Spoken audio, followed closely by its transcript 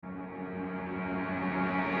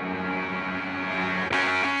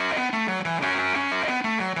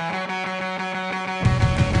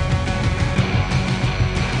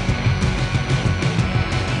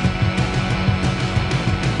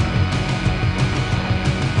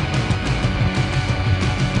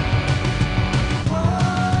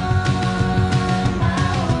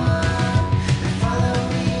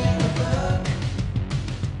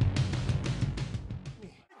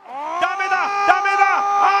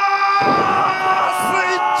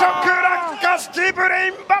ブレイ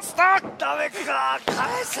ンバスター。ダメか、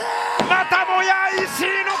返せ。またもや石井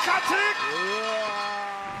の勝ち。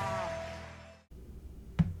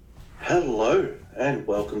Hello and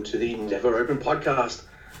welcome to the Never Open podcast,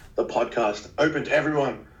 the podcast open to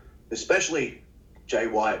everyone, especially Jay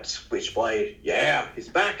White, Switchblade. Yeah, he's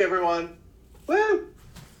back, everyone. Woo!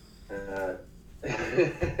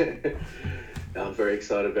 I'm very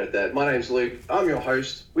excited about that. My name's Luke. I'm your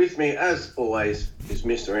host. With me, as always, is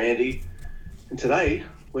Mr. Andy. And today,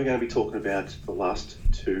 we're going to be talking about the last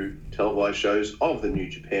two televised shows of the New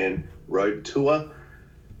Japan Road Tour,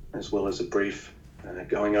 as well as a brief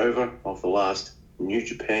going over of the last New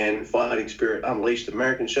Japan Fighting Spirit Unleashed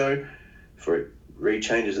American show before it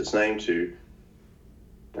rechanges its name to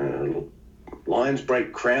Lions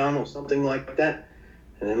Break Crown or something like that.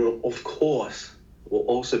 And then, of course, we'll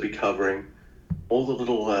also be covering all the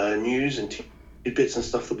little news and tidbits and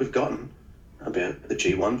stuff that we've gotten about the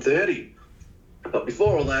G130. But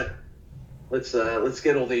before all that, let's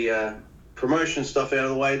get all the promotion stuff out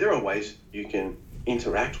of the way. There are ways you can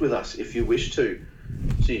interact with us if you wish to.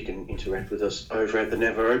 So you can interact with us over at the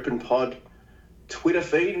Never Open Pod Twitter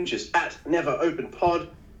feed, which is at Never Open Pod,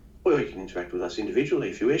 or you can interact with us individually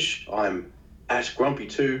if you wish. I'm at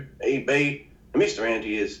Grumpy2EB, and Mr.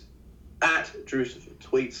 Andy is at Drusifer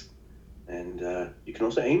Tweets, and you can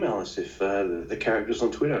also email us if the characters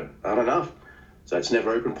on Twitter aren't enough. So it's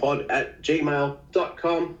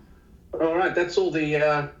neveropenpod@gmail.com. All right, that's all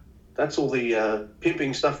the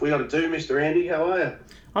pimping stuff we got to do, Mr. Andy. How are you?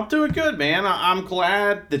 I'm doing good, man. I'm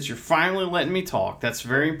glad that you're finally letting me talk. That's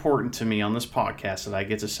very important to me on this podcast, that I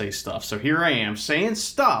get to say stuff. So here I am saying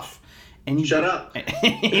stuff, and you Shut up.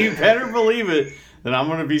 You better believe it that I'm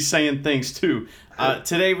going to be saying things too.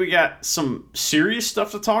 Today we got some serious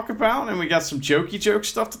stuff to talk about, and we got some jokey joke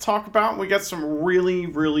stuff to talk about, and we got some really,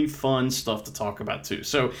 really fun stuff to talk about too.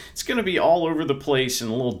 So it's going to be all over the place and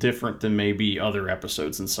a little different than maybe other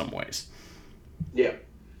episodes in some ways. Yeah.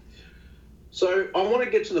 So I want to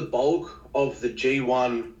get to the bulk of the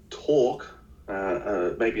G1 talk,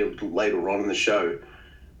 maybe a little later on in the show.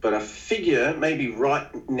 But I figure maybe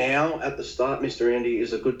right now at the start, Mr. Andy,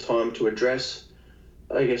 is a good time to address,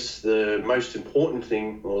 I guess, the most important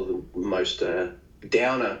thing, or the most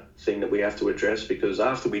downer thing that we have to address, because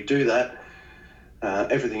after we do that,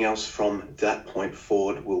 everything else from that point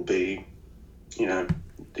forward will be,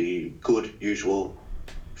 the good, usual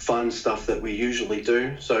fun stuff that we usually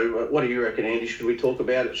do. So what do you reckon, Andy? Should we talk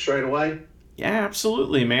about it straight away? Yeah,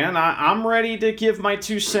 absolutely, man. I'm ready to give my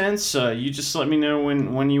 2 cents. You just let me know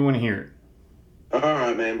when you want to hear it. All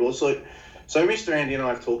right, man. Well, so Mr. Andy and I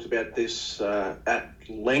have talked about this at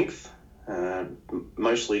length,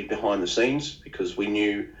 mostly behind the scenes, because we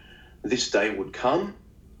knew this day would come,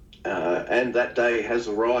 and that day has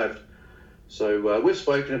arrived. So we've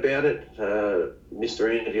spoken about it. Mr.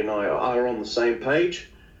 Andy and I are on the same page.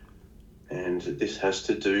 And this has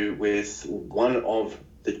to do with one of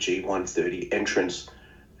the G130 entrants.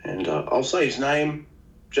 And I'll say his name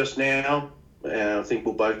just now. I think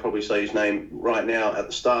we'll both probably say his name right now at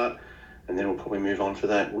the start, and then we'll probably move on for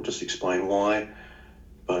that. We'll just explain why.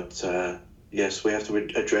 But yes, we have to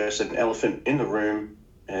address an elephant in the room,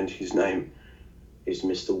 and his name is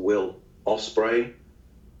Mr. Will Ospreay.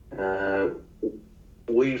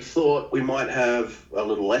 We thought we might have a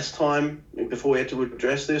little less time before we had to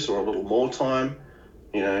address this, or a little more time.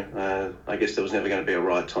 I guess there was never going to be a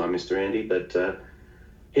right time, Mr. Andy, but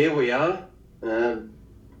here we are.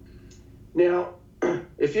 Now,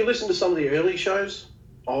 if you listen to some of the early shows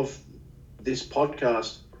of this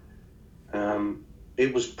podcast,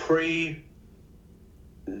 it was pre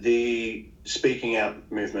the speaking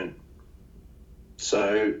out movement.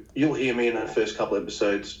 So you'll hear me in the first couple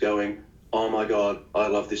episodes going, "Oh my God, I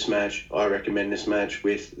love this match. I recommend this match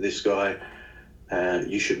with this guy.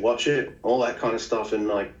 You should watch it." All that kind of stuff. And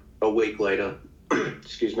like a week later,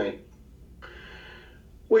 excuse me,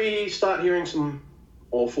 we start hearing some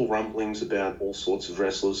awful rumblings about all sorts of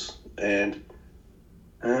wrestlers. And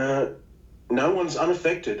no one's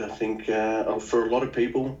unaffected. I think for a lot of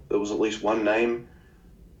people, there was at least one name,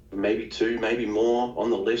 maybe two, maybe more on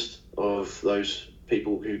the list of those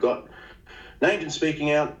people who got named and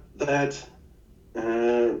speaking out that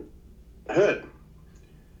hurt.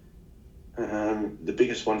 The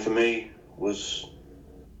biggest one for me was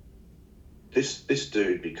this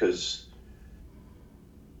dude, because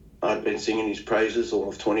I'd been singing his praises all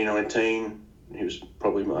of 2019. He was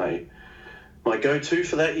probably my go-to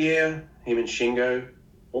for that year. Him and Shingo,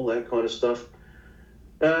 all that kind of stuff.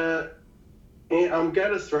 And I'm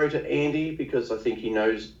going to throw to Andy, because I think he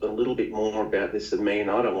knows a little bit more about this than me, and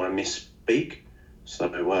I don't want to misspeak. So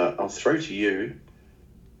I'll throw to you.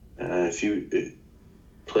 If you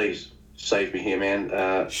please save me here,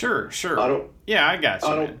 man. Sure. I got you,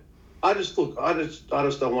 man. I just don't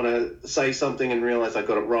want to say something and realize I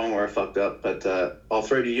got it wrong or I fucked up. But I'll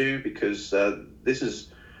throw to you because this is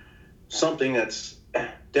something that's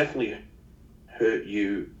definitely hurt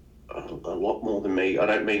you a lot more than me. I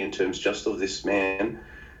don't mean in terms just of this man,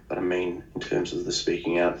 but I mean in terms of the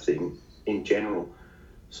speaking out thing in general.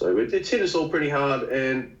 So it's hit us all pretty hard.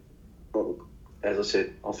 And well, as I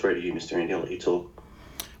said, I'll throw to you, Mr. Andy. I'll let you talk.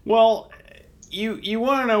 Well, you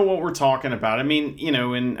want to know what we're talking about. I mean,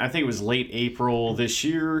 in I think it was late April this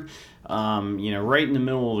year, right in the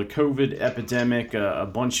middle of the COVID epidemic, a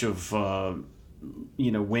bunch of,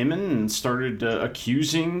 women started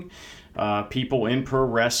accusing people in pro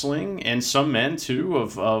wrestling, and some men too,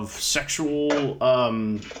 of sexual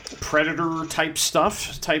predator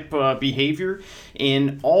type behavior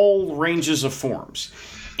in all ranges of forms.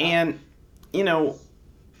 And,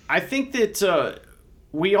 I think that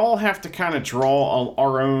we all have to kind of draw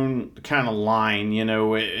our own kind of line,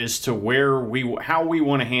 as to how we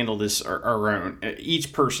want to handle this, our own,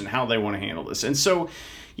 each person, how they want to handle this. And so,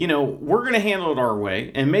 we're going to handle it our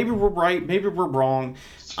way, and maybe we're right, maybe we're wrong,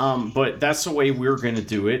 but that's the way we're going to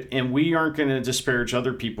do it, and we aren't going to disparage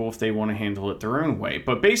other people if they want to handle it their own way.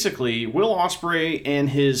 But basically, Will Ospreay and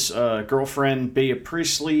his girlfriend, Bea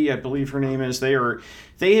Priestley, I believe her name is, they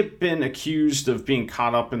have been accused of being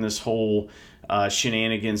caught up in this whole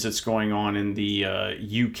shenanigans that's going on in the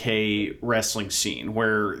UK wrestling scene,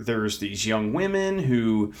 where there's these young women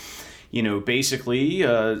who, basically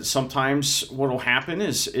sometimes what will happen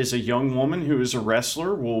is a young woman who is a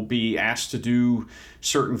wrestler will be asked to do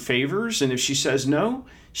certain favors, and if she says no,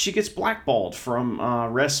 she gets blackballed from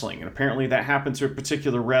wrestling. And apparently that happened to a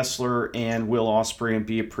particular wrestler, and Will Ospreay and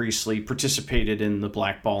Bea Priestley participated in the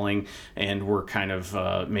blackballing and were kind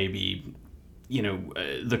of maybe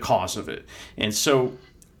the cause of it. And so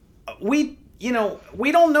we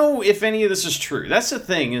don't know if any of this is true. That's the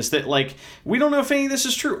thing, is that, we don't know if any of this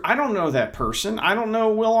is true. I don't know that person. I don't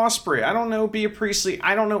know Will Ospreay. I don't know Bea Priestley.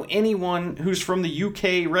 I don't know anyone who's from the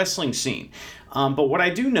UK wrestling scene. But what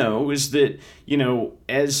I do know is that,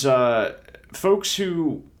 as folks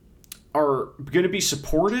who are going to be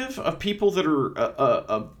supportive of people that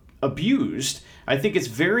are abused, I think it's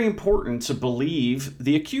very important to believe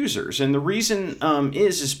the accusers. And the reason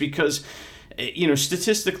is because,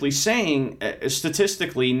 statistically,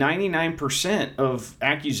 99% of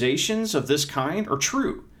accusations of this kind are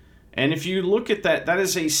true. And if you look at that, that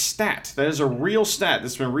is a stat. That is a real stat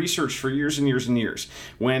that's been researched for years and years and years.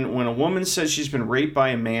 When a woman says she's been raped by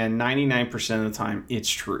a man, 99% of the time, it's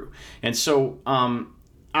true. And so I'm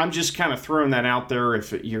just kind of throwing that out there.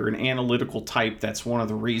 If you're an analytical type, that's one of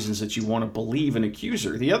the reasons that you want to believe an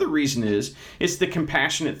accuser. The other reason is it's the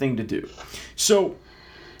compassionate thing to do. So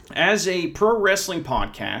as a pro wrestling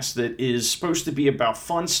podcast that is supposed to be about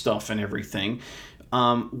fun stuff and everything,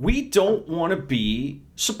 we don't want to be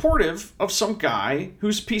supportive of some guy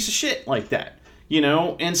who's a piece of shit like that.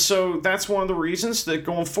 And so that's one of the reasons that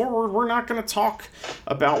going forward, we're not going to talk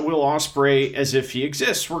about Will Ospreay as if he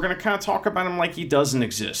exists. We're going to kind of talk about him like he doesn't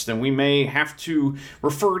exist. And we may have to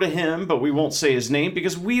refer to him, but we won't say his name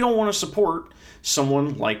because we don't want to support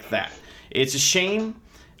someone like that. It's a shame.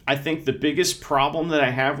 I think the biggest problem that I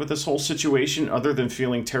have with this whole situation, other than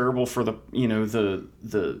feeling terrible for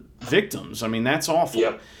the victims, I mean, that's awful,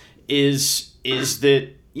 yep, is that,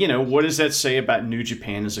 what does that say about New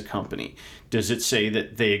Japan as a company? Does it say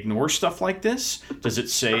that they ignore stuff like this? Does it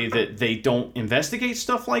say that they don't investigate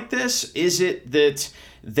stuff like this? Is it that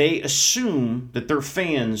they assume that their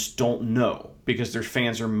fans don't know because their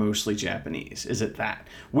fans are mostly Japanese? Is it that?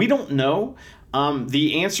 We don't know.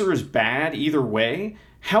 The answer is bad either way.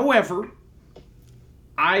 However,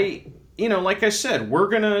 like I said, we're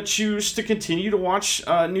going to choose to continue to watch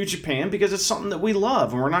New Japan because it's something that we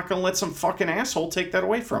love, and we're not going to let some fucking asshole take that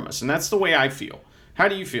away from us. And that's the way I feel. How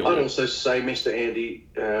do you feel? I'd also say, Mr. Andy,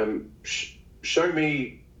 show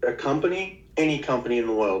me a company, any company in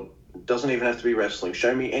the world. It doesn't even have to be wrestling.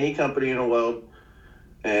 Show me any company in the world,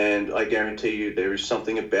 and I guarantee you there is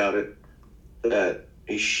something about it that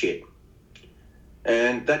is shit.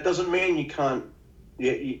 And that doesn't mean you can't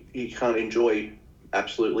enjoy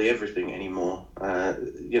absolutely everything anymore.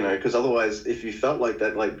 Because otherwise, if you felt like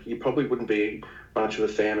that, you probably wouldn't be much of a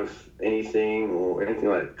fan of anything or anything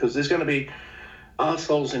like that. Because there's going to be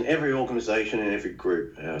arseholes in every organisation and every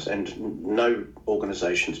group, and no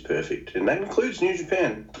organisation's perfect, and that includes New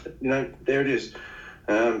Japan. There it is.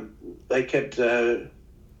 They kept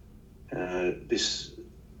this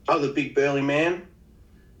other big burly man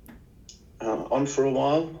on for a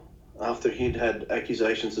while after he'd had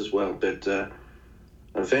accusations as well, but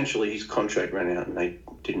Eventually, his contract ran out and they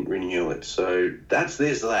didn't renew it. So there's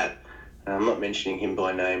that. I'm not mentioning him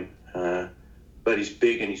by name, but he's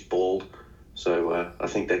big and he's bald. So I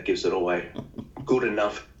think that gives it away good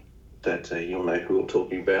enough that you'll know who I'm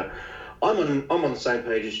talking about. I'm on the same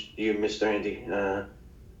page as you, Mr. Andy.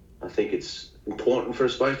 I think it's important for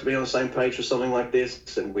us both to be on the same page for something like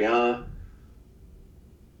this, and we are.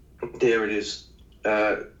 There it is.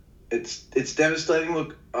 It's devastating.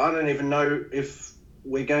 Look, I don't even know if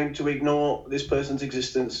we're going to ignore this person's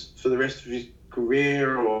existence for the rest of his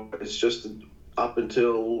career, or it's just up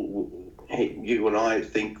until you and I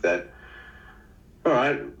think that, all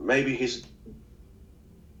right, maybe he's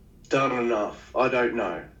done enough. I don't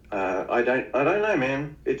know. I don't know,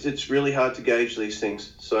 man. It's really hard to gauge these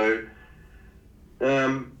things. So,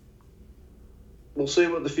 we'll see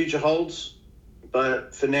what the future holds.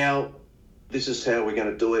 But for now, this is how we're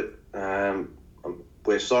going to do it.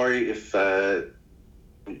 We're sorry if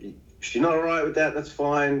you're not all right with that. That's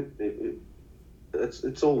fine.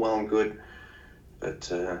 It's all well and good. But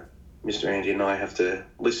Mr. Andy and I have to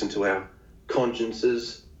listen to our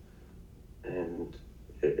consciences and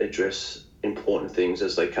address important things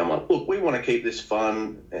as they come up. Look, we want to keep this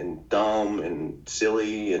fun and dumb and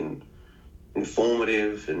silly and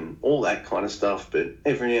informative and all that kind of stuff, but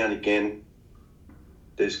every now and again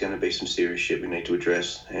there's going to be some serious shit we need to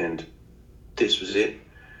address, and this was it.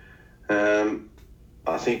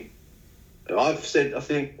 I think I've said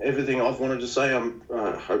everything I've wanted to say.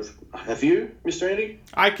 Have you, Mr. Andy?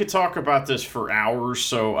 I could talk about this for hours,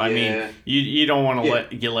 so I mean, you don't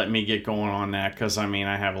want to let me get going on that, because I mean,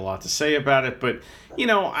 I have a lot to say about it. But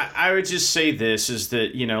I would just say this is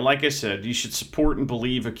that, like I said, you should support and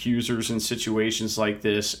believe accusers in situations like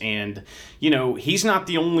this. And he's not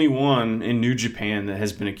the only one in New Japan that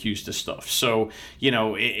has been accused of stuff. So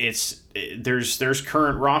there's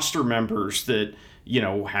current roster members that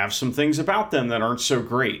have some things about them that aren't so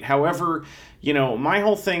great. However, my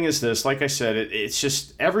whole thing is this, like I said, it's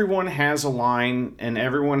just everyone has a line and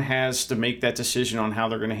everyone has to make that decision on how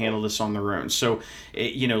they're going to handle this on their own. So,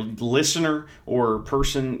 listener or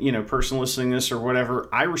person listening to this or whatever,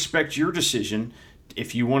 I respect your decision.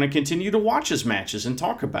 If you want to continue to watch his matches and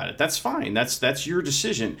talk about it, that's fine. That's your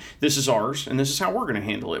decision. This is ours, and this is how we're going to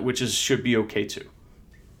handle it, which should be okay too.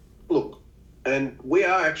 Look, and we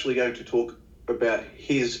are actually going to talk about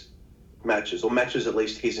his matches, or matches at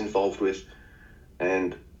least he's involved with,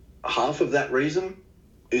 and half of that reason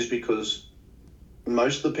is because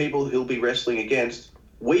most of the people he'll be wrestling against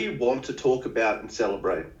we want to talk about and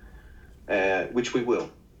celebrate, which we will,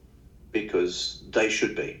 because they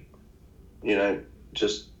should be. I want to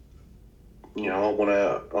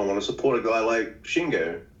support a guy like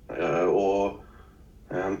Shingo, or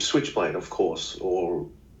Switchblade, of course, or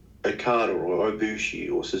Okada, or Ibushi,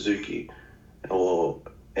 or Suzuki, or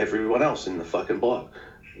everyone else in the fucking block,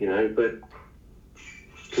 but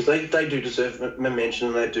because they do deserve mention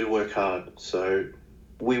and they do work hard. So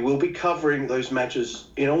we will be covering those matches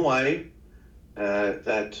in a way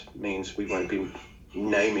that means we won't be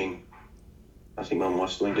naming. I think my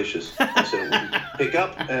wife's doing dishes. I said it wouldn't pick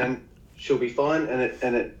up, and she'll be fine, and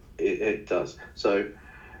it does. So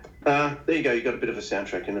there you go. You got a bit of a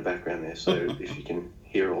soundtrack in the background there. So if you can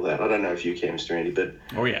hear all that, I don't know if you can, Mr. Andy, but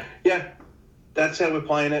yeah. That's how we're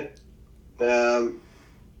playing it.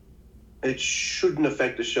 It shouldn't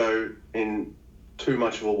affect the show in too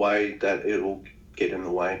much of a way that it will get in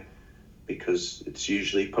the way, because it's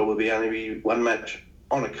usually probably only be one match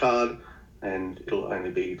on a card, and it'll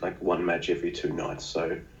only be like one match every 2 nights.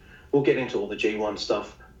 So we'll get into all the G1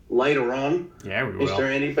 stuff later on, yeah, we will, Mr.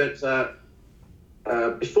 Andy. But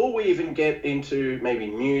before we even get into maybe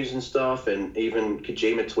news and stuff, and even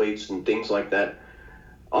Kojima tweets and things like that,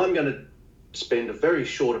 I'm going to spend a very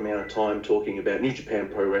short amount of time talking about New Japan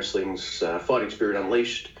Pro Wrestling's Fighting Spirit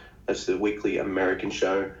Unleashed. That's the weekly American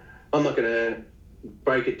show. I'm not going to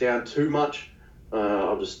break it down too much.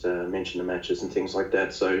 I'll just mention the matches and things like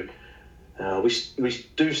that. So we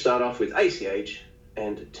do start off with ACH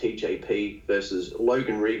and TJP versus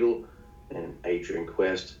Logan Regal and Adrian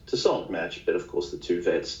Quest. It's a solid match, but of course the two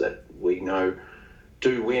vets that we know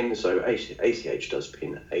do win. So ACH does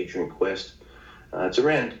pin Adrian Quest. It's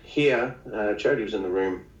around here. Charity was in the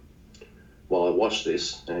room while I watched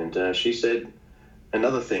this, and she said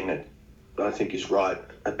another thing that I think is right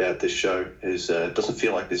about this show is it doesn't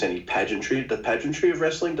feel like there's any pageantry. The pageantry of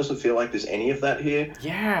wrestling doesn't feel like there's any of that here.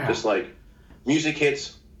 Yeah. Just like music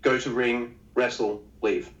hits, go to ring, wrestle,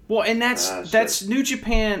 leave. Well, and that's New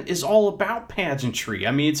Japan is all about pageantry.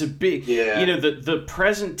 I mean, it's a big, the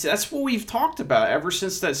present. That's what we've talked about ever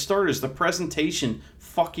since that started. Is the presentation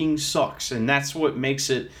fucking sucks, and that's what makes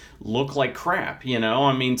it look like crap, you know?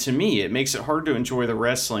 I mean, to me, it makes it hard to enjoy the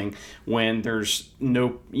wrestling when there's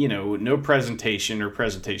no presentation or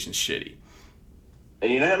presentation's shitty.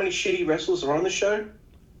 And you know how many shitty wrestlers are on the show?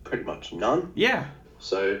 Pretty much none. Yeah.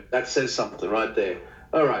 So that says something right there.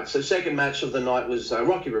 All right, so second match of the night was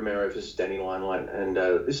Rocky Romero versus Danny Limelight, and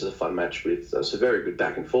this is a fun match with some very good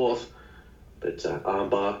back and forth, but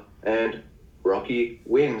armbar, and Rocky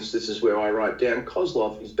wins. This is where I write down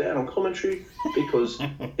Kozlov is bad on commentary because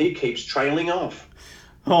he keeps trailing off.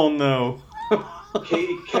 Oh, no.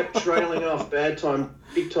 He kept trailing off big time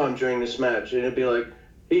during this match, and it'd be like,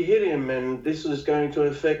 he hit him, and this is going to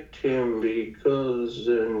affect him because,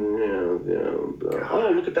 oh,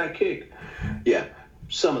 look at that kick. Yeah,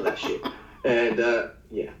 some of that shit. And,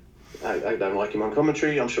 I don't like him on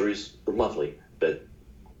commentary. I'm sure he's lovely, but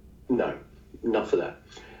no, not for that.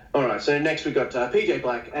 All right, so next we got PJ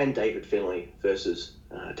Black and David Finlay versus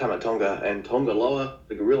Tama Tonga and Tonga Loa,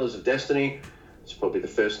 the Gorillas of Destiny. It's probably the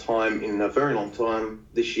first time in a very long time,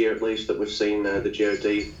 this year at least, that we've seen the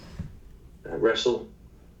GOD wrestle.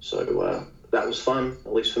 So that was fun,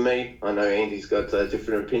 at least for me. I know Andy's got a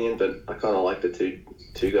different opinion, but I kind of like the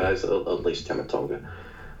two guys, at least Tama Tonga.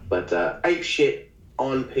 But ape shit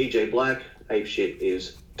on PJ Black. Ape shit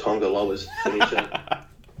is Tonga Loa's finisher.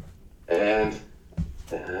 And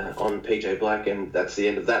on PJ Black, and that's the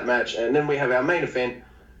end of that match. And then we have our main event,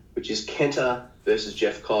 which is Kenta versus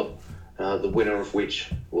Jeff Cobb, the winner of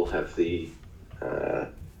which will have the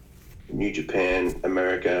New Japan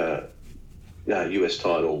America US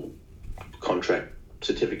title contract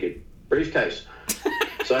certificate briefcase.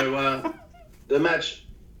 So the match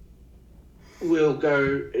will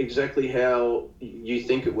go exactly how you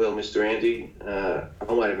think it will, Mr. Andy. I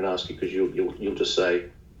won't even ask you because you'll just say,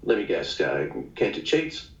 let me guess, Kenta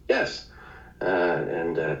cheats? Yes.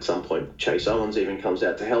 And at some point, Chase Owens even comes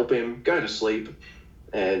out to help him go to sleep.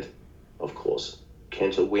 And, of course,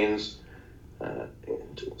 Kenta wins.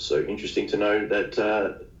 And also interesting to know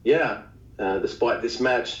that, despite this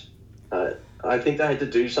match, I think they had to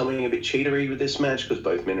do something a bit cheatery with this match because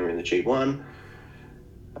both men are in the G1.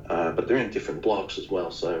 But they're in different blocks as well.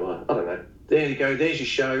 So, I don't know. There you go. There's your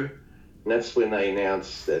show. And that's when they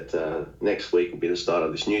announced that next week will be the start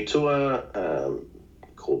of this new tour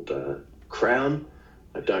called Crown.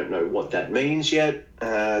 I don't know what that means yet.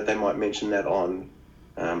 They might mention that on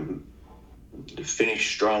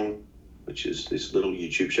Finish Strong, which is this little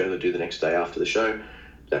YouTube show they do the next day after the show.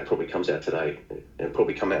 That probably comes out today. It'll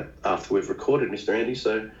probably come out after we've recorded, Mr. Andy.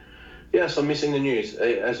 So, yes, I'm missing the news,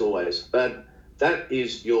 as always. But that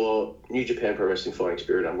is your New Japan Pro Wrestling Fighting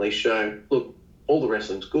Spirit Unleashed show. Look, all the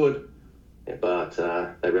wrestling's good. But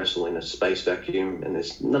they wrestle in a space vacuum, and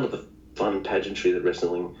there's none of the fun pageantry that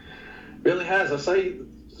wrestling really has. I say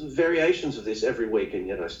variations of this every week, and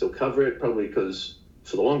yet I still cover it, probably because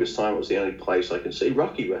for the longest time it was the only place I could see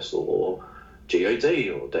Rocky wrestle, or GOD,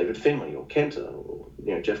 or David Finlay, or Kenta, or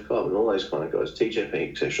Jeff Cobb, and all those kind of guys,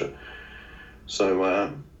 TJP, etc.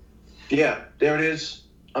 So, there it is.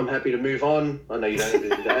 I'm happy to move on. I know you don't have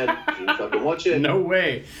anything to add. You fucking watch it. No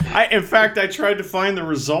way. In fact, I tried to find the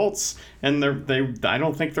results, and I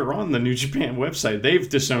don't think they're on the New Japan website. They've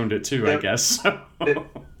disowned it too, I guess.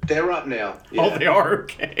 They're up now. Yeah. Oh, they are?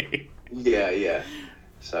 Okay. Yeah.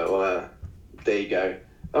 So, there you go.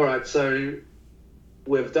 All right, so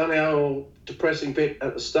we've done our depressing bit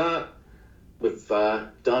at the start. We've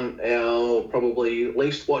done our probably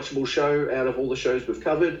least watchable show out of all the shows we've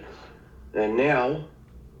covered. And now,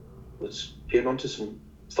 let's get on to some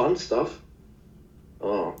fun stuff.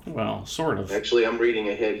 Oh. Well, sort of. Actually, I'm reading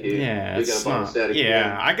ahead here. Yeah, You're gonna find us out again.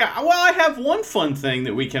 Yeah, I have one fun thing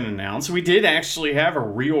that we can announce. We did actually have a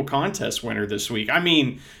real contest winner this week. I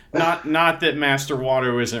mean, not that Master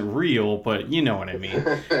Watto isn't real, but you know what I mean.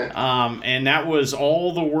 And that was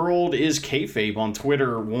All the World is Kayfabe on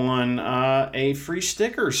Twitter won a free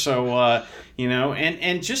sticker. So,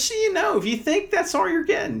 and just so you know, if you think that's all you're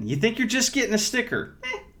getting, you think you're just getting a sticker,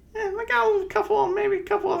 I got a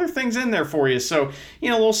couple other things in there for you. So, a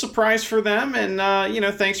little surprise for them. And,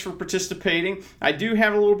 thanks for participating. I do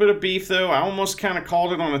have a little bit of beef, though. I almost kind of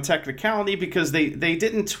called it on a technicality because they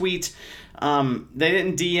didn't tweet, they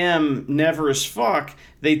didn't DM never as fuck.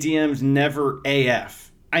 They DM'd never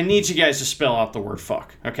AF. I need you guys to spell out the word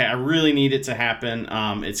fuck. Okay, I really need it to happen.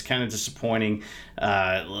 It's kind of disappointing.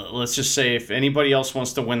 Let's just say if anybody else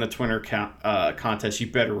wants to win the Twitter contest, you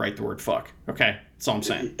better write the word fuck. Okay, that's all I'm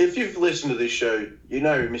saying. If you've listened to this show, you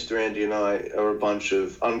know Mr. Andy and I are a bunch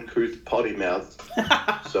of uncouth potty mouths.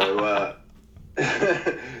 So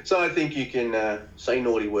I think you can say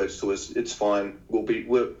naughty words to us. It's fine. We're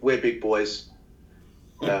big boys.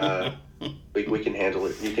 we can handle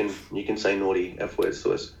it. You can say naughty F words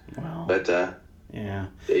to us. Well, but yeah.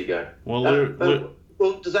 There you go. Well,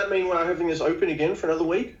 well, does that mean we're having this open again for another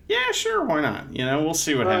week? Yeah, sure. Why not? We'll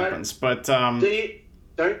see what happens. But don't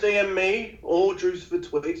DM me or Drews for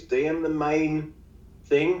tweets. DM the main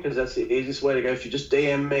thing, because that's the easiest way to go. If you just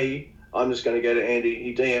DM me, I'm just going to go to Andy.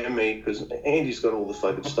 He DM me because Andy's got all the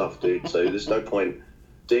fucking stuff, dude. So there's no point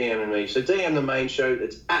DMing me. So DM the main show.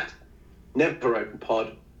 It's at Never Open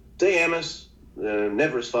Pod. DM us.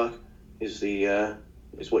 Never as fuck is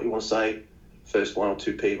what you want to say. First one or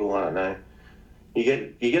two people, I don't know. You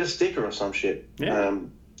get a sticker or some shit. Yeah.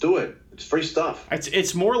 Do it. It's free stuff.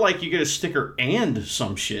 It's more like you get a sticker and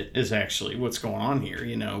some shit is actually what's going on here,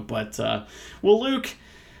 But, well, Luke,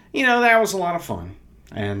 that was a lot of fun.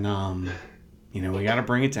 And, we got to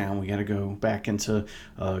bring it down. We got to go back into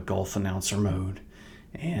golf announcer mode.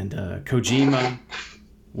 And Kojima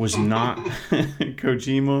was not...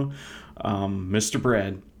 Kojima, Mr.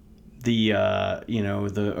 Bread, the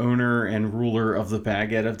the owner and ruler of the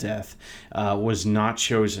Baguette of Death, was not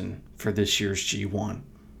chosen for this year's G1,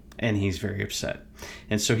 and he's very upset.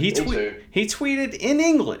 And so he tweeted in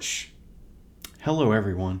English, "Hello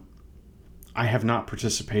everyone, I have not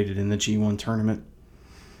participated in the G1 tournament.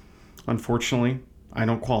 Unfortunately, I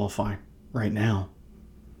don't qualify right now.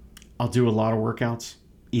 I'll do a lot of workouts,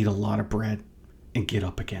 eat a lot of bread, and get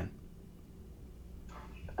up again."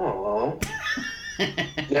 Oh.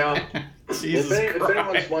 Now, if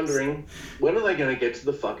anyone's wondering, when are they going to get to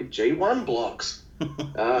the fucking G1 blocks?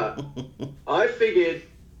 I figured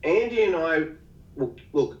Andy and I,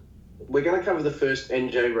 look, we're going to cover the first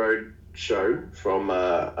NJ Road show from,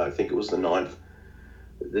 I think it was the 9th.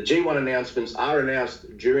 The G1 announcements are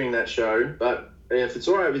announced during that show, but if it's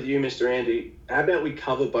all right with you, Mr. Andy, how about we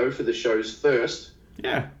cover both of the shows first?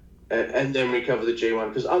 Yeah. And then we cover the G1,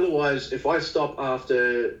 because otherwise, if I stop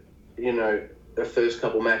after, the first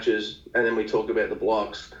couple matches, and then we talk about the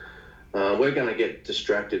blocks, we're going to get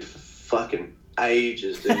distracted for fucking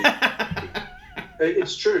ages, dude.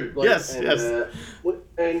 It's true. Yes.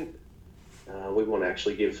 And we want to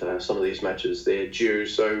actually give some of these matches their due.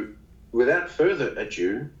 So, without further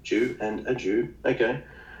ado, okay,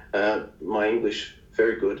 my English,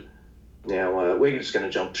 very good. Now, we're just going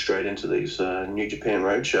to jump straight into these New Japan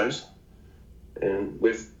Road shows. And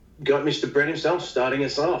we've got Mr. Bread himself starting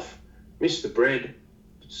us off. Mr. Bread,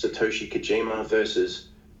 Satoshi Kojima versus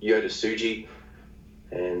Yota Tsuji.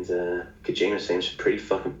 And Kojima seems pretty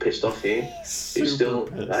fucking pissed off here. He's still,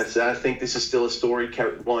 I think this is still a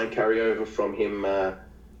line carryover from him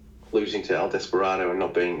losing to El Desperado and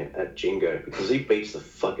not being at Jingo, because he beats the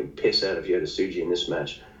fucking piss out of Yota Tsuji in this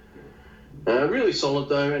match. Really solid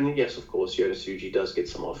though, and yes, of course, Yota Tsuji does get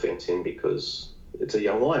some offense in because it's a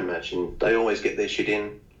young lion match, and they always get their shit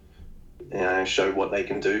in, show what they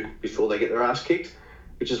can do before they get their ass kicked,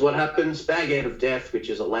 which is what happens. Baguette of Death, which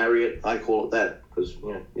is a lariat. I call it that because,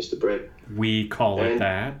 Mr. Bread. We call it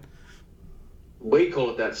that. We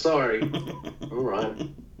call it that, sorry. All right.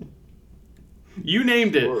 You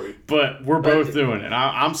named it, but we're both doing it.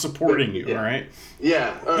 I'm supporting you, all right?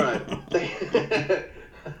 Yeah, all right.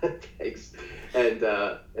 Thanks. And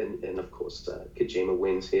of course, Kojima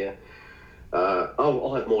wins here.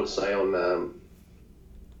 I'll have more to say on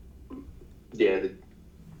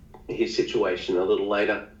his situation a little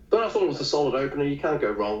later. But I thought it was a solid opener. You can't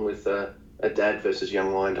go wrong with a dad versus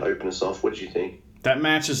young lion to open us off. What did you think? That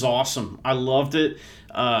match is awesome. I loved it.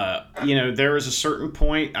 There is a certain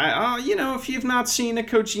point. If you've not seen a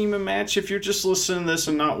Kojima match, if you're just listening to this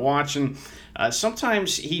and not watching,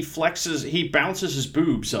 sometimes he bounces his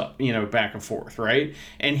boobs up, back and forth, right?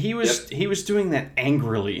 And he was doing that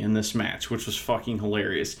angrily in this match, which was fucking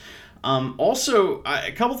hilarious. Also,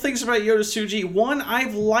 a couple things about Yota Tsuji. One, I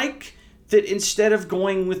like that instead of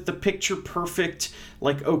going with the picture perfect,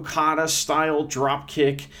 like Okada style drop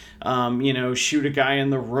kick, shoot a guy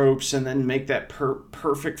in the ropes and then make that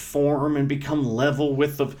perfect form and become level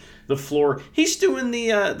with the floor, he's doing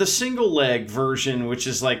the single leg version, which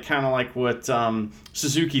is like kind of like what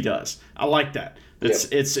Suzuki does. I like that.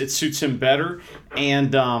 It suits him better,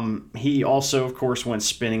 and he also, of course, went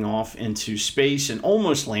spinning off into space and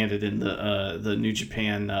almost landed in the New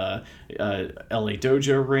Japan LA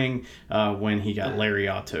Dojo ring when he got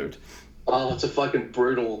lariatoed. Oh, it's a fucking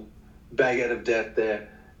brutal Baguette of Death there.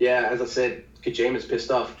 Yeah, as I said, Kojima's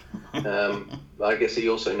pissed off. I guess he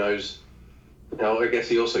also knows. I guess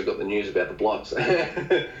he also got the news about the blocks.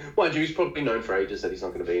 Mind you, he's probably known for ages that he's not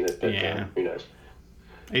going to be in it. But, who knows?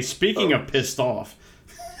 Hey, speaking of pissed off,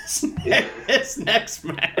 his next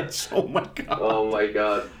match. Oh my god. Oh my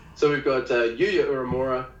god. So we've got Yuya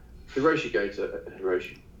Uemura, Hiroki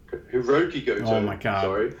Goto. Oh my god.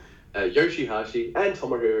 Sorry. Yoshihashi and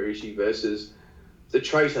Tomohiro Ishii versus the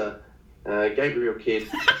traitor, Gabriel Kidd,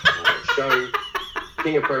 Sho,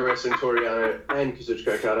 King of Pro Wrestling, Toriano, and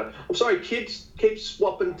Kazuchika Okada. I'm sorry, Kidd keeps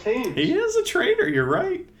swapping teams. He is a traitor, you're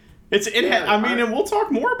right. And we'll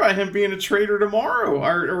talk more about him being a traitor tomorrow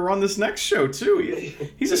or on this next show, too.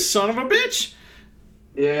 He's a son of a bitch.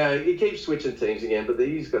 Yeah, he keeps switching teams again, but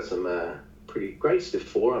he's got some pretty great stiff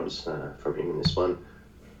forearms from him in this one.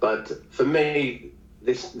 But for me,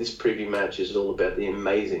 this preview match is all about the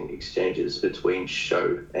amazing exchanges between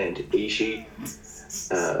Sho and Ishii.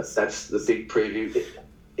 That's the big preview.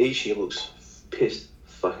 Ishii looks pissed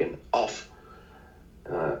fucking off.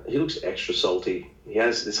 He looks extra salty. He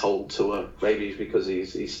has this whole tour. Maybe it's because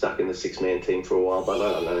he's stuck in the 6-man team for a while, but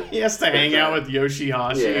I don't know. He has to hang out with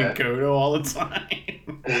Yoshihashi and Goto all the time.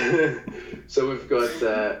 So we've got,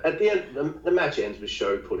 at the end, the match ends with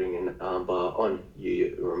Sho putting an armbar on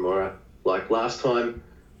Yuya Uemura like last time.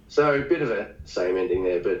 So a bit of a same ending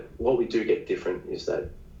there, but what we do get different is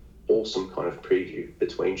that awesome kind of preview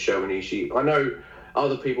between Sho and Ishii. I know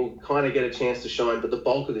other people kind of get a chance to shine, but the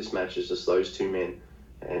bulk of this match is just those two men,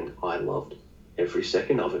 and I loved every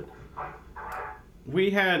second of it.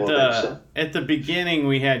 We had, at the beginning,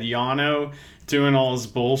 we had Yano doing all his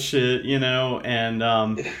bullshit, and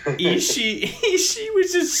Ishii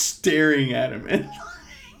was just staring at him. And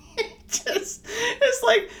it's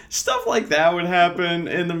like stuff like that would happen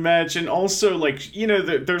in the match. And also,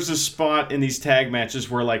 there's a spot in these tag matches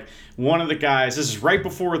where, one of the guys, this is right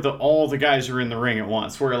before all the guys are in the ring at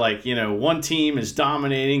once, where, one team is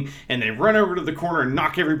dominating and they run over to the corner and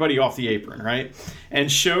knock everybody off the apron, right?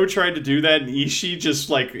 And Sho tried to do that, and Ishii just,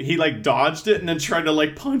 he dodged it and then tried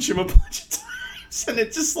to, punch him a bunch of times. And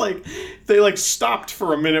it just, they, stopped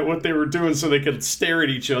for a minute what they were doing so they could stare at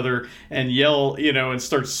each other and yell, and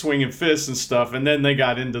start swinging fists and stuff. And then they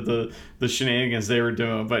got into the shenanigans they were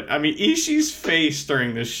doing. But, I mean, Ishii's face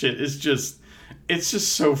during this shit is just, it's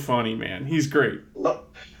just so funny, man. He's great. Not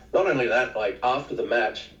only that, after the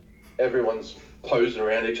match, everyone's posing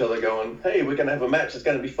around each other going, hey, we're going to have a match. It's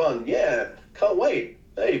going to be fun. Yeah, can't wait.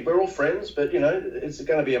 Hey, we're all friends, but, it's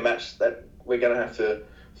going to be a match that we're going to have to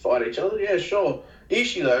fight each other? Yeah, sure.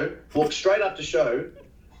 Ishii, though, walks straight up to Sho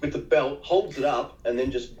with the belt, holds it up, and then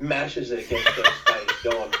just mashes it against Sho's face,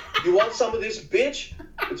 going, you want some of this, bitch?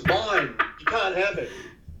 It's mine. You can't have it.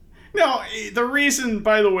 No, the reason,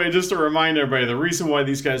 by the way, just to remind everybody, the reason why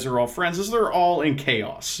these guys are all friends is they're all in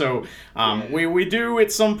chaos. So we do at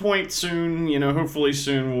some point soon, hopefully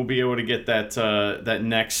soon, we'll be able to get that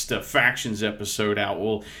next Factions episode out.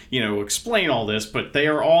 We'll, explain all this, but they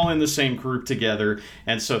are all in the same group together.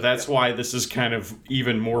 And so that's why this is kind of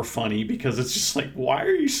even more funny, because it's just why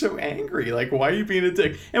are you so angry? Why are you being a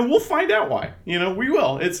dick? And we'll find out why. We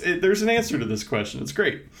will. There's an answer to this question. It's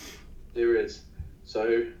great. There is.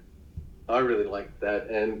 So I really like that.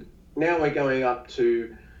 And now we're going up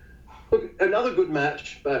to another good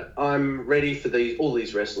match, but I'm ready for all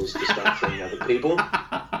these wrestlers to start seeing other people.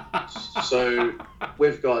 So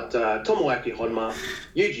we've got Tomoaki Honma,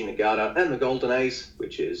 Yuji Nagata, and the Golden Ace,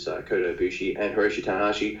 which is Kota Ibushi and Hiroshi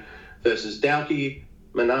Tanahashi, versus Daoki,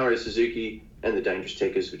 Minoru Suzuki, and the Dangerous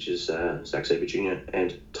Tekkers, which is Zack Sabre Jr.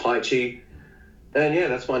 and Taichi. And yeah,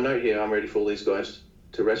 that's my note here. I'm ready for all these guys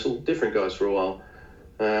to wrestle different guys for a while.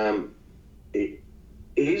 It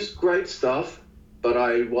is great stuff, but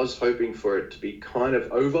I was hoping for it to be kind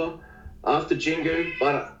of over after Jingu.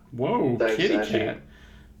 But whoa, kitty cat.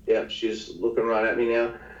 Yeah, she's looking right at me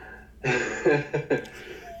now. There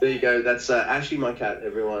you go. That's Ashley, my cat,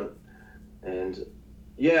 everyone. And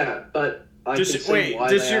yeah, but I can see why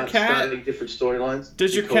they are starting different storylines.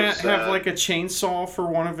 Does your cat have a chainsaw for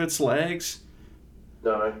one of its legs?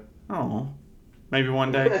 No. Oh, maybe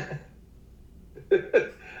one day.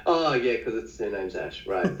 Oh yeah, because her name's Ash,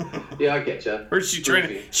 right? Yeah, I get you. Or is she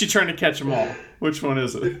trying to catch them all? Which one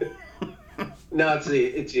is it? No, it's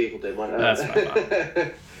the Evil Dead one. That's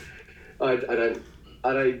fine.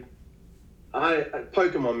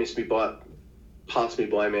 Pokemon passed me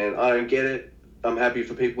by, man. I don't get it. I'm happy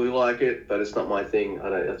for people who like it, but it's not my thing.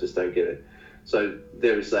 I just don't get it. So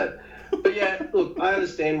there is that. But yeah, look, I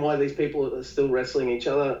understand why these people are still wrestling each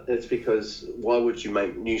other. It's because why would you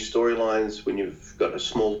make new storylines when you've got a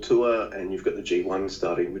small tour and you've got the G1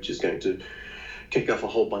 starting, which is going to kick off a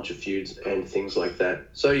whole bunch of feuds and things like that.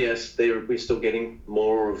 So yes, we're still getting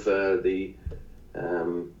more of the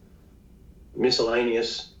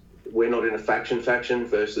miscellaneous, we're not in a faction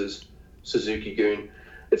versus Suzuki-gun.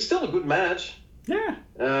 It's still a good match. Yeah.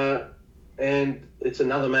 And it's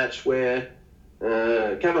another match where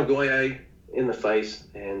Kamagoye in the face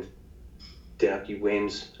and Daoki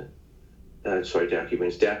wins. Sorry, Douki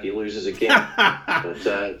wins. Douki loses again.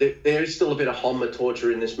 But there is still a bit of Honma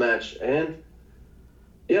torture in this match, and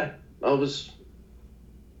yeah, I was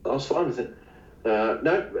fine with it.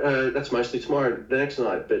 That's mostly tomorrow, the next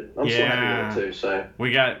night, but I'm still happy with it too. So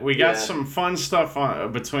we got some fun stuff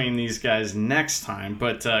between these guys next time,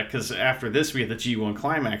 but because after this we have the G1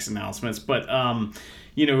 Climax announcements. But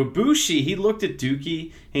Ibushi, he looked at Dookie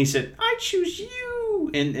and he said, "I choose you,"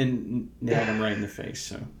 and nailed him right in the face.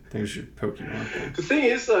 So there's your Pokemon. The thing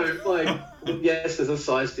is, though, like, yes, there's a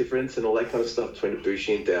size difference and all that kind of stuff between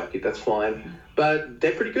Ibushi and Douki. That's fine, but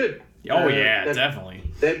they're pretty good. Oh yeah, definitely.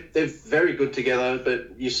 They're very good together,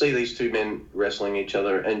 but you see these two men wrestling each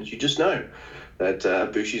other, and you just know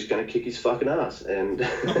that Bushi's going to kick his fucking ass, and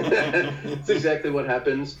it's exactly what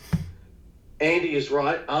happens. Andy is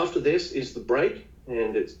right. After this is the break,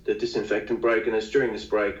 and it's the disinfectant break, and it's during this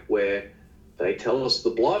break where they tell us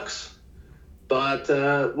the blocks, but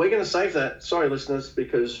we're going to save that. Sorry, listeners,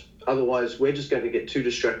 because otherwise we're just going to get too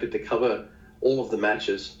distracted to cover all of the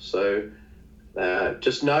matches. So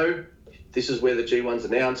just know this is where the G1's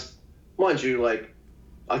announced. Mind you, like,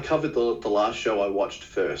 I covered the last show I watched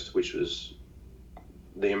first, which was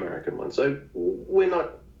the American one. So we're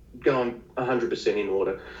not going 100% in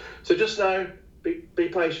order. So just know, be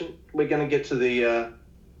patient. We're going to get to the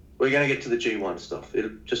G1 stuff.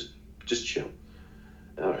 It'll just chill.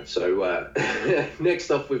 All right. So next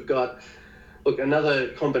up, we've got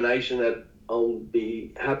another combination that I'll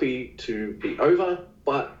be happy to be over,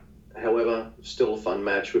 but however, still a fun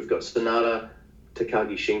match. We've got Sonata,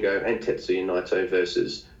 Takagi Shingo, and Tetsuya Naito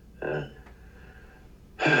versus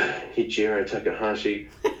Hijiro Takahashi,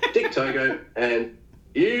 Dick Togo, and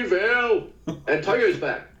Evil. And Togo's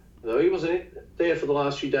back. Though he wasn't there for the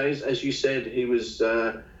last few days. As you said, he was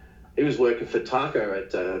working for Taco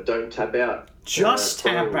at Don't Tap Out. Just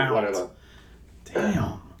Tap Out. Whatever.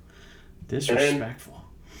 Damn. Disrespectful.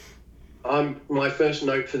 My first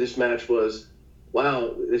note for this match was,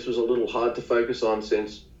 wow, this was a little hard to focus on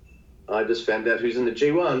since I just found out who's in the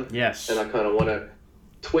G1. Yes. And I kind of want to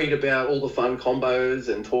tweet about all the fun combos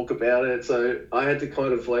and talk about it. So I had to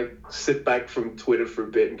kind of like sit back from Twitter for a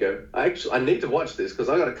bit and go, I need to watch this because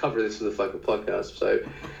I got to cover this for the fucking podcast. So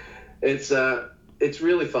it's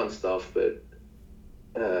really fun stuff. But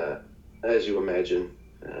as you imagine,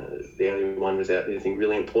 the only one without anything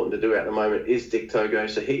really important to do at the moment is Dick Togo.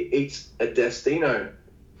 So he eats a Destino.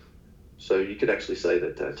 So you could actually say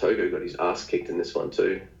that Togo got his ass kicked in this one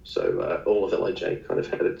too. So all of LIJ kind of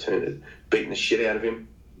had a turn at beating the shit out of him.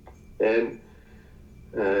 And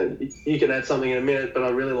you can add something in a minute, but I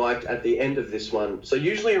really liked at the end of this one. So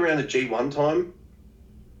usually around the G1 time,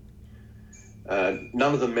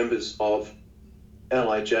 none of the members of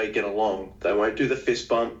LIJ get along. They won't do the fist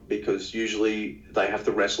bump because usually they have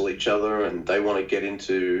to wrestle each other and they want to get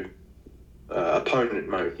into opponent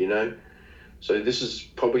mode, you know? So this is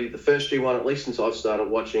probably the first G1, at least since I've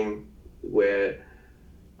started watching, where,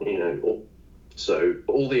 so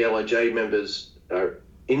all the LIJ members are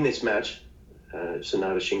in this match.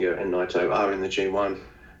 Sonata, Shingo, and Naito are in the G1.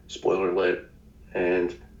 Spoiler alert.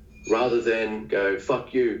 And rather than go,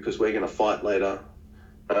 fuck you, because we're going to fight later,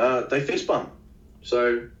 they fist bump.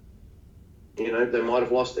 So, they might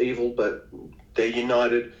have lost Evil, but they're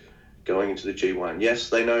united going into the G1. Yes,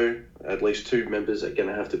 they know at least two members are going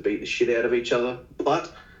to have to beat the shit out of each other,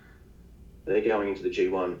 but they're going into the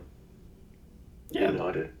G1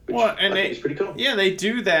 united, which I think is pretty cool. Yeah, they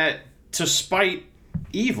do that to spite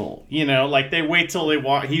Evil, like they wait till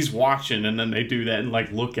he's watching and then they do that and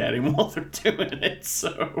like look at him while they're doing it.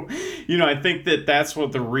 So, I think that's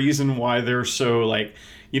what the reason why they're so like,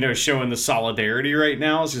 showing the solidarity right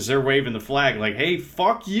now is because they're waving the flag like, hey,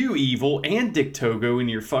 fuck you, Evil, and Dick Togo in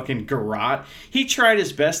your fucking garrote. He tried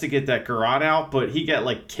his best to get that garrote out, but he got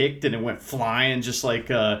like kicked and it went flying just like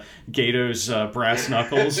Gato's brass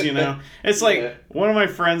knuckles, It's like one of my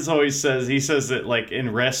friends always says, he says that like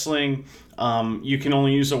in wrestling, you can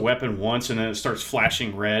only use a weapon once and then it starts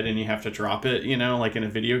flashing red and you have to drop it, like in a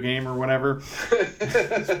video game or whatever.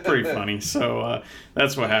 It's pretty funny. So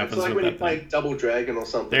that's what happens. It's like with when that you play Double Dragon or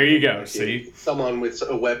something. There you go. Like see, someone with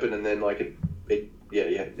a weapon and then like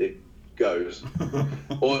it goes,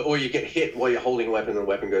 or you get hit while you're holding a weapon and the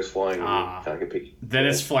weapon goes flying and you can't get picked. Then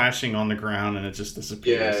it's flashing on the ground and it just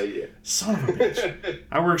disappears. Yeah. Son of a bitch!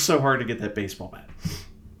 I worked so hard to get that baseball bat.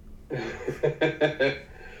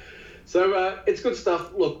 So it's good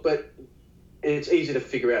stuff. Look, but it's easy to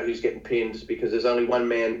figure out who's getting pinned because there's only one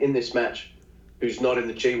man in this match who's not in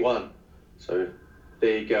the G1. So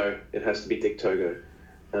there you go. It has to be Dick Togo.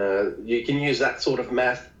 You can use that sort of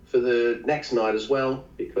math for the next night as well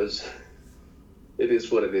because it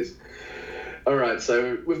is what it is. All right,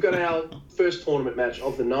 so we've got our first tournament match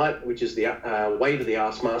of the night, which is the Way to the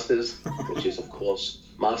Ass Masters, which is, of course,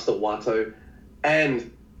 Master Wato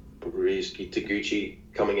and Ryusuke Taguchi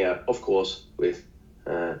coming out, of course, with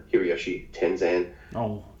Hiroyoshi Tenzan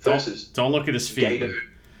versus don't look at his feet.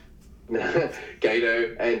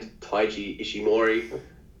 Gato and Taiji Ishimori.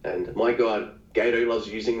 And my God, Gato loves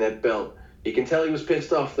using that belt. You can tell he was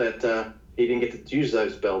pissed off that he didn't get to use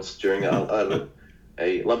those belts during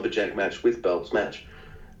a lumberjack match with belts match,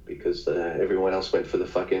 because everyone else went for the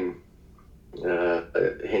fucking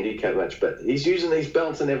handicap match. But he's using these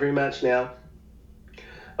belts in every match now.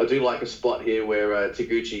 I do like a spot here where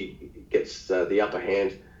Taguchi gets the upper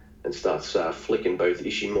hand and starts flicking both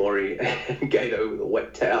Ishimori and Gato with a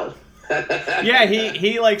wet towel. Yeah,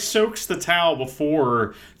 he like soaks the towel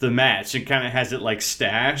before the match and kind of has it like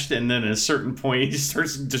stashed, and then at a certain point he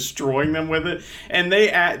starts destroying them with it, and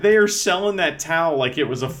they are selling that towel like it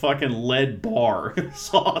was a fucking lead bar.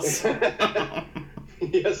 It's awesome.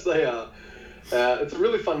 Yes, they are. It's a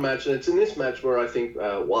really fun match, and it's in this match where I think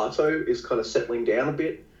Wato is kind of settling down a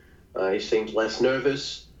bit. He seems less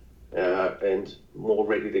nervous and more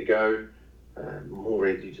ready to go. More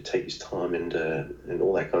ready to take his time and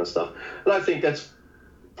all that kind of stuff. And I think that's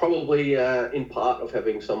probably in part of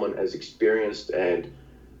having someone as experienced and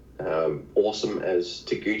awesome as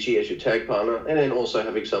Taguchi as your tag partner, and then also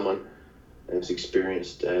having someone as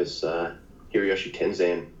experienced as Hiroyoshi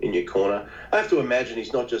Tenzan in your corner. I have to imagine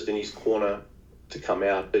he's not just in his corner to come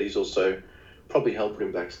out, but he's also probably helping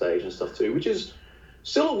him backstage and stuff too, which is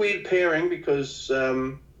still a weird pairing because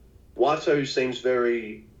Wato seems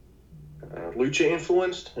very lucha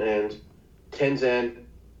influenced, and Tenzan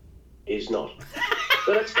is not.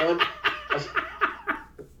 But that's fine.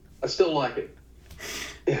 I still like it.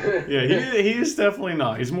 Yeah, he is definitely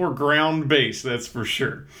not. He's more ground based, that's for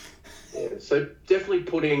sure. Yeah, so definitely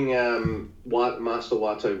putting Master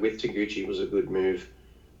Wato with Taguchi was a good move,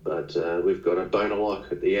 but we've got a boner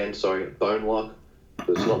lock at the end. Sorry, bone lock.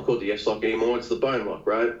 It's not called the S-Lock anymore, it's the bone lock,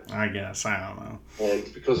 right? I guess, I don't know.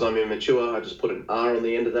 And because I'm immature, I just put an R on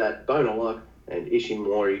the end of that, boner lock, and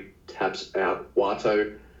Ishimori taps out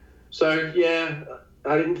Wato. So, yeah,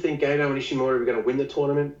 I didn't think Gato and Ishimori were going to win the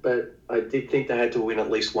tournament, but I did think they had to win at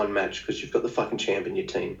least one match because you've got the fucking champ in your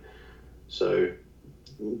team. So,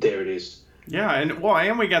 there it is. Yeah, and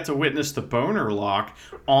we got to witness the boner lock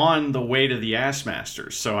on the Way to the Ass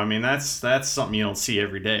Masters. So, I mean, that's something you don't see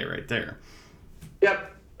every day right there.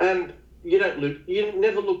 Yep, and you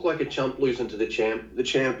never look like a chump losing to the champ. The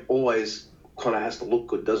champ always kind of has to look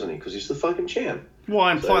good, doesn't he? Because he's the fucking champ. Well,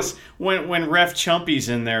 and plus, when Ref Chumpy's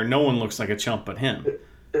in there, no one looks like a chump but him.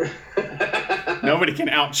 Nobody can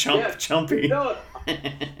out-chump Chumpy. You know what?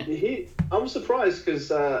 I'm surprised because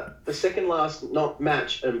the second last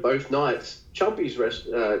match and both nights, Chumpy's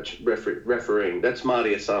refereeing. That's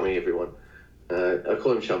Marty Asami, everyone. I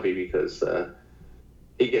call him Chumpy because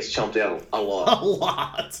he gets chumped out a lot. A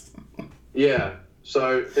lot. Yeah.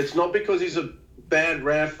 So it's not because he's a bad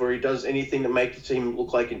ref or he does anything to make the team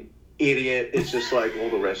look like an idiot. It's just like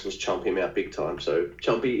all the wrestlers chump him out big time. So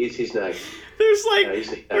Chumpy is his name.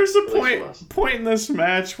 There's a point in this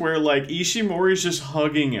match where like Ishimori's just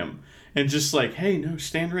hugging him and just like, hey, no,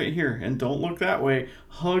 stand right here and don't look that way.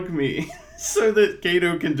 Hug me. So that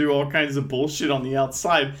Gato can do all kinds of bullshit on the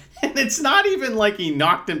outside. And it's not even like he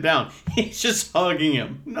knocked him down. He's just hugging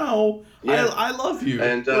him. No, yeah. I love you.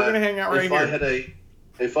 And we're going to hang out right here.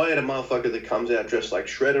 If I had a motherfucker that comes out dressed like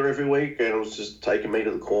Shredder every week and was just taking me to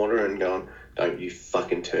the corner and going, don't you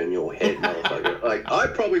fucking turn your head, motherfucker. Like, I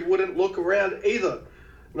probably wouldn't look around either.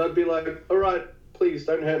 And I'd be like, all right, please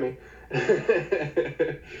don't hurt me.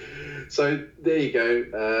 So there you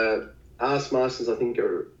go. Ass Masters, I think,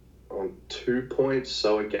 are on 2 points,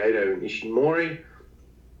 so are Gato and Ishimori.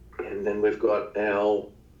 And then we've got our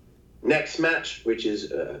next match, which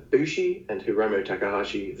is Bushi and Hiromu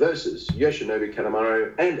Takahashi versus Yoshinobu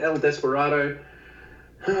Kanemaru and El Desperado.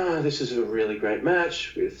 This is a really great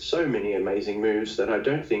match with so many amazing moves that I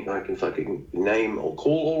don't think I can fucking name or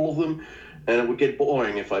call all of them. And it would get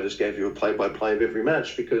boring if I just gave you a play-by-play of every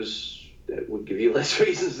match because that would give you less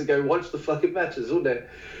reasons to go watch the fucking matches, wouldn't it?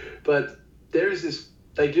 But there is this...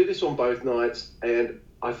 They do this on both nights, and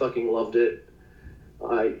I fucking loved it.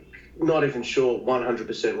 I'm not even sure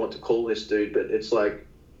 100% what to call this dude, but it's like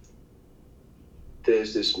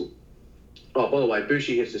there's this... Oh, by the way,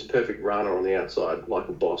 Bushi hits this perfect runner on the outside, like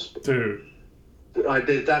a boss. Dude. I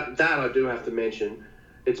did that I do have to mention.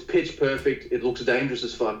 It's pitch perfect. It looks dangerous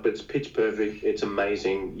as fuck, but it's pitch perfect. It's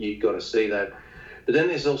amazing. You got to see that. But then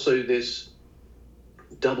there's also this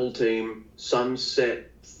double team,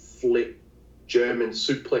 sunset flip, German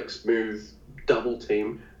suplex move double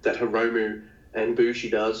team that Hiromu and Bushi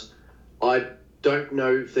does. I don't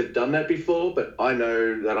know if they've done that before, but I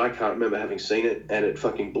know that I can't remember having seen it, and it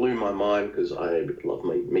fucking blew my mind because I love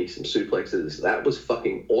me some suplexes. That was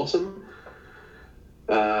fucking awesome.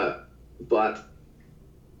 But,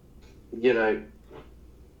 you know,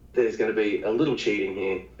 there's going to be a little cheating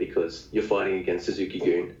here because you're fighting against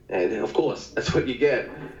Suzuki-gun, and of course, that's what you get.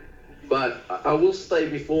 But I will say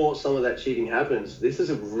before some of that cheating happens, this is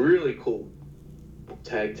a really cool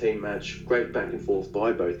tag team match. Great back and forth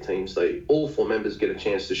by both teams. All 4 members get a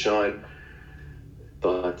chance to shine.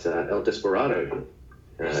 But El Desperado,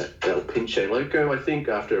 El Pinche Loco, I think,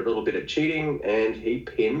 after a little bit of cheating, and he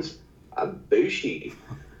pins Ibushi.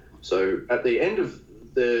 So at the end of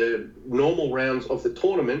the normal rounds of the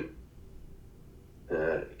tournament,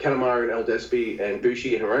 Kanemaru and El Despi and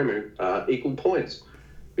Bushi and Hiromu are equal points,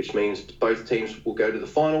 which means both teams will go to the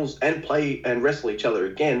finals and play and wrestle each other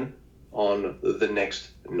again on the next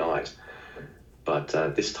night. But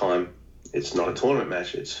this time, it's not a tournament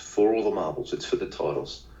match. It's for all the marbles. It's for the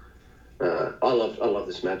titles. I love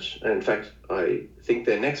this match. And in fact, I think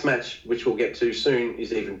their next match, which we'll get to soon,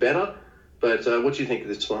 is even better. But what do you think of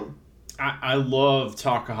this one? I love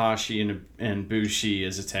Takahashi and Bushi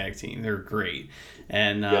as a tag team. They're great.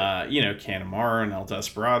 And, Kanemaru and El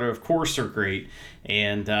Desperado, of course, are great.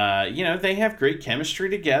 And, they have great chemistry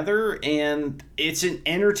together. And it's an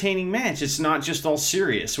entertaining match. It's not just all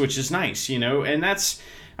serious, which is nice, And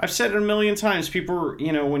I've said it a million times. People,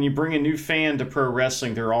 when you bring a new fan to pro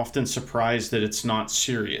wrestling, they're often surprised that it's not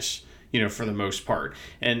serious. For the most part.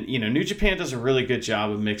 And, New Japan does a really good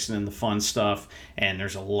job of mixing in the fun stuff, and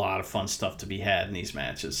there's a lot of fun stuff to be had in these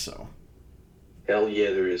matches, so. Hell yeah,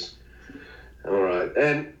 there is. All right.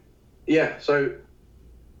 And, yeah, so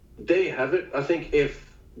there you have it. I think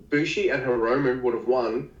if Bushi and Hiromu would have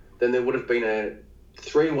won, then there would have been a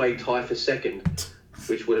 3-way tie for second,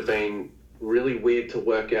 which would have been really weird to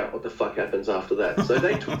work out what the fuck happens after that. So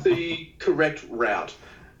they took the correct route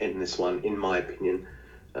in this one, in my opinion.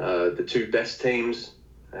 The 2 best teams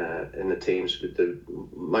and the teams with the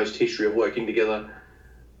most history of working together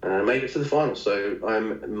made it to the final. So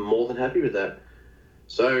I'm more than happy with that.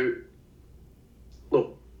 So,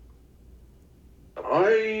 look,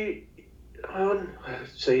 I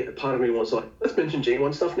see part of me wants let's mention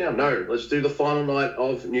G1 stuff now. No, let's do the final night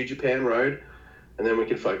of New Japan Road, and then we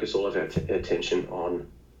can focus all of our attention on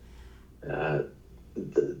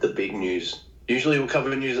the big news. Usually we'll cover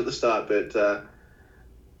the news at the start, but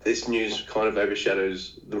this news kind of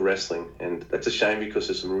overshadows the wrestling, and that's a shame because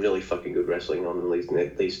there's some really fucking good wrestling on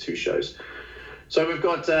these 2 shows. So we've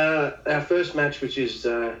got our first match, which is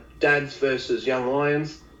Dads versus Young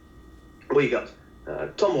Lions. We got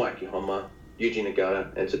Tomoaki Honma, Yuji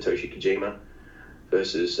Nagata, and Satoshi Kojima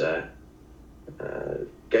versus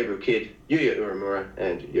Gabriel Kidd, Yuya Uemura,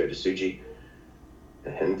 and Yota Tsuji.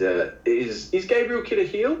 And is Gabriel Kidd a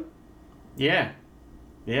heel? Yeah,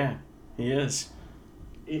 he is.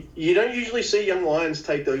 You don't usually see Young Lions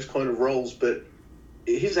take those kind of roles, but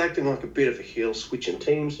he's acting like a bit of a heel, switching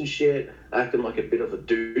teams and shit, acting like a bit of a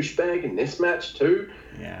douchebag in this match too.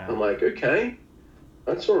 Yeah. I'm like, okay,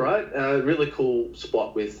 that's all right. Really cool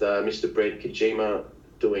spot with Mr. Brett Kojima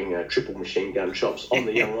doing triple machine gun chops on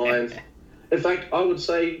the Young Lions. In fact, I would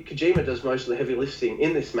say Kojima does most of the heavy lifting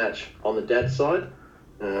in this match on the dad side,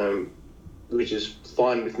 which is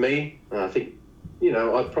fine with me. I think,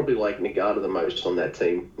 I'd probably like Nagata the most on that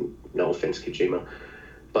team. No offense, Kojima.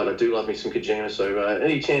 But I do love me some Kojima, so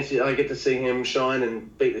any chance I get to see him shine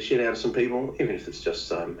and beat the shit out of some people, even if it's just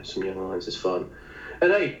some Young Lions, is fun.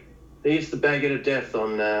 And hey, here's the baguette of death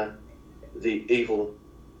on the evil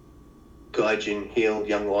Gaijin heel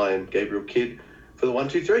Young Lion Gabriel Kidd for the 1,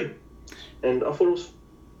 2, 3. And I thought it was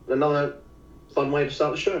another fun way to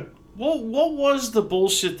start the show. Well, what was the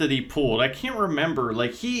bullshit that he pulled? I can't remember.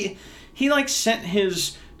 Like, he sent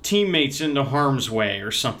his teammates into harm's way or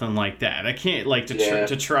something like that. I can't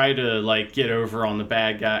to try to get over on the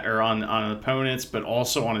bad guy or on opponents, but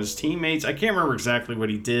also on his teammates. I can't remember exactly what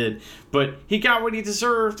he did, but he got what he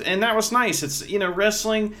deserved, and that was nice. It's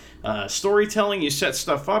wrestling, storytelling. You set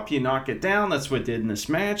stuff up, you knock it down. That's what it did in this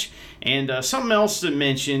match. And something else to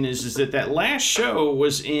mention is that last show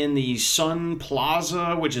was in the Sun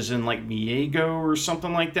Plaza, which is in Miego or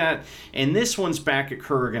something like that, and this one's back at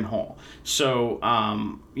Kurgan Hall. So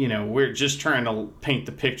we're just trying to paint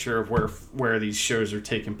the picture of where these shows are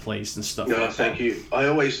taking place and stuff. No, thank you. I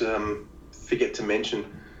always forget to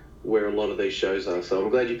mention where a lot of these shows are, so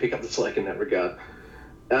I'm glad you pick up the slack in that regard.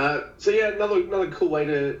 Another cool way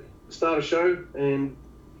to start a show. And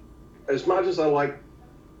as much as I like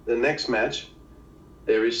the next match,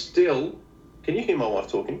 there is still... Can you hear my wife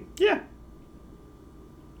talking? Yeah.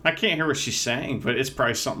 I can't hear what she's saying, but it's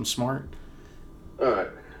probably something smart. All right.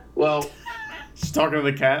 Well, She's talking to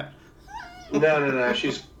the cat. No.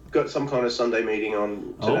 She's got some kind of Sunday meeting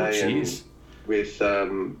on today. Oh, jeez. With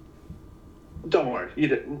don't worry,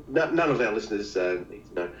 none of our listeners need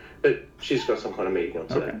to know. But she's got some kind of meeting on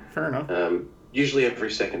today. Okay, fair enough. Usually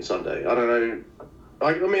every second Sunday. I don't know.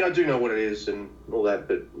 I mean, I do know what it is and all that,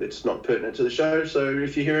 but it's not pertinent to the show. So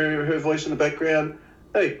if you hear her voice in the background,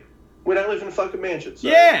 hey, we don't live in a fucking mansion. So,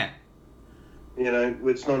 yeah. You know,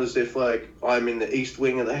 it's not as if, like, I'm in the east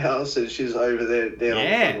wing of the house and she's over there down on the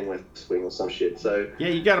fucking west wing or some shit. So Yeah,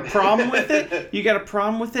 you got a problem with it? You got a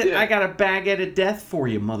problem with it? Yeah. I got a baguette of death for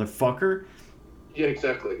you, motherfucker. yeah,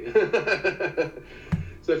 exactly.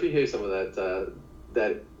 so if you hear some of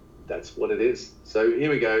that, that's what it is. So here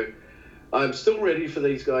we go. I'm still ready for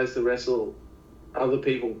these guys to wrestle other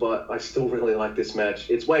people, but I still really like this match.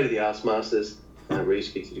 It's Way to the Ass Masters,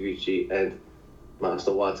 Ryusuke Taguchi and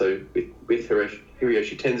Master Wato with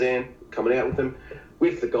Hiroshi Tenzan coming out with them,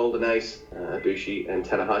 with the Golden Ace, Ibushi and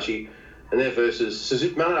Tanahashi, and they're versus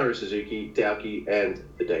Minoru Suzuki, Daoki, and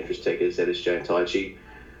the Dangerous Tekkers, ZSJ and Taichi.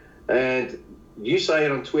 And you say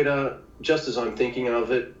it on Twitter just as I'm thinking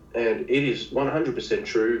of it, and it is 100%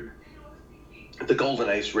 true. The Golden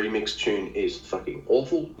Ace remix tune is fucking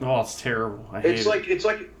awful. Oh, it's terrible. I hate It's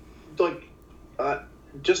like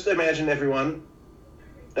just imagine everyone,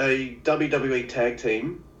 a WWE tag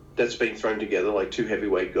team that's been thrown together, like two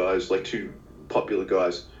heavyweight guys, like two popular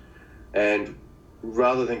guys, and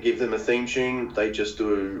rather than give them a theme tune, they just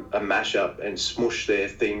do a mashup and smush their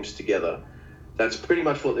themes together. That's pretty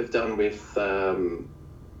much what they've done with Tanahashi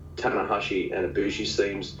and Ibushi's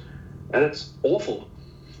themes, and it's awful.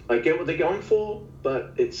 I get what they're going for,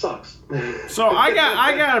 but it sucks. So I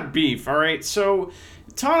got a beef, all right? So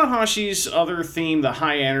Tanahashi's other theme, the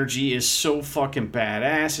High Energy, is so fucking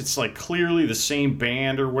badass. It's like clearly the same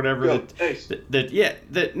band or whatever.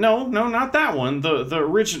 No, not that one. The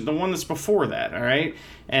original, the one that's before that, all right?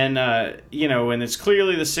 And and it's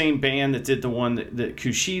clearly the same band that did the one that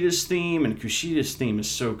Kushida's theme, and Kushida's theme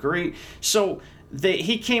is so great. So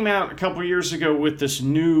he came out a couple years ago with this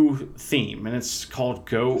new theme, and it's called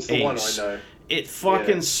Go Ace. The one I know. It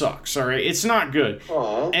fucking sucks. All right, it's not good.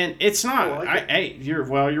 Aww. And it's not. Like you're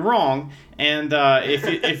wrong. And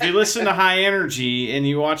if you listen to High Energy and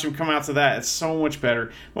you watch him come out to that, it's so much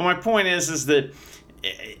better. Well, my point is that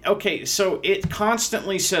okay, so it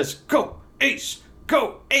constantly says Go Ace.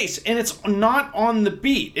 Go Ace, and it's not on the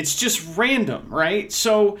beat. It's just random, right?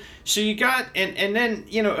 So you got and then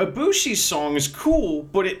Ibushi's song is cool,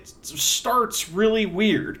 but it starts really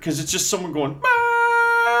weird because it's just someone going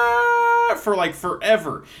for like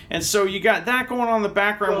forever, and so you got that going on in the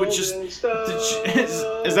background, which is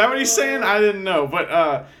that what he's saying? I didn't know,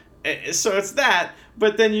 but so it's that.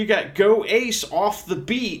 But then you got Go Ace off the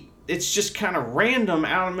beat. It's just kind of random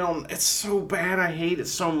out of the middle. It's so bad. I hate it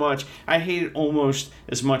so much. I hate it almost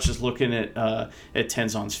as much as looking at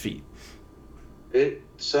Tenzan's feet. It's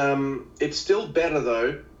still better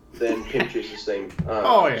though than Pimp Juice's theme.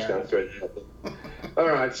 I'm just going to throw it out there. All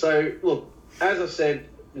right. So look, as I said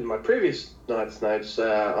in my previous night's notes,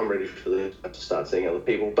 I'm ready for to start seeing other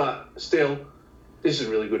people. But still, this is a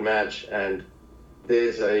really good match, and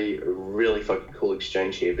there's a really fucking cool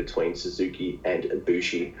exchange here between Suzuki and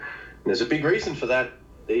Ibushi. And there's a big reason for that.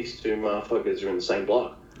 These two motherfuckers are in the same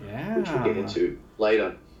block, which we'll get into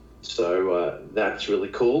later. So that's really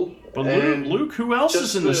cool. But Luke, who else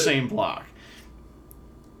is in the same block?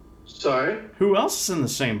 Sorry? Who else is in the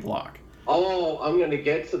same block? Oh, I'm going to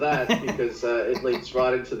get to that because it leads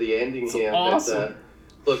right into the ending here. Awesome.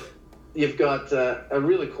 But, look, you've got a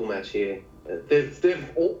really cool match here. They've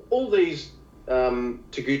all these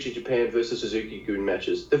Taguchi Japan versus Suzuki Gun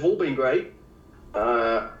matches. They've all been great,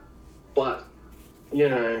 but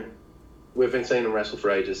we've been seeing them wrestle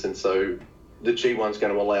for ages, and so the G1's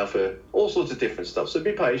going to allow for all sorts of different stuff. So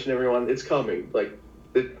be patient, everyone. It's coming. Like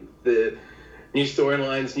the new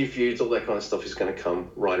storylines, new feuds, all that kind of stuff is going to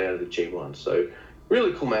come right out of the G1. So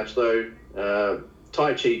really cool match though.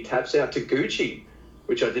 Taichi taps out Taguchi,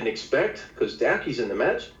 which I didn't expect because Daoki's in the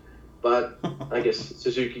match. But I guess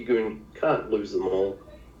Suzuki-gun can't lose them all.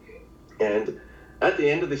 And at the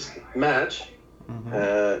end of this match,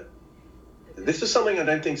 this is something I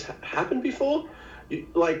don't think's happened before.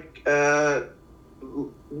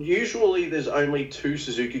 Usually there's only two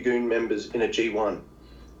Suzuki-gun members in a G1,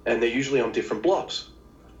 and they're usually on different blocks.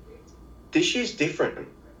 This year's different.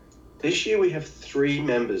 This year we have 3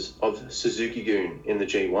 members of Suzuki-gun in the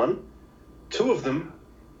G1. 2 of them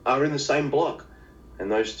are in the same block.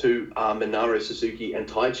 And those 2 are Minoru Suzuki and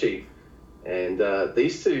Taichi. And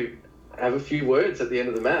these 2 have a few words at the end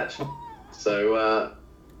of the match. So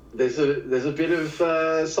there's a bit of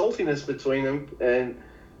saltiness between them. And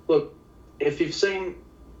look, if you've seen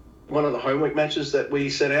one of the homework matches that we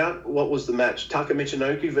set out, what was the match? Taka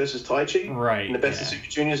Michinoku versus Taichi, right? In the Best of Super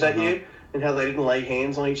Juniors that year, and how they didn't lay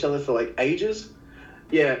hands on each other for like ages.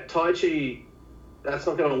 Yeah, Taichi, that's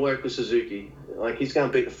not going to work with Suzuki. Like, he's going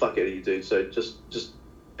to beat the fuck out of you, dude. So just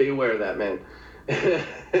be aware of that, man.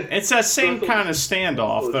 It's that same kind of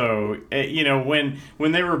standoff, though. You know, when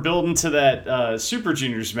they were building to that Super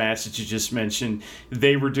Juniors match that you just mentioned,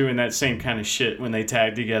 they were doing that same kind of shit when they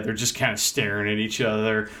tagged together, just kind of staring at each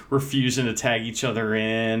other, refusing to tag each other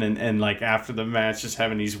in, and like after the match, just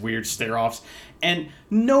having these weird stare-offs. And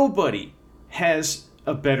nobody has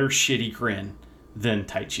a better shitty grin than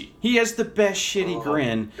Taichi. He has the best shitty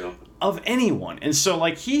grin of anyone. And so,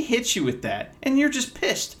 like, he hits you with that, and you're just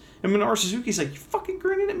pissed. And Minoru Suzuki's like, you fucking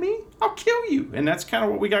grinning at me? I'll kill you. And that's kind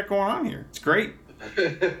of what we got going on here. It's great.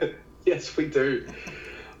 Yes, we do.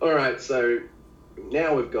 All right, so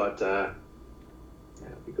now we've got Sanada,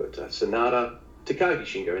 Takagi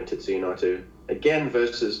Shingo, and Tetsuya Naito again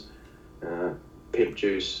versus Pimp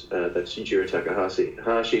Juice, that's Yujiro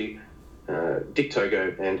Takahashi, Dick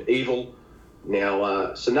Togo, and Evil. Now,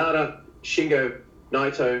 Sanada, Shingo,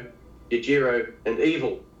 Naito, Yujiro, and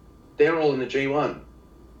Evil, they're all in the G1.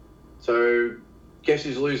 So, guess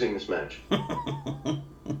who's losing this match?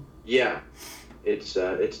 Yeah, it's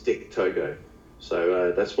Dick Togo.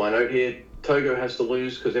 So that's my note here. Togo has to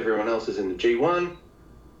lose because everyone else is in the G1.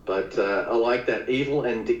 But I like that Evil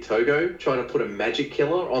and Dick Togo trying to put a magic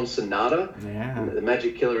killer on Sanada. Yeah. And the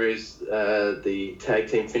magic killer is the tag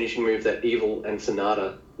team finishing move that Evil and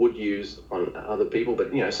Sanada would use on other people.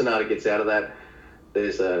 But, you know, Sanada gets out of that.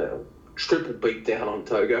 There's a triple beat down on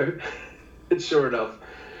Togo. And sure enough,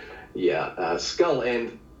 yeah, Skull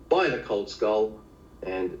End by the Cold Skull.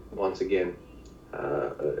 And once again,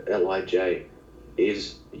 LIJ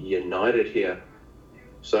is united here.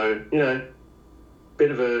 So, you know,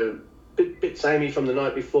 bit samey from the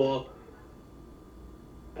night before,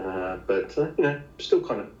 but you know, still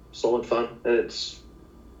kind of solid fun, and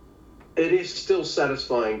it is still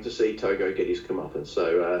satisfying to see Togo get his comeuppance.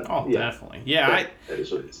 So definitely, yeah. That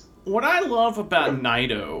is what it is. What I love about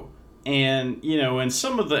Naito, and you know, and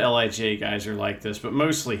some of the LIJ guys are like this, but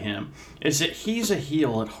mostly him, is that he's a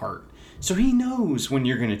heel at heart, so he knows when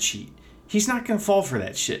you're going to cheat. He's not going to fall for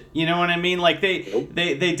that shit. You know what I mean? Like, they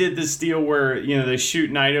did this deal where, you know, they shoot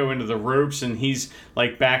Naito into the ropes, and he's,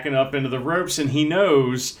 like, backing up into the ropes, and he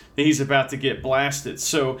knows that he's about to get blasted.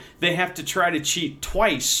 So they have to try to cheat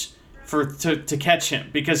twice to catch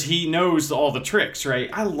him, because he knows all the tricks, right?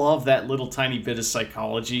 I love that little tiny bit of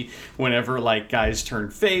psychology whenever, like, guys turn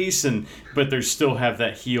face, but they still have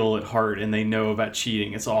that heel at heart, and they know about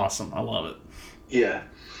cheating. It's awesome. I love it. Yeah.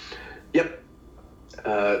 Yep.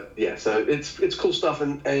 So it's cool stuff,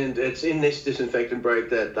 and it's in this disinfectant break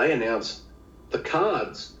that they announce the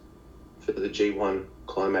cards for the G1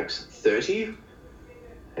 Climax 30,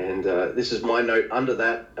 and this is my note under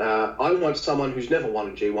that. I want someone who's never won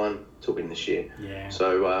a G1 to win this year. Yeah.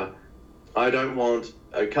 So I don't want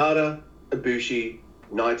Okada, Ibushi,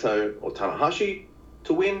 Naito, or Tanahashi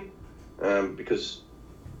to win, because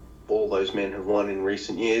all those men have won in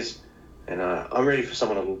recent years, and I'm ready for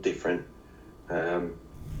someone a little different.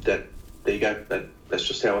 There you go. That's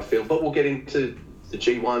just how I feel. But we'll get into the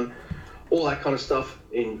G1, all that kind of stuff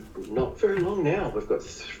in not very long now. We've got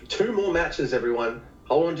 2 more matches, everyone.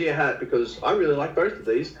 Hold on to your hat, because I really like both of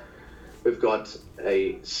these. We've got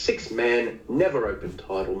a 6-man, never open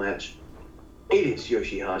title match. It is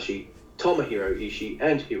Yoshihashi, Tomohiro Ishii,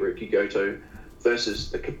 and Hiroki Goto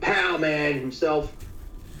versus the Kapow man himself,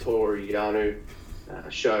 Toru Yano,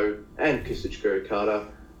 Sho, and Kazuchika Okada.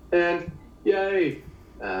 And yay!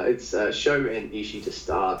 It's Sho and Ishii to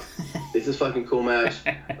start. This is a fucking cool match.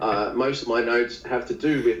 Most of my notes have to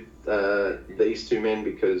do with these 2 men,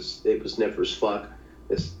 because it was never as fuck.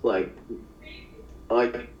 It's like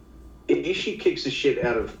Ishii kicks the shit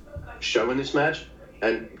out of Sho in this match,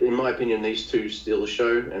 and in my opinion, these 2 steal the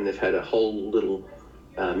show, and they've had a whole little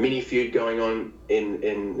mini feud going on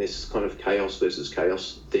in this kind of chaos versus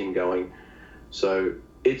chaos thing going. So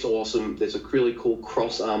it's awesome. There's a really cool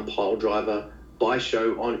cross-arm pile driver by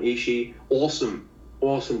Sho on Ishii. Awesome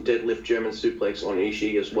deadlift German suplex on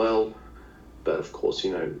Ishii as well. But of course,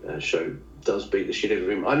 you know, Sho does beat the shit out of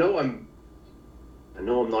him. I know I'm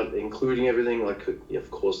not including everything. Like,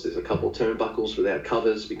 of course, there's a couple of turnbuckles without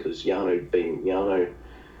covers, because Yano being Yano,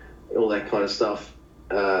 all that kind of stuff.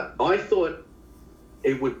 I thought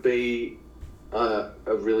it would be a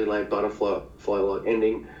really lame butterfly-like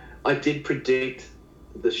ending. I did predict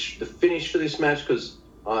the finish for this match, because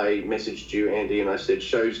I messaged you, Andy, and I said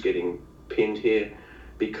Sho's getting pinned here,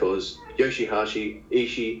 because Yoshihashi,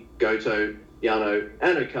 Ishii, Goto, Yano,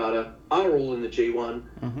 and Okada are all in the G1.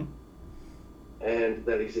 Mm-hmm. And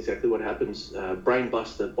that is exactly what happens.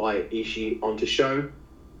 Brainbuster by Ishii onto Sho.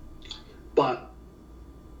 But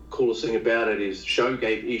coolest thing about it is Sho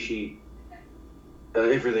gave Ishii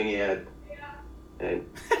everything he had. And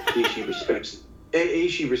Ishii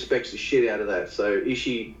respects the shit out of that. So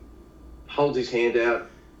Ishii holds his hand out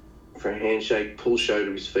for a handshake, pulls Sho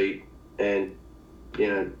to his feet, and,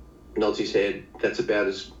 nods his head. That's about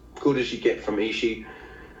as good as you get from Ishii.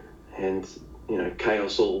 And,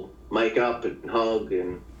 Chaos will make up and hug,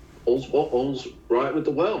 and all's right with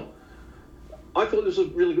the world. I thought it was a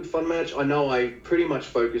really good fun match. I know I pretty much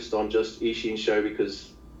focused on just Ishii and Sho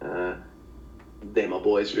because they're my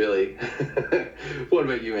boys, really. What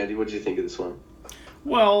about you, Andy? What did you think of this one?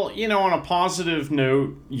 Well, on a positive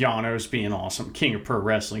note, Yano's being awesome. King of Pro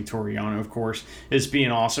Wrestling, Toru Yano, of course, is being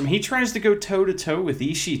awesome. He tries to go toe-to-toe with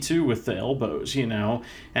Ishii, too, with the elbows, and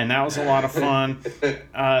that was a lot of fun.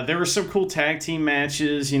 There were some cool tag team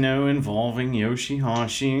matches, involving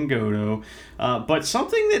Yoshihashi and Goto. But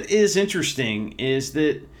something that is interesting is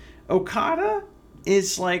that Okada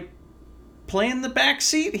is, playing the back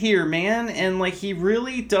seat here, man, and he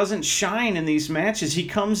really doesn't shine in these matches. He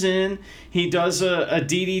comes in, he does a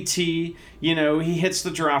DDT, he hits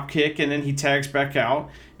the drop kick, and then he tags back out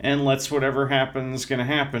and lets whatever happens gonna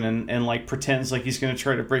happen, and pretends like he's gonna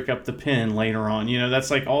try to break up the pin later on.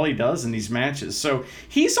 That's all he does in these matches. So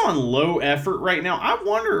he's on low effort right now.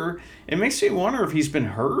 It makes me wonder if he's been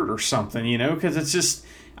hurt or something, because it's just,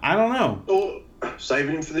 I don't know. Or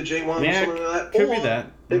saving him for the G1 or something like that. Could be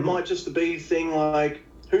that. It might just be a thing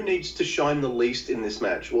who needs to shine the least in this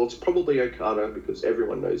match? Well, it's probably Okada, because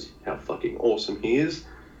everyone knows how fucking awesome he is.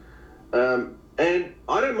 And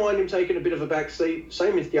I don't mind him taking a bit of a back seat.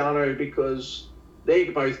 Same with Yano, because they're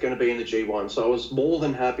both going to be in the G1. So I was more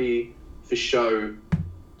than happy for Sho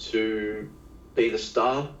to be the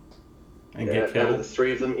star and get out of the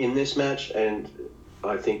three of them in this match. And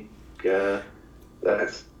I think that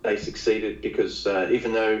they succeeded, because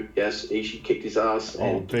even though, yes, Ishii kicked his ass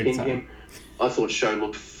and pinned him, I thought Sho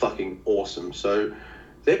looked fucking awesome. So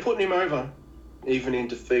they're putting him over, even in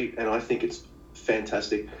defeat, and I think it's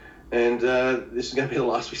fantastic. And this is going to be the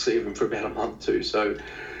last we see of him for about a month too. So,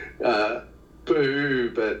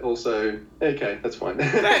 boo, but also, okay, that's fine.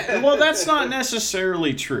 Well, that's not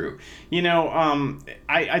necessarily true.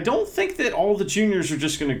 I don't think that all the juniors are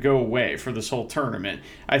just going to go away for this whole tournament.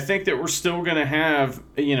 I think that we're still going to have,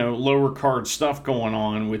 lower card stuff going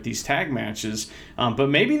on with these tag matches, but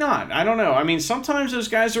maybe not. I don't know. I mean, sometimes those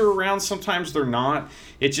guys are around, sometimes they're not.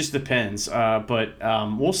 It just depends. But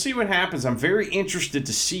we'll see what happens. I'm very interested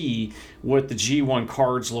to see what the G1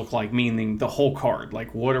 cards look like, meaning the whole card.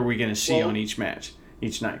 What are we going to see on each match,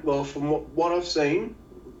 each night? Well, from what I've seen,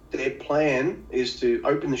 their plan is to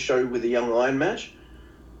open the show with a Young Lion match,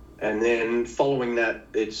 and then following that,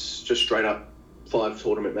 it's just straight up 5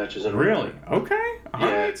 tournament matches. Really? Okay. All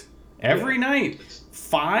right. Every night.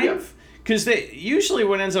 5? Because usually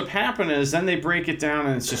what ends up happening is then they break it down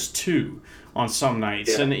and it's just 2 on some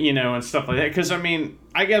nights, and and stuff like that. Because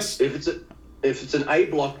I guess if it's an A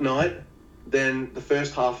block night, then the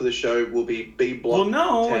first half of the show will be B block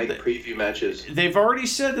tag preview matches. They've already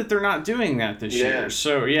said that they're not doing that this year.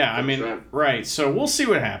 So right. So we'll see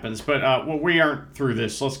what happens. But we aren't through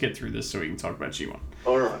this. Let's get through this so we can talk about G1.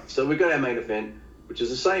 All right. So we got our main event, which is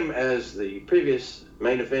the same as the previous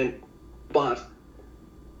main event, but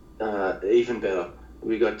even better.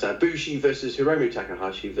 We got Bushi versus Hiromu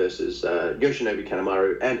Takahashi versus Yoshinobu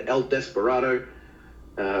Kanemaru and El Desperado.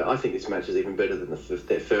 I think this match is even better than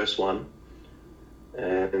their first one.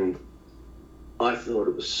 And I thought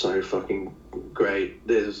it was so fucking great.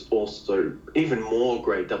 There's also even more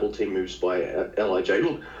great double team moves by LIJ.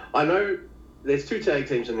 Look, I know there's 2 tag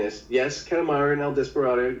teams in this. Yes, Kanemaru and El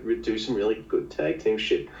Desperado do some really good tag team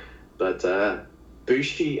shit. But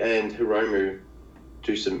Bushi and Hiromu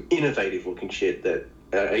do some innovative looking shit that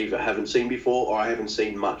I either haven't seen before or I haven't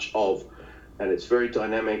seen much of. And it's very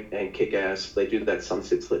dynamic and kick-ass. They do that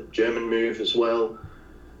Sunset Slip German move as well.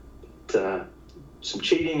 But, some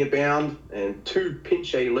cheating abound, and 2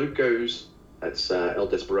 Pinche Lucos, that's El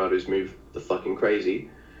Desperado's move, the fucking crazy,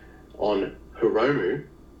 on Hiromu,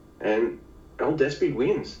 and El Despi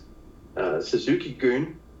wins.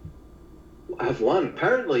 Suzuki-gun have won.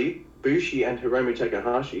 Apparently, Bushi and Hiromu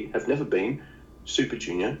Takahashi have never been Super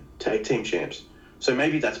Junior Tag Team Champs. So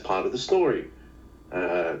maybe that's part of the story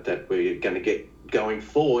that we're going to get going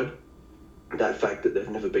forward, that fact that they've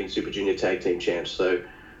never been Super Junior Tag Team Champs. So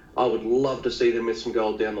I would love to see them with some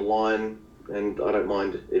gold down the line. and I don't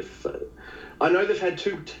mind if I know they've had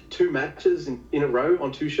two matches in a row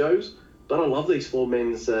on 2 shows, but I love these 4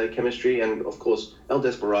 men's chemistry, and of course El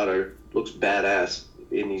Desperado looks badass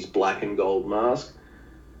in his black and gold mask.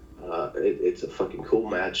 It's a fucking cool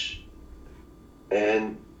match,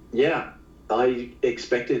 and yeah, I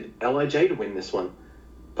expected LIJ to win this one,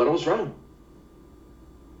 but I was wrong.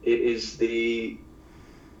 It is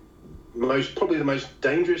probably the most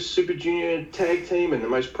dangerous Super Junior tag team and the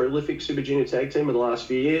most prolific Super Junior tag team of the last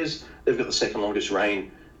few years. They've got the second longest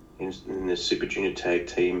reign in the Super Junior tag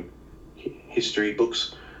team history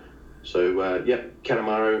books. So,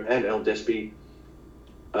 Kanemaru and El Despi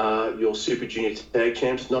are your Super Junior tag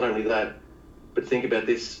champs. Not only that, but think about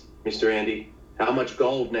this, Mr. Andy. How much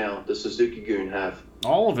gold now does Suzuki-gun have?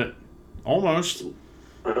 All of it. Almost.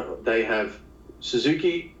 They have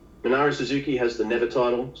Suzuki. Minoru Suzuki has the Never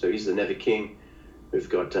title, so he's the Never King. We've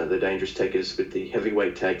got the Dangerous Tekkers with the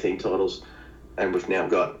heavyweight tag team titles, and we've now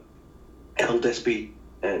got El Despi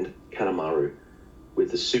and Kanemaru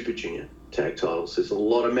with the Super Junior tag titles. There's a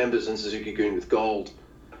lot of members in Suzuki-gun with gold,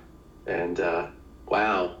 and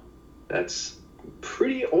wow, that's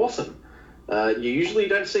pretty awesome. You usually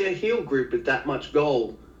don't see a heel group with that much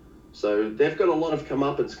gold, so they've got a lot of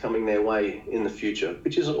comeuppance coming their way in the future,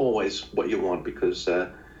 which is always what you want, because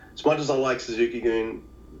as much as I like Suzuki-gun,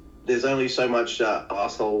 there's only so much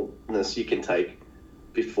assholeness you can take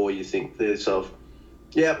before you think to yourself,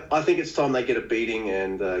 yeah, I think it's time they get a beating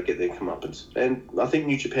and get their comeuppance. And I think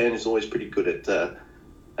New Japan is always pretty good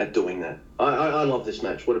at doing that. I love this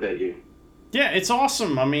match. What about you? Yeah, it's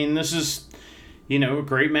awesome. I mean, this is, a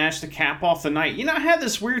great match to cap off the night. I had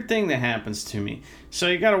this weird thing that happens to me. So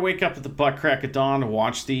you got to wake up at the butt crack of dawn to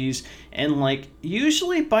watch these. And,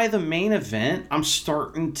 usually by the main event, I'm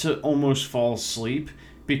starting to almost fall asleep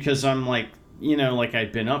because I'm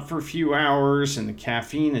I'd been up for a few hours and the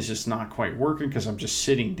caffeine is just not quite working because I'm just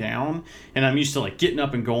sitting down and I'm used to getting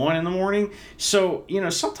up and going in the morning. So,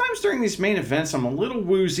 sometimes during these main events, I'm a little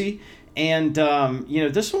woozy. And,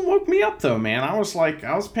 this one woke me up, though, man. I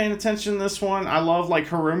was paying attention to this one. I love,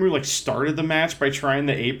 Hiromu, started the match by trying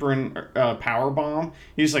the apron power bomb.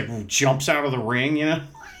 He just, jumps out of the ring,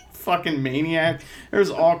 fucking maniac. There's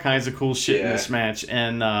all kinds of cool shit in this match.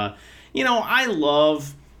 And, I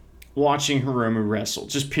love watching Hiromu wrestle,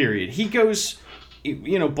 just period. He goes,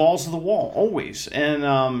 balls to the wall, always. And,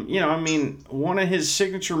 one of his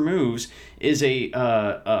signature moves is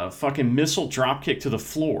a fucking missile dropkick to the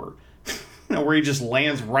floor. Where he just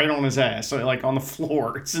lands right on his ass, on the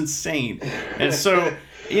floor. It's insane. And so,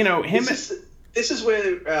 him... This is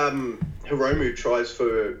where Hiromu tries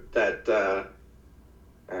for that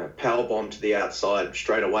power bomb to the outside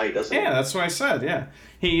straight away, doesn't he? Yeah, that's what I said, yeah.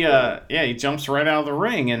 He jumps right out of the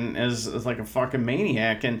ring and is like a fucking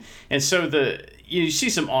maniac. And so you see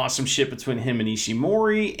some awesome shit between him and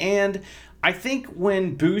Ishimori, and I think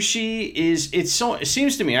when Bushi it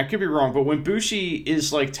seems to me, I could be wrong, but when Bushi is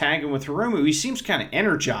tagging with Hiromu, he seems kind of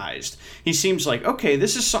energized. He seems like, okay,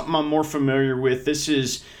 this is something I'm more familiar with.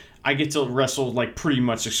 I get to wrestle pretty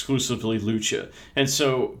much exclusively lucha. And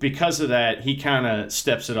so because of that, he kind of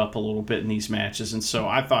steps it up a little bit in these matches. And so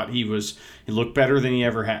I thought he looked better than he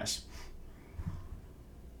ever has.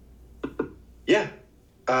 Yeah.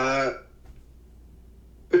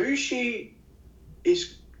 Bushi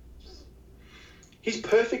he's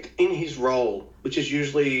perfect in his role, which is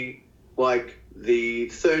usually the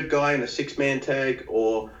third guy in a 6-man tag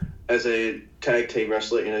or as a tag team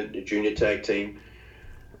wrestler in a junior tag team.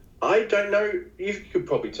 I don't know. You could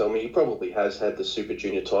probably tell me. He probably has had the Super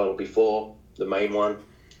Junior title before, the main one.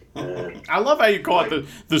 I love how you call it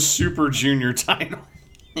the Super Junior title.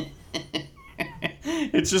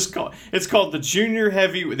 It's called the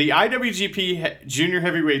the IWGP Junior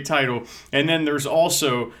Heavyweight title, and then there's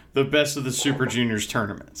also the Best of the Super Juniors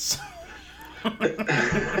tournaments.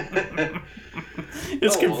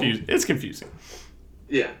 It's confusing. It's confusing.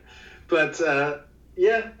 Yeah, but I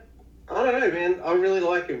don't know, man. I really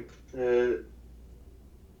like him.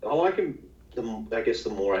 I like him. I guess the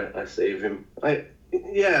more I see of him,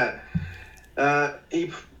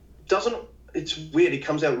 he doesn't. It's weird. He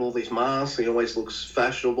comes out with all these masks. He always looks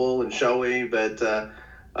fashionable and showy, but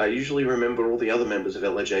I usually remember all the other members of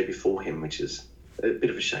LIJ before him, which is a bit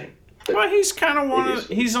of a shame. But well, he's kind of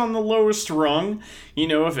he's on the lowest rung,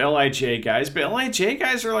 of LIJ guys. But LIJ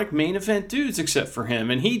guys are main event dudes except for him.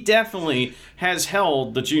 And he definitely has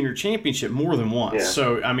held the junior championship more than once. Yeah.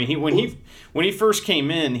 So, I mean, when he first came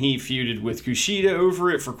in, he feuded with Kushida over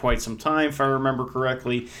it for quite some time, if I remember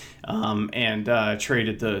correctly, and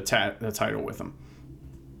traded the title with him.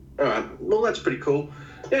 All right. Well, that's pretty cool.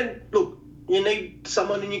 And, look, you need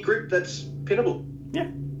someone in your group that's pinnable. Yeah.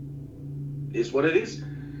 is what it is.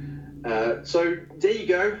 So there you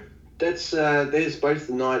go. There's both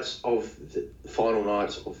the nights of the final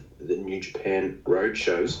nights of the New Japan road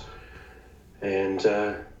shows, and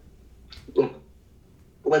look,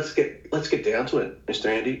 let's get down to it, Mr.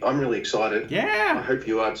 Andy. I'm really excited. I Yeah. hope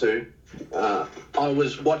you are too. I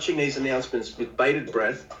was watching these announcements with bated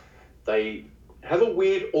breath. They have a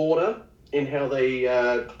weird order in how they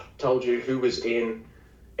told you who was in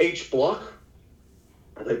each block.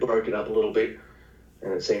 They broke it up a little bit,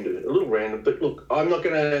 and it seemed a little random. But look, I'm not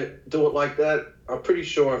going to do it like that. I'm pretty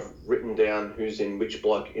sure I've written down who's in which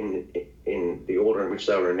block in the order in which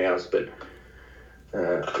they were announced. But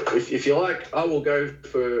if you like, I will go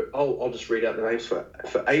for. I'll just read out the names for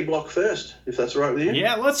A block first, if that's all right with you.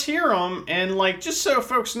 Yeah, let's hear them. And, like, just so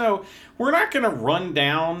folks know, we're not going to run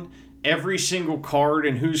down every single card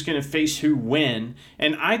and who's going to face who when.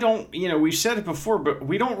 And I don't, we've said it before, but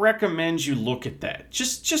we don't recommend you look at that.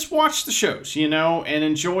 Just watch the shows, and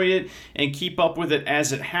enjoy it and keep up with it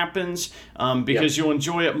as it happens, because you'll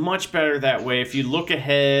enjoy it much better that way. If you look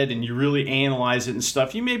ahead and you really analyze it and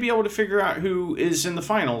stuff, you may be able to figure out who is in the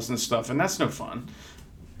finals and stuff, and that's no fun.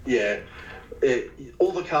 Yeah.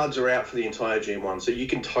 All the cards are out for the entire G1, so you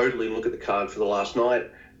can totally look at the card for the last night.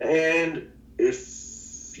 And if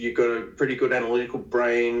you've got a pretty good analytical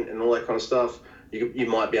brain and all that kind of stuff, you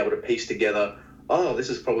might be able to piece together, oh, this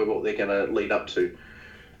is probably what they're going to lead up to.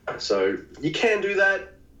 So you can do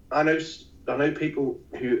that. I know people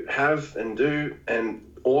who have and do, and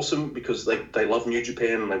awesome, because they love New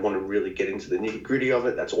Japan and they want to really get into the nitty-gritty of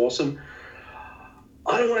it. That's awesome.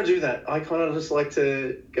 I don't want to do that. I kind of just like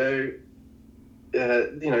to go,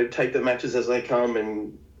 take the matches as they come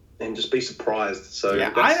and just be surprised. So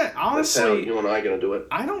Yeah, that's honestly, how you and I are going to do it.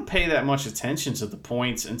 I don't pay that much attention to the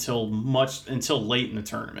points until late in the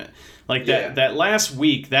tournament. Like that last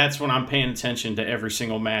week, that's when I'm paying attention to every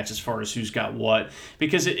single match as far as who's got what,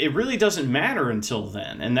 because it really doesn't matter until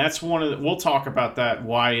then. And that's we'll talk about that,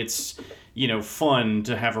 why it's fun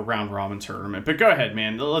to have a round robin tournament. But go ahead,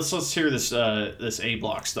 man. Let's hear this A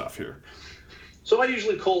block stuff here. So I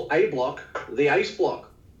usually call A block the ace block.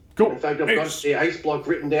 Cool. In fact, I've got the ace block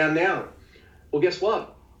written down now. Well, guess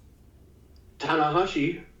what?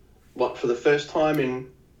 Tanahashi, for the first time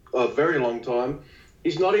in a very long time,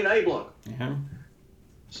 he's not in A block. Yeah.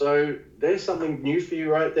 So there's something new for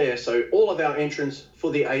you right there. So all of our entrants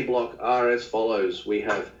for the A block are as follows. We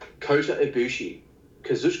have Kota Ibushi,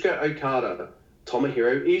 Kazuchika Okada,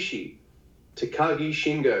 Tomohiro Ishii, Takagi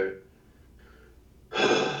Shingo,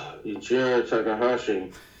 Yujiro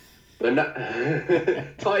Takahashi,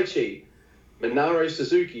 Taichi, Minoru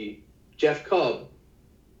Suzuki, Jeff Cobb,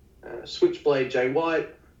 Switchblade Jay White,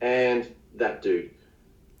 and that dude.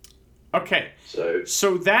 Okay.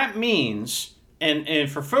 So that means, and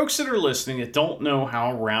for folks that are listening that don't know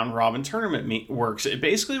how a round robin tournament works,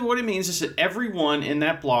 basically what it means is that everyone in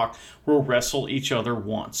that block will wrestle each other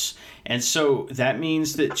once. And so that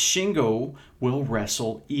means that Shingo will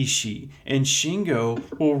wrestle Ishii, and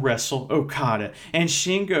Shingo will wrestle Okada, and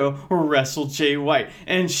Shingo will wrestle Jay White,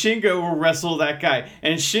 and Shingo will wrestle that guy,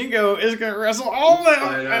 and Shingo is going to wrestle all of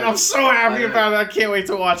them, and I'm so happy about it. I can't wait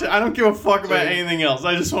to watch it. I don't give a fuck about anything else.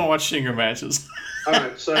 I just want to watch Shingo matches. All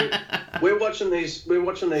right, so we're watching these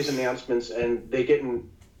announcements, and they're getting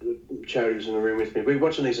charities in the room with me. We're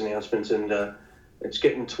watching these announcements, and it's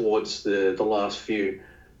getting towards the last few,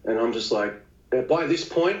 and I'm just like, by this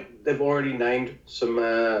point, they've already named some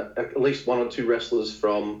at least one or two wrestlers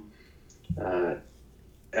from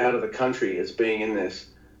out of the country as being in this,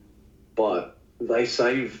 but they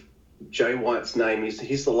save Jay White's name.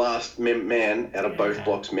 He's the last man out of both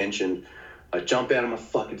blocks mentioned. I jump out of my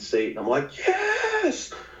fucking seat and I'm like,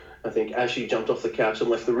 yes! I think Ashley jumped off the couch and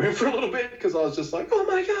left the room for a little bit because I was just like, oh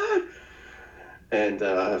my God! And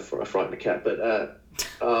I frightened the cat. But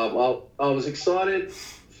I was excited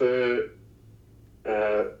for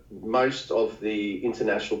most of the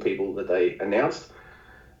international people that they announced.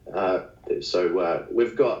 So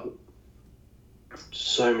we've got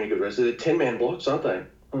so many good wrestlers. They're 10-man blocks, aren't they?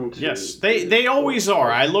 Yes, they always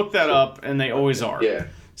are. I looked that up, and they always are. Yeah.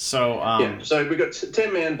 So so we've got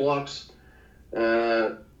 10-man blocks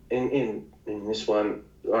in this one.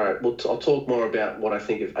 All right, I'll talk more about what I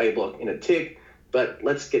think of A block in a tick, but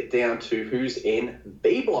let's get down to who's in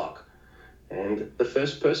B block. And the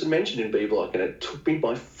first person mentioned in B block, and it took me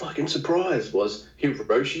by fucking surprise, was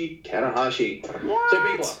Hiroshi Tanahashi. What? So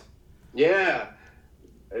B block. Yeah.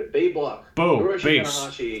 B block. Bo, Hiroshi base.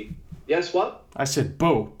 Tanahashi. Yes, what? I said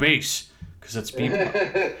Bo, base, because that's B block.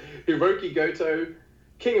 Hiroki Goto,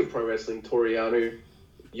 King of Pro Wrestling Toru Yano,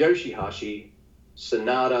 Yoshihashi,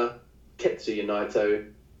 Sonata, Tetsuya Naito,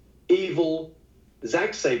 Evil,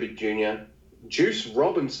 Zack Sabre Jr., Juice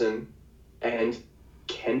Robinson and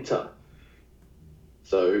Kenta.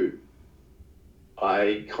 So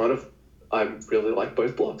I really like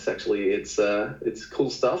both blocks. Actually, it's cool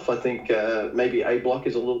stuff. I think maybe A block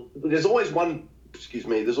is a little. There's always one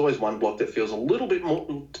block that feels a little bit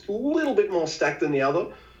more stacked than the other,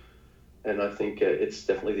 and I think it's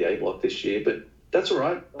definitely the A block this year. But that's all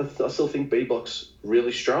right. I still think B block's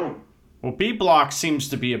really strong. Well, B block seems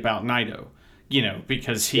to be about Naito,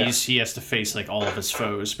 because he has to face like all of his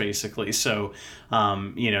foes basically. So,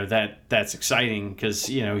 that's exciting because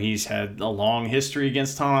he's had a long history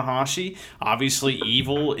against Tanahashi. Obviously,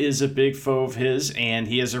 Evil is a big foe of his, and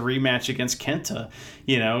he has a rematch against Kenta.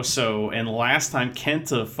 And last time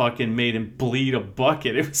Kenta fucking made him bleed a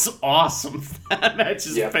bucket. It was awesome. That match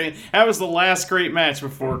is that was the last great match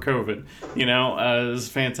before COVID. It was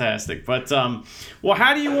fantastic. But well,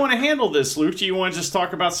 how do you want to handle this, Luke? Do you want to just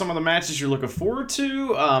talk about some of the matches you're looking forward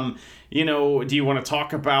to? Do you want to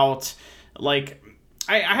talk about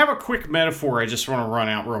I have a quick metaphor I just want to run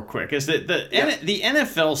out real quick. Is that the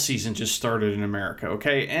NFL season just started in America,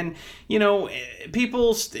 okay? And,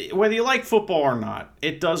 people, whether you like football or not,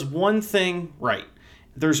 it does one thing right.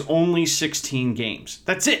 There's only 16 games.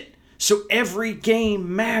 That's it. So every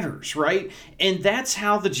game matters, right? And that's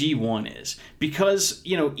how the G1 is. Because,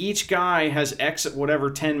 each guy has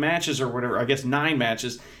 10 matches or whatever, I guess 9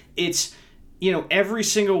 matches. It's... every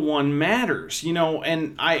single one matters,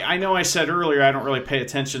 and I know I said earlier I don't really pay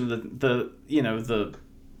attention to the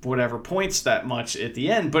whatever points that much at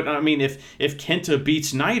the end, but I mean, if Kenta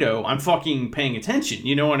beats Naito, I'm fucking paying attention,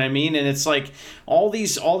 you know what I mean? And it's like all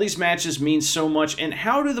these matches mean so much. And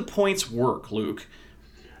how do the points work, Luke?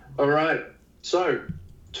 All right, so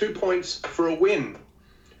 2 points for a win,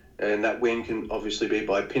 and that win can obviously be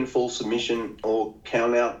by pinfall, submission, or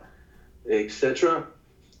count out, etc.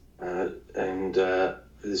 And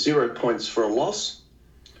 0 points for a loss.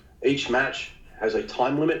 Each match has a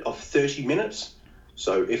time limit of 30 minutes.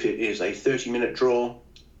 So if it is a 30-minute draw,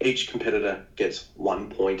 each competitor gets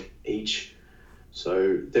 1 point each.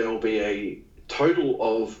 So there will be a total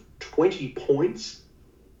of 20 points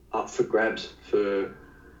up for grabs for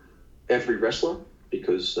every wrestler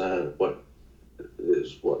because they've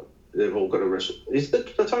all got to wrestle. Is the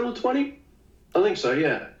total 20? I think so,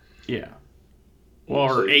 yeah. Yeah.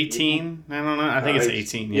 Or 18? I don't know. I think it's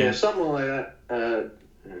 18. Yeah, something like that.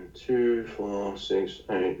 2, 4, 6,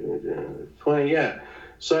 8, 20. Yeah.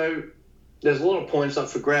 So there's a lot of points up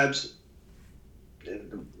for grabs.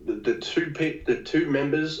 The two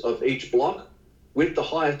members of each block with the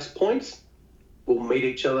highest points will meet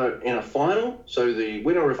each other in a final. So the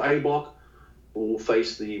winner of A block will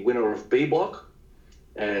face the winner of B block,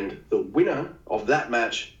 and the winner of that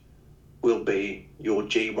match will be your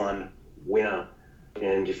G1 winner.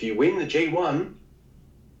 And if you win the G1,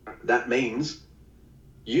 that means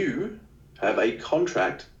you have a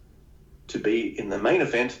contract to be in the main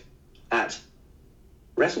event at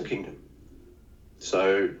Wrestle Kingdom.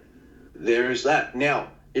 So there is that.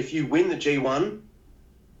 Now, if you win the G1,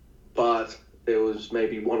 but there was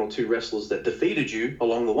maybe 1 or 2 wrestlers that defeated you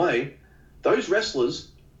along the way, those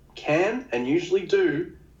wrestlers can and usually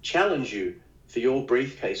do challenge you for your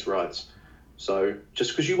briefcase rights. So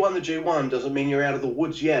just because you won the G1 doesn't mean you're out of the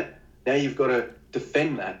woods yet. Now you've got to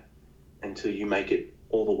defend that until you make it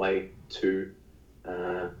all the way to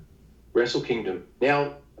Wrestle Kingdom.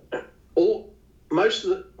 Now,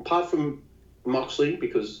 apart from Moxley,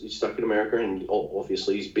 because he's stuck in America and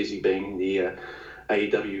obviously he's busy being the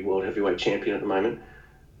AEW World Heavyweight Champion at the moment.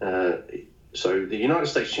 So the United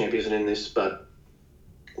States Champion isn't in this, but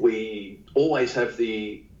we always have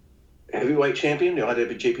the Heavyweight Champion, the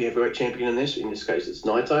IWGP Heavyweight Champion in this. In this case, it's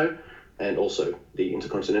Naito, and also the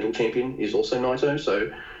Intercontinental Champion is also Naito.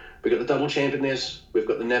 So we've got the double champ in this. We've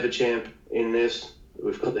got the Never Champ in this.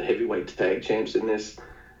 We've got the Heavyweight Tag Champs in this,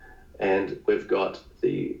 and we've got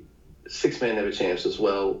the 6-man Never Champs as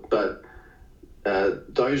well. But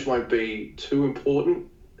those won't be too important.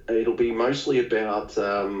 It'll be mostly about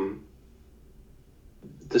the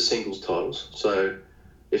singles titles. So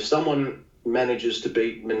if someone manages to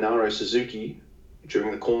beat Minoru Suzuki during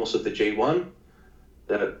the course of the G1,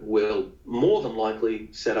 that will more than likely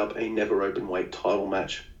set up a never open weight title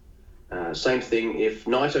match. Same thing, if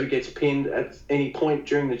Naito gets pinned at any point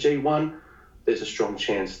during the G1, there's a strong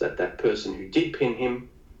chance that that person who did pin him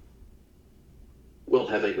will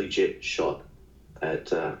have a legit shot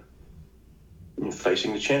at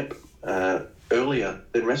facing the champ earlier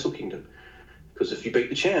than Wrestle Kingdom. Because if you beat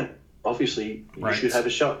the champ, obviously you should have a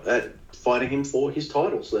shot at fighting him for his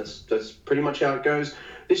titles. That's pretty much how it goes.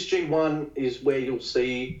 This G1 is where you'll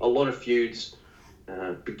see a lot of feuds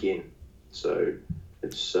begin. So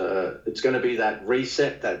It's going to be that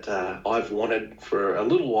reset that I've wanted for a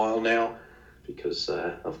little while now, because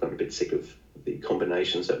I've gotten a bit sick of the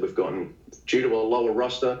combinations that we've gotten due to a lower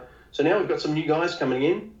roster. So now we've got some new guys coming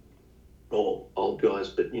in, or old guys,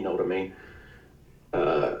 but you know what I mean.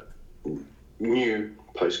 New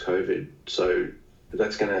post-COVID, so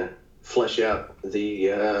that's going to flesh out the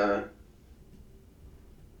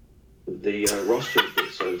roster a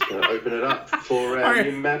bit, so it's going to open it up for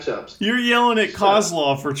new matchups. You're yelling at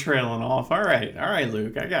Kozlov for trailing off. All right,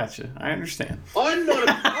 Luke, I got you. I understand. I don't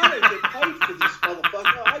get paid for this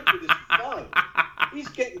motherfucker. I do this for fun. He's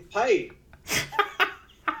getting paid.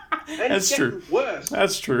 And That's he's true. getting worse.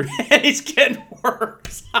 That's true. He's getting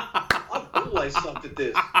worse. I've always sucked at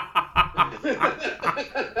this.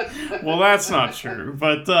 Well, that's not true.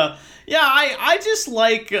 But, I just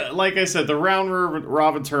like I said, the round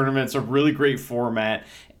robin tournament's a really great format.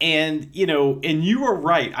 And, and you are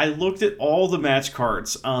right. I looked at all the match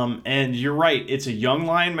cards, and you're right. It's a Young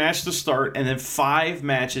Lion match to start, and then 5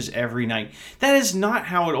 matches every night. That is not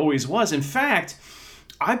how it always was. In fact,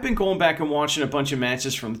 I've been going back and watching a bunch of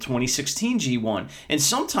matches from the 2016 G1, and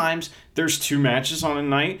sometimes there's 2 matches on a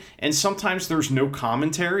night, and sometimes there's no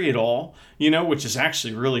commentary at all, which is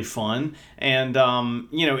actually really fun. And, and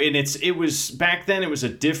it was, back then it was a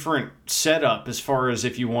different setup as far as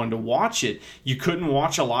if you wanted to watch it. You couldn't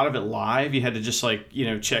watch a lot of it live. You had to just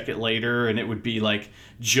check it later, and it would be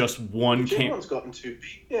just one game. G1's gotten too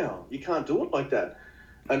big now. You can't do it like that.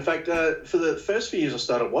 In fact, for the first few years I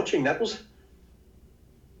started watching, that was...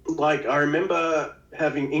 I remember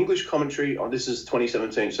having English commentary. This is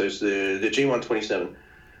 2017, so it's the G1 27.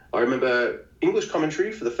 I remember English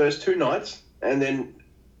commentary for the first 2 nights, and then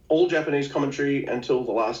all Japanese commentary until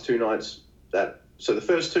the last 2 nights. So the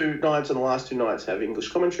first 2 nights and the last 2 nights have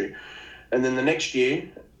English commentary. And then the next year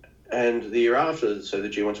and the year after, so the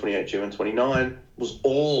G1 28, G1 29, was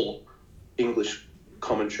all English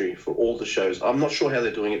commentary for all the shows. I'm not sure how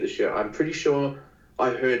they're doing it this year. I'm pretty sure...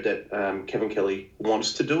 I heard that Kevin Kelly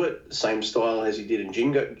wants to do it the same style as he did in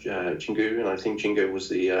Jingu, and I think Jingu was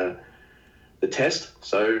the test.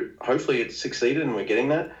 So hopefully it succeeded and we're getting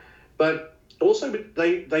that. But also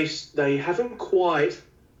they haven't quite,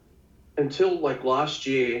 until last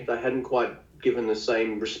year, they hadn't quite given the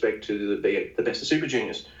same respect to the Best of Super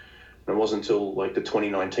Juniors. And it wasn't until the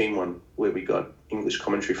 2019 one where we got English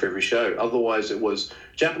commentary for every show. Otherwise it was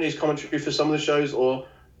Japanese commentary for some of the shows, or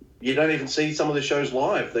you don't even see some of the shows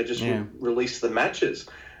live. They just release the matches.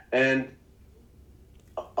 And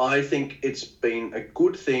I think it's been a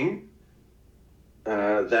good thing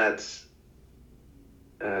that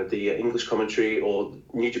the English commentary or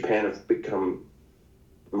New Japan have become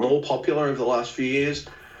more popular over the last few years,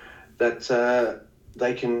 that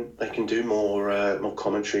they can do more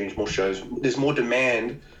commentary, more shows. There's more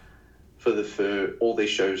demand for all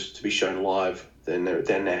these shows to be shown live than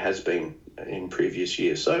there has been in previous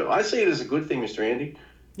years. So I see it as a good thing, Mr. Andy.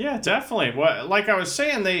 Yeah, definitely. Well, like I was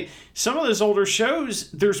saying, some of those older shows,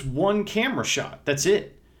 there's one camera shot. That's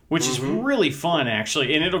it, which is really fun,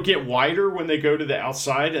 actually. And it'll get wider when they go to the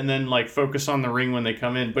outside and then focus on the ring when they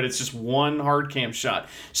come in. But it's just one hard cam shot.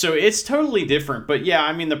 So it's totally different. But yeah,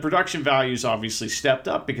 I mean, the production value's obviously stepped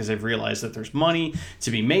up because they've realized that there's money to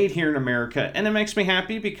be made here in America. And it makes me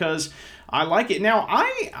happy because I like it. Now,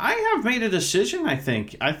 I have made a decision, I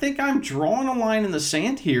think. I think I'm drawing a line in the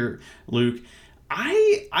sand here, Luke.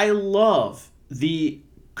 I love the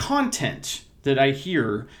content that I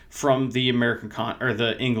hear from the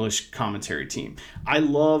the English commentary team. I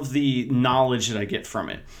love the knowledge that I get from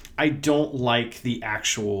it. I don't like the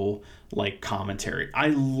actual commentary. I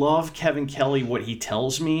love Kevin Kelly, what he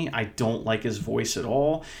tells me. I don't like his voice at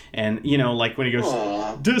all. And when he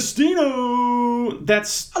goes, Destino,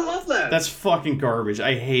 I love that. That's fucking garbage.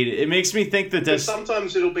 I hate it. It makes me think that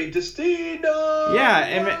sometimes it'll be Destino.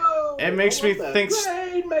 Yeah, it makes me think.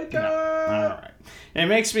 Rainmaker. No. All right. It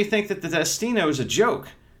makes me think that the Destino is a joke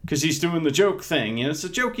because he's doing the joke thing. It's a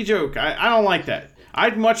jokey joke. I don't like that.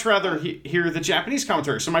 I'd much rather hear the Japanese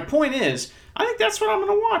commentary. So my point is, I think that's what I'm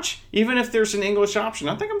going to watch. Even if there's an English option,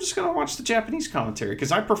 I think I'm just going to watch the Japanese commentary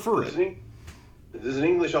because I prefer it. If there's an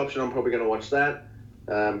English option, I'm probably going to watch that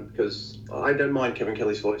because I don't mind Kevin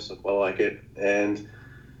Kelly's voice. I like it. And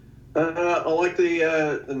I like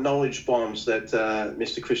the knowledge bombs that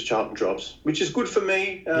Mr. Chris Charlton drops, which is good for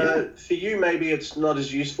me. For you, maybe it's not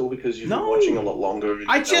as useful because you've been watching a lot longer.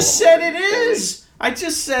 I just said it is.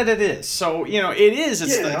 So, it is.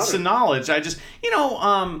 It's the knowledge.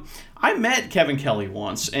 I met Kevin Kelly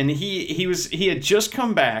once, and he had just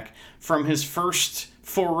come back from his first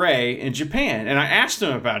foray in Japan, and I asked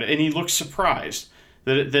him about it, and he looked surprised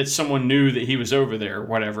that someone knew that he was over there or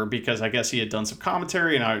whatever, because I guess he had done some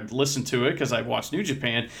commentary and I listened to it because I watched New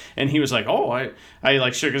Japan, and he was like, oh, I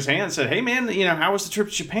like shook his hand and said, hey man, how was the trip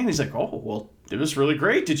to Japan? He's like, oh, well, it was really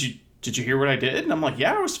great. Did you hear what I did? And I'm like,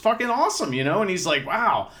 yeah, it was fucking awesome, And he's like,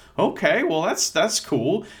 wow, okay, well, that's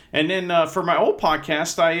cool. And then for my old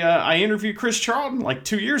podcast, I interviewed Chris Charlton like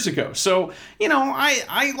 2 years ago. So,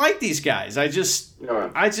 I like these guys. I just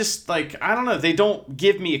like, I don't know. They don't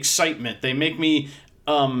give me excitement. They make me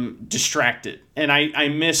distracted. And I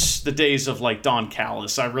miss the days of like Don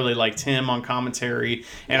Callis. I really liked him on commentary.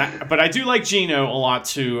 But I do like Gino a lot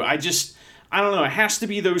too. I don't know. It has to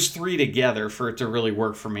be those three together for it to really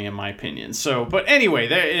work for me, in my opinion. So, but anyway,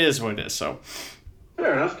 that is what it is. So,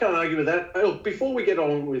 fair enough. Can't argue with that. Look, before we get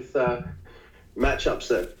on with matchups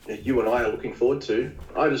that you and I are looking forward to,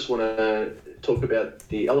 I just want to talk about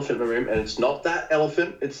the elephant in the room, and it's not that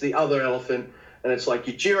elephant; it's the other elephant. And it's like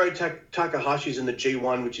Yujiro Takahashi's in the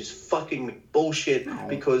G1, which is fucking bullshit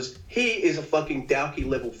because he is a fucking Dowkey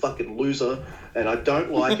level fucking loser, and I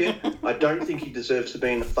don't like it. I don't think he deserves to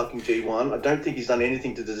be in the fucking G1. I don't think he's done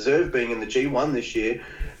anything to deserve being in the G1 this year.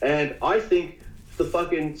 And I think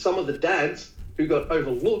some of the dads who got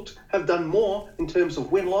overlooked have done more in terms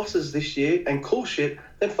of win-losses this year and cool shit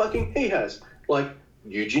than fucking he has. Like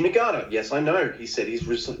Yuji Nagata. Yes, I know. He said he's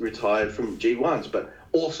retired from G1s, but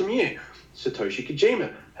awesome year. Satoshi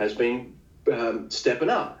Kojima has been stepping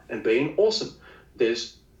up and being awesome.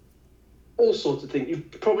 There's all sorts of things. You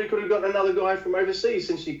probably could have got another guy from overseas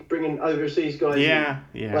since you bring in overseas guys. Yeah.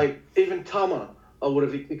 Like even Tama, I would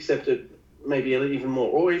have accepted maybe even more,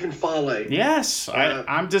 or even Farley. Yes,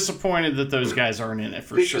 I'm disappointed that those guys aren't in it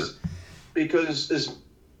sure. Because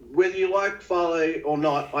whether you like Farley or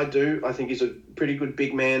not, I do. I think he's a pretty good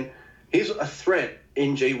big man. He's a threat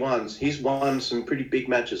in G1s. He's won some pretty big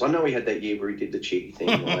matches. I know he had that year where he did the cheeky thing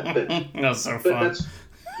and all that, but that was so fun.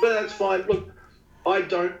 But that's fine. Look, I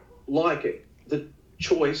don't like it. The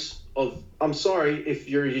choice of, I'm sorry if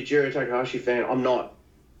you're a Yujiro Takahashi fan, I'm not.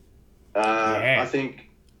 I think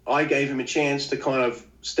I gave him a chance to kind of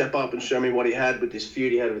step up and show me what he had with this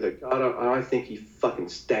feud he had with Okada, and I think he fucking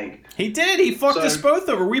stank. He did. He fucked us both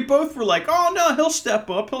over. We both were like, oh no, he'll step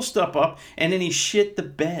up, and then he shit the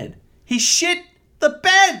bed. He shit the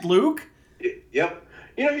bed, Luke. Yep.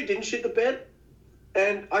 You know who didn't shit the bed?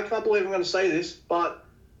 And I can't believe I'm going to say this, but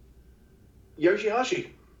Yoshihashi.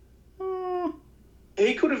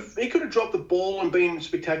 He could have dropped the ball and been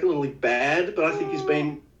spectacularly bad, but I think he's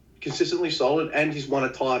been consistently solid and he's won a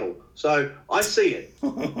title. So I see it.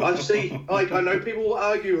 I know people will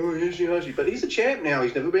argue, oh, Yoshihashi, but he's a champ now.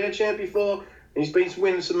 He's never been a champ before, and he's been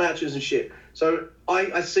winning some matches and shit. So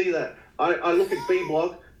I see that. I look at B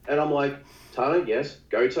Block and I'm like, Tana, yes.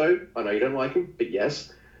 Goto, I know you don't like him, but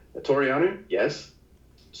yes. Toriano, yes.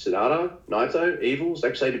 Sonata, Naito, Evil,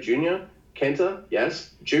 Zack Sabre Jr., Kenta,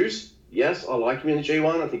 yes. Juice, yes. I like him in the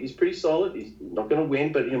G1. I think he's pretty solid. He's not going to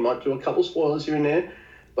win, but he might do a couple spoilers here and there.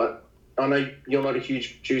 But I know you're not a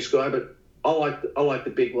huge Juice guy, but I like the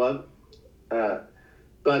big love.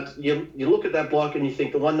 But you look at that block and you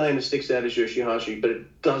think the one name that sticks out is Yoshihashi, but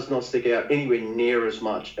it does not stick out anywhere near as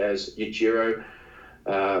much as Yujiro.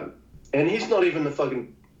 And he's not even the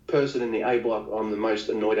fucking person in the A block I'm the most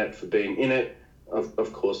annoyed at for being in it.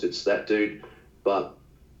 Of course, it's that dude. But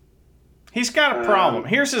he's got a problem.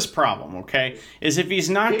 Here's his problem, okay? Is if he's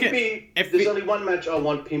not getting... There's only one match I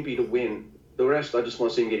want Pimpy to win. The rest, I just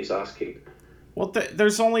want to see him get his ass kicked. Well,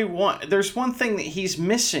 there's only one. There's one thing that he's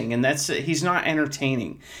missing, and that's that he's not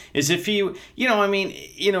entertaining. Is if he,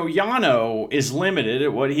 Yano is limited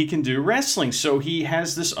at what he can do wrestling, so he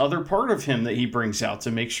has this other part of him that he brings out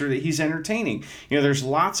to make sure that he's entertaining. There's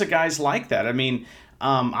lots of guys like that. I mean,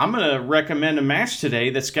 I'm going to recommend a match today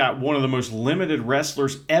that's got one of the most limited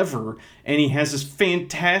wrestlers ever, and he has this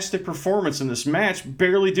fantastic performance in this match,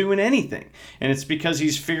 barely doing anything. And it's because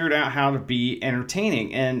he's figured out how to be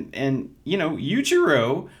entertaining. And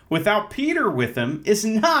Yujiro, without Peter with him, is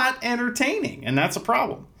not entertaining, and that's a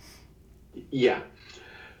problem. Yeah.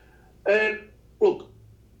 And look,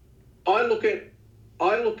 I look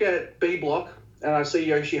at B Block, and I see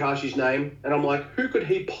Yoshihashi's name, and I'm like, who could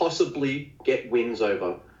he possibly get wins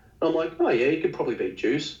over? And I'm like, oh yeah, he could probably beat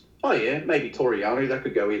Juice. Oh yeah, maybe Toriano, that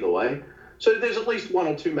could go either way. So there's at least one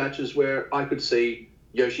or two matches where I could see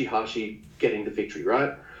Yoshihashi getting the victory,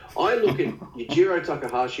 right? I look at Yujiro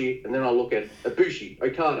Takahashi, and then I look at Ibushi,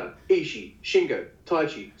 Okada, Ishii, Shingo,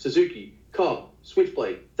 Taichi, Suzuki, Cobb,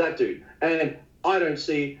 Switchblade, that dude. And I don't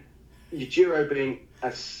see Yujiro being a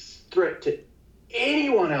threat to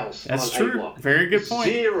anyone else. That's on true. A-Block. Very good point.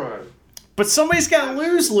 Zero. But somebody's got to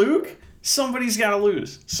lose, Luke. Somebody's got to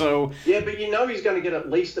lose. So Yeah, but you know he's going to get at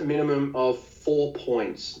least a minimum of 4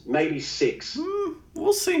 points, maybe 6.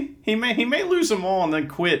 we'll see. He may lose them all and then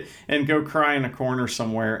quit and go cry in a corner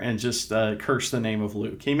somewhere and just curse the name of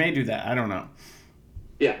Luke. He may do that. I don't know.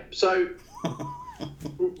 Yeah, so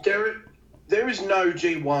there is no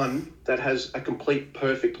G1 that has a complete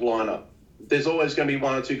perfect lineup. There's always going to be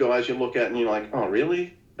 1 or 2 guys you look at and you're like, oh,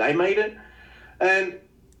 really? They made it? And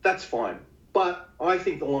that's fine. But I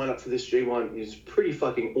think the lineup for this G1 is pretty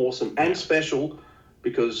fucking awesome and special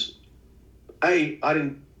because, A,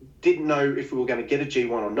 I didn't know if we were going to get a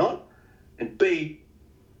G1 or not, and B,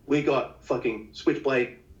 we got fucking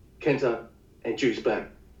Switchblade, Kenta, and Juice back.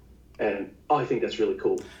 And I think that's really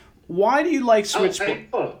cool. Why do you like Switchblade?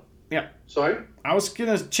 Yeah. Sorry? I was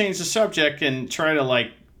going to change the subject and try to,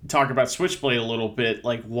 talk about Switchblade a little bit.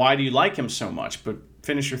 Why do you like him so much? But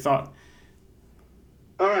finish your thought.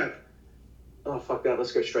 All right. Oh, fuck that.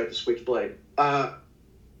 Let's go straight to Switchblade. I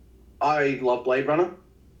love Blade Runner,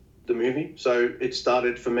 the movie. So it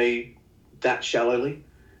started for me that shallowly.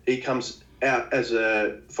 He comes out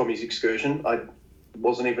from his excursion. I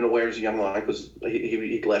wasn't even aware as a young lion because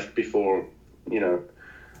he'd left before,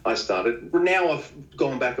 I started. Now I've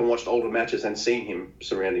gone back and watched older matches and seen him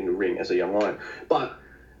surrounding the ring as a young lion. But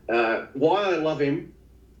why I love him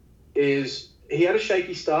is he had a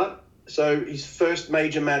shaky start. So his first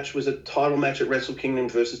major match was a title match at Wrestle Kingdom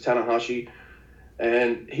versus Tanahashi.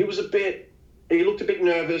 And he looked a bit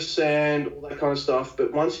nervous and all that kind of stuff.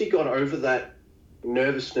 But once he got over that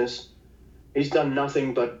nervousness, he's done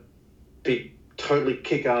nothing but be totally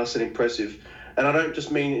kick-ass and impressive. And I don't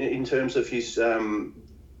just mean in terms of his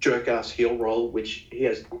jerk-ass heel role, which he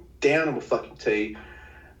has down on a fucking T.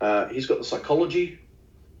 He's got the psychology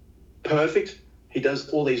perfect. He does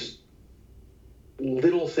all these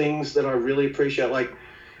little things that I really appreciate. Like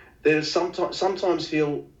there's sometimes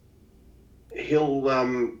he'll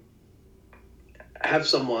have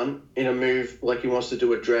someone in a move like he wants to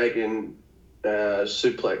do a dragon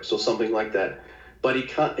suplex or something like that, but he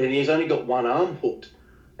can't, and he's only got one arm hooked,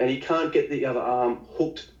 and he can't get the other arm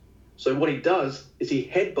hooked. So what he does is he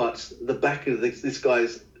headbutts the back of this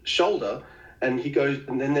guy's shoulder, and he goes,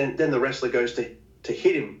 and then the wrestler goes to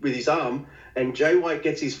hit him with his arm. And Jay White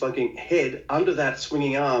gets his fucking head under that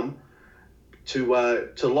swinging arm to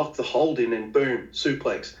lock the hold in, and boom,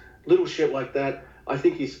 suplex. Little shit like that. I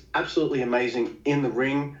think he's absolutely amazing in the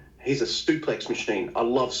ring. He's a suplex machine. I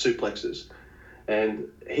love suplexes. And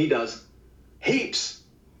he does heaps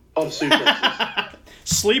of suplexes.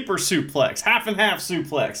 Sleeper suplex, half and half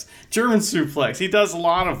suplex, German suplex. He does a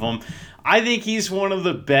lot of them. I think he's one of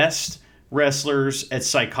the best wrestlers at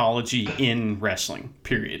psychology in wrestling,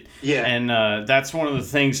 period. Yeah. And that's one of the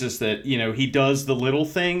things is that, he does the little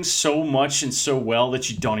things so much and so well that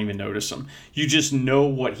you don't even notice them. You just know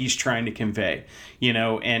what he's trying to convey,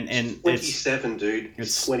 and 27, dude.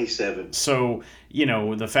 It's 27. So,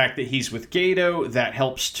 the fact that he's with Gato, that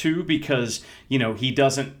helps too, because, he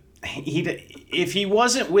doesn't, if he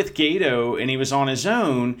wasn't with Gato and he was on his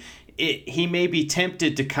own, he may be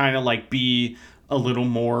tempted to kind of be a little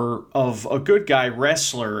more of a good guy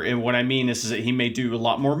wrestler. And what I mean is that he may do a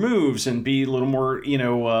lot more moves and be a little more,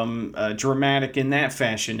 dramatic in that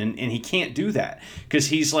fashion. And he can't do that because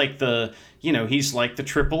he's like the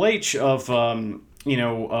Triple H of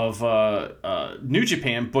New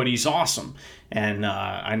Japan, but he's awesome. And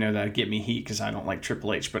I know that'd get me heat because I don't like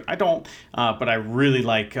Triple H, but I don't. But I really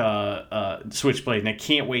like Switchblade, and I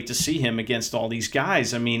can't wait to see him against all these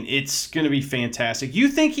guys. I mean, it's going to be fantastic. You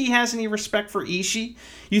think he has any respect for Ishii?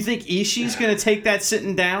 You think Ishii's going to take that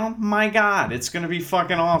sitting down? My God, it's going to be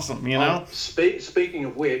fucking awesome, Speaking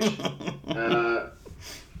of which,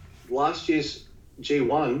 last year's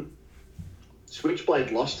G1,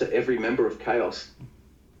 Switchblade lost to every member of Chaos.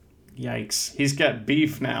 Yikes. He's got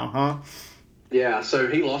beef now, huh? Yeah, so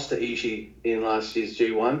he lost to Ishii in last year's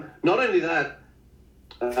G1. Not only that,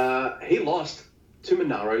 he lost to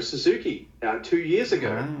Minoru Suzuki 2 years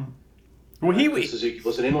ago. Wow. Well, Suzuki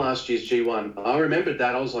wasn't in last year's G1. I remembered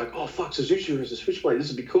that. I was like, oh, fuck, Suzuki was a Switchblade. This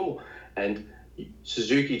would be cool. And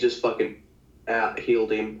Suzuki just fucking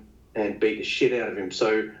out-healed him and beat the shit out of him.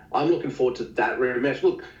 So I'm looking forward to that rematch.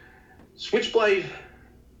 Look, Switchblade,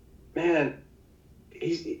 man,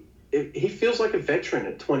 he feels like a veteran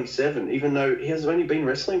at 27, even though he has only been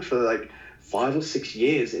wrestling for 5 or 6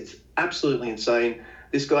 years. It's absolutely insane.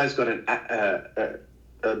 This guy's got a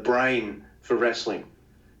brain for wrestling.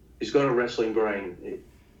 He's got a wrestling brain.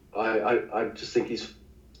 I just think he's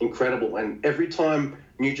incredible. And every time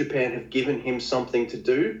New Japan have given him something to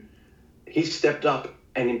do, he's stepped up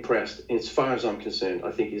and impressed. And as far as I'm concerned,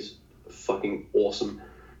 I think he's fucking awesome.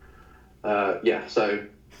 So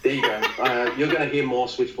There you go. You're going to hear more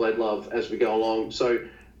Switchblade love as we go along. So,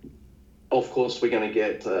 of course, we're going to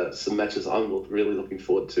get some matches I'm really looking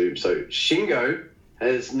forward to. So, Shingo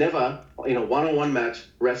has never, in a one-on-one match,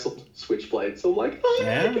 wrestled Switchblade. So I'm like, oh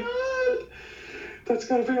my God, that's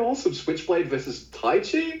going to be awesome. Switchblade versus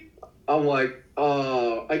Taichi? I'm like,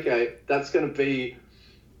 oh, okay, that's going to be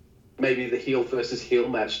maybe the heel versus heel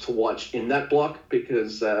match to watch in that block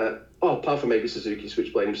because, apart from maybe Suzuki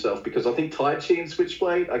Switchblade himself, because I think Taichi and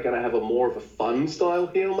Switchblade are going to have a more of a fun style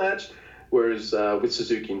heel match, whereas with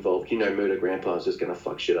Suzuki involved, Muda Grandpa is just going to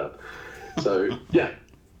fuck shit up. So, yeah,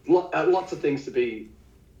 lots of things to be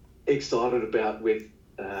excited about with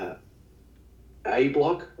A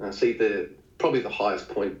block. I see probably the highest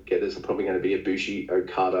point getters are probably going to be Ibushi,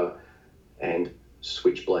 Okada, and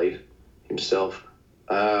Switchblade himself.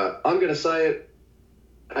 I'm going to say it,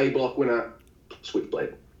 A block winner,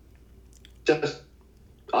 Switchblade. I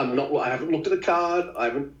haven't looked at the card. I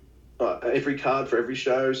haven't every card for every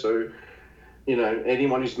show. So,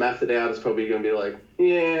 anyone who's mathed it out is probably going to be like,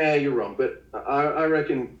 yeah, you're wrong. But I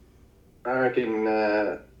reckon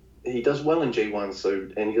he does well in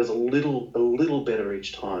G1. And he does a little better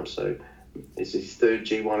each time. So, it's his third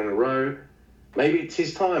G1 in a row. Maybe it's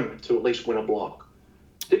his time to at least win a block.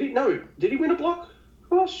 Did he win a block?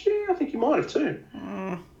 Oh, yeah, I think he might have too.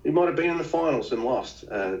 He might have been in the finals and lost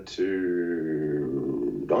to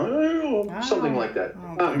Dino or something like that.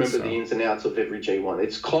 I can't remember the ins and outs of every G1.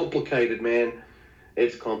 It's complicated, man.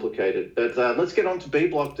 It's complicated. But let's get on to B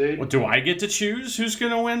block, dude. Well, do I get to choose who's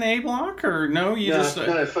going to win A block or no?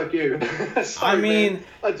 No, fuck you. Sorry, man.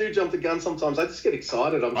 I do jump the gun sometimes. I just get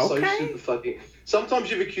excited. I'm so super fucking... Sometimes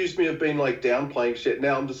you've accused me of being like downplaying shit.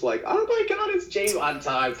 Now I'm just like, oh my God, it's G1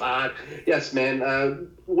 time, fuck. Yes, man.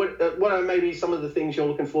 What are maybe some of the things you're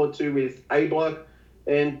looking forward to with A block?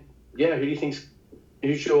 And yeah, who's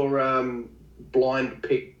your blind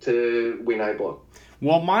pick to win A block?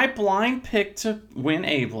 Well, my blind pick to win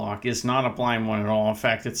A block is not a blind one at all. In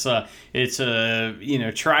fact, it's a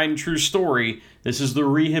tried and true story. This is the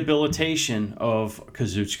rehabilitation of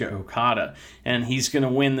Kazuchika Okada, and he's going to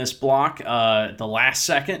win this block the last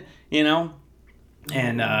second, and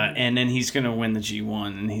then he's going to win the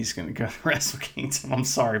G1, and he's going to go to Wrestle Kingdom. I'm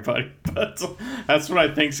sorry, buddy, but that's what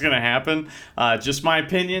I think is going to happen. Just my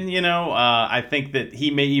opinion, I think that he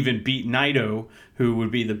may even beat Naito, who would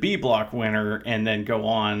be the B block winner, and then go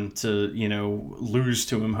on to lose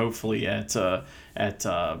to him hopefully at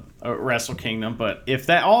Wrestle Kingdom. But if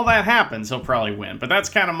all that happens, he'll probably win. But that's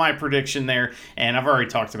kind of my prediction there, and I've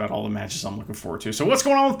already talked about all the matches I'm looking forward to. So what's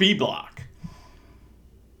going on with B block?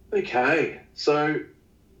 Okay, so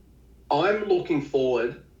I'm looking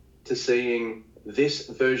forward to seeing this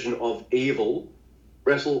version of Evil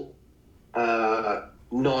wrestle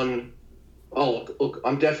look,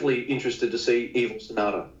 I'm definitely interested to see Evil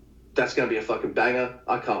Sonata. That's going to be a fucking banger.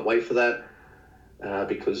 I can't wait for that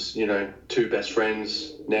because, two best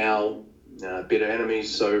friends now, bitter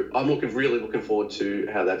enemies. So I'm really looking forward to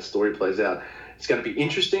how that story plays out. It's going to be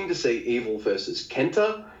interesting to see Evil versus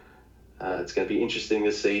Kenta. It's going to be interesting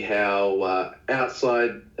to see how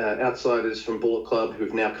outsiders from Bullet Club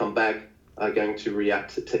who've now come back are going to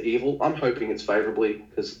react to Evil. I'm hoping it's favorably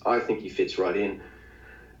because I think he fits right in.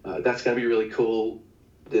 That's going to be really cool.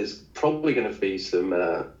 There's probably going to be some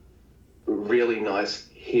really nice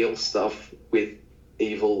heel stuff with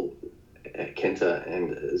Evil, Kenta,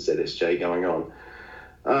 and ZSJ going on.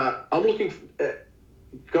 I'm looking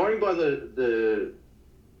going by the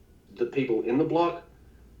people in the block.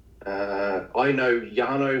 I know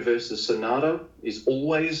Yano versus Sonata is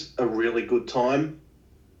always a really good time.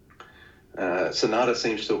 Sonata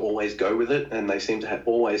seems to always go with it, and they seem to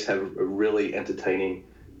always have a really entertaining,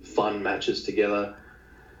 fun matches together.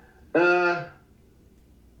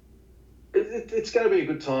 It's going to be a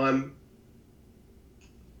good time.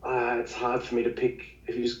 It's hard for me to pick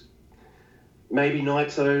who's... Maybe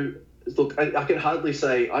Naito. Look, I can hardly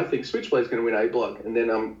say I think Switchblade's going to win A block, and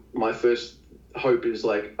then my first hope is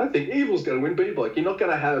like, I think Evil's going to win B block. You're not going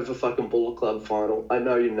to have a fucking Bullet Club final. I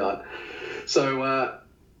know you're not. So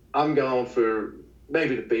I'm going for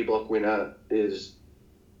maybe the B block winner is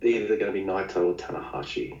either going to be Naito or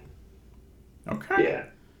Tanahashi. Okay. Yeah.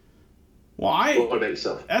 Well, what about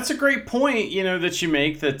yourself? That's a great point, that you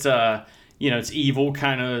make that, it's Evil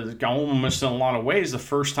kind of almost in a lot of ways the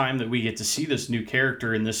first time that we get to see this new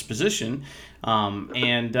character in this position.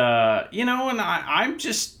 And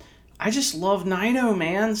I just love Naito,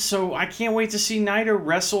 man. So I can't wait to see Naito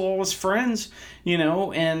wrestle all his friends,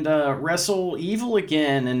 and wrestle Evil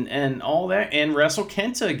again and all that, and wrestle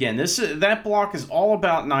Kenta again. That block is all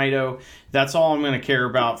about Naito. That's all I'm going to care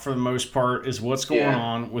about for the most part is what's going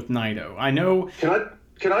on with Naito. I know.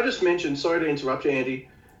 can I just mention, sorry to interrupt you, Andy,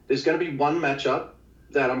 there's going to be one matchup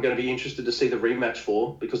that I'm going to be interested to see the rematch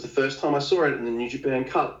for, because the first time I saw it in the New Japan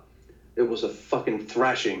Cup, it was a fucking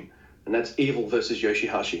thrashing, and that's Evil versus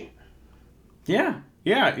Yoshihashi. Yeah,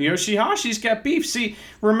 Yoshihashi's got beef. See,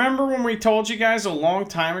 remember when we told you guys a long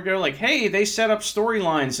time ago, like, hey, they set up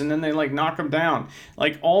storylines and then they, like, knock them down.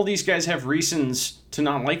 Like, all these guys have reasons to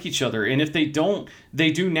not like each other, and if they don't,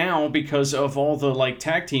 they do now because of all the, like,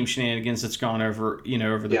 tag team shenanigans that's gone over,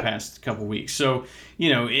 over the past couple weeks. So,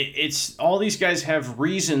 it's all these guys have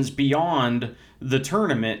reasons beyond the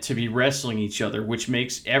tournament to be wrestling each other, which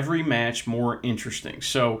makes every match more interesting.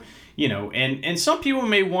 So, and some people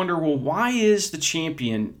may wonder, well, why is the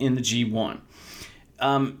champion in the G1?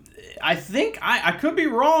 I think I could be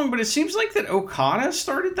wrong, but it seems like that Okada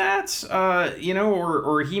started that,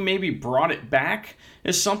 or he maybe brought it back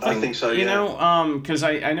as something. I think so, yeah. Because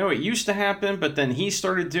I know it used to happen, but then he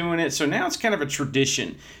started doing it. So now it's kind of a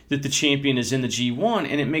tradition that the champion is in the G1,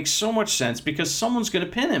 and it makes so much sense because someone's going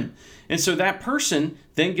to pin him. And so that person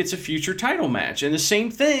then gets a future title match. And the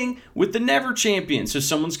same thing with the Never champion. So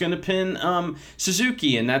someone's going to pin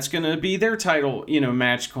Suzuki, and that's going to be their title,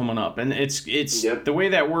 match coming up. And it's the way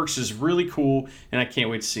that works is really cool, and I can't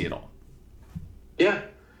wait to see it all. Yeah.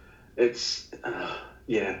 It's,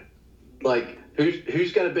 like,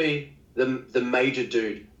 who's going to be the major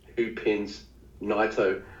dude who pins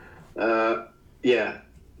Naito? And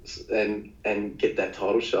get that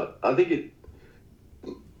title shot. I think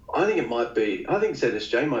it might be. I think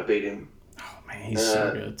ZSJ might beat him. Oh man, he's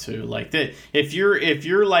so good too. Like that, if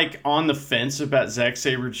you're like on the fence about Zack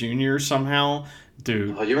Sabre Jr. somehow,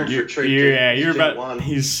 dude. Oh, you're in for a treat. You're about. One.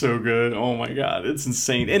 He's so good. Oh my god, it's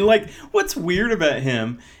insane. And like, what's weird about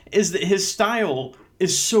him is that his style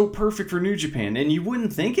is so perfect for New Japan, and you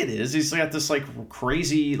wouldn't think it is. He's got this like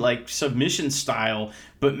crazy like submission style,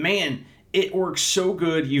 but man, it works so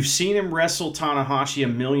good. You've seen him wrestle Tanahashi a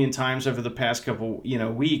million times over the past couple,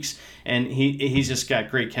 weeks, and he's just got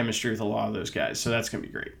great chemistry with a lot of those guys. So that's gonna be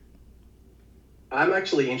great. I'm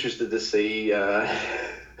actually interested to see.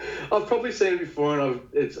 I've probably seen it before, and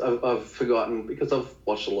I've forgotten because I've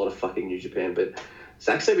watched a lot of fucking New Japan. But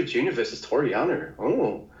Zack Sabre Jr. versus Toru Yano.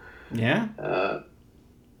 Oh, yeah.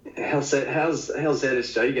 How's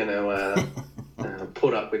ZSJ gonna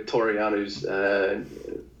put up with Toru Yano's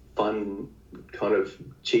fun, kind of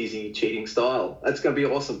cheesy cheating style? That's going to be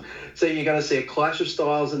awesome. So you're going to see a clash of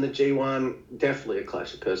styles in the G1, definitely a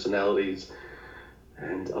clash of personalities,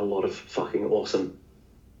 and a lot of fucking awesome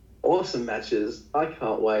matches. I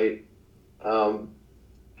can't wait.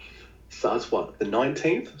 Starts what, the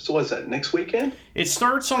 19th? So what's that, next weekend? It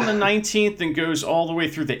starts on the 19th and goes all the way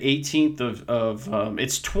through the 18th of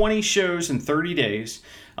it's 20 shows in 30 days.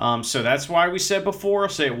 So that's why we said before, I'll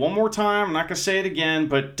say it one more time, I'm not going to say it again,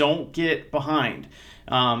 but don't get behind.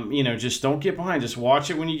 Just don't get behind. Just watch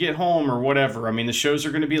it when you get home or whatever. I mean, the shows are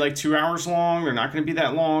going to be like 2 hours long. They're not going to be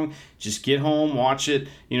that long. Just get home, watch it,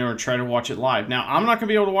 or try to watch it live. Now, I'm not going to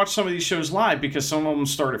be able to watch some of these shows live because some of them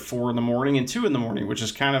start at 4 in the morning and 2 in the morning, which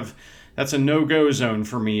is kind of, that's a no-go zone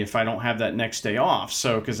for me if I don't have that next day off.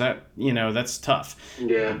 So, because that, that's tough.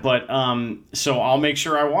 Yeah. But, so I'll make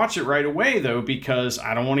sure I watch it right away, though, because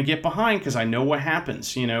I don't want to get behind, because I know what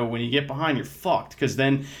happens. When you get behind, you're fucked. Because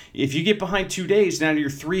then, if you get behind 2 days, now you're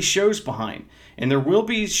 3 shows behind. And there will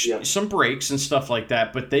be some breaks and stuff like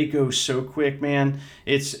that, but they go so quick, man.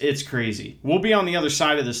 It's crazy. We'll be on the other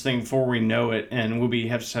side of this thing before we know it, and we'll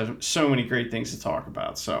have so many great things to talk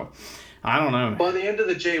about. So, I don't know. By the end of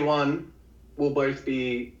the G1, we'll both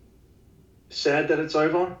be sad that it's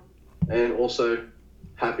over and also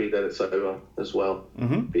happy that it's over as well.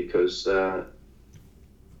 Mm-hmm. Because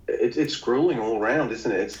it's grueling all around,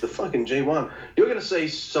 isn't it? It's the fucking G1. You're going to see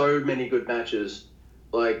so many good matches.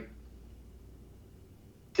 Like,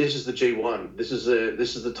 this is the G1. This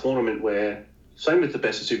is the tournament where, same with the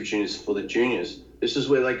Best of Super Juniors for the juniors, this is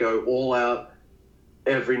where they go all out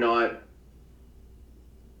every night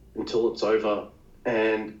until it's over,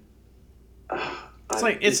 and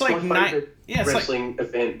it's like my favorite wrestling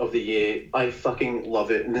event of the year. I fucking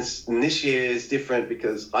love it, and this year is different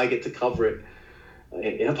because I get to cover it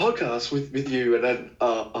in a podcast with you, and that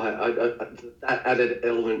added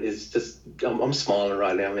element is just I'm smiling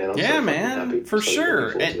right now, man. I'm so man, happy. for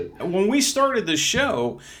sure. And when we started the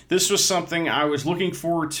show, this was something I was looking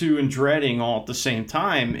forward to and dreading all at the same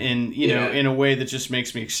time, and in a way that just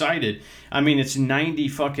makes me excited. I mean, it's 90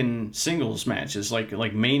 fucking singles matches,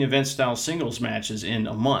 like main event style singles matches in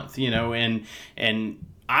a month, and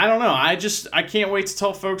I don't know. I can't wait to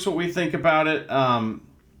tell folks what we think about it.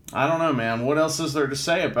 I don't know, man. What else is there to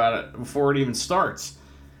say about it before it even starts?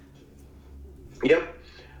 Yep.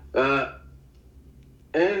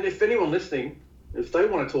 And if anyone listening, if they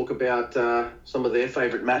want to talk about some of their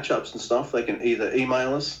favourite matchups and stuff, they can either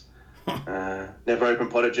email us,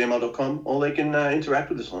 neveropenpod@gmail.com, or they can interact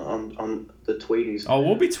with us on the tweeties. Oh,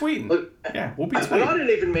 we'll be tweeting. Look, yeah, we'll be tweeting. And I didn't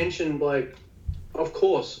even mention, like, of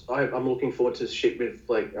course, I'm looking forward to shit with,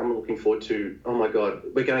 like, I'm looking forward to, oh my God,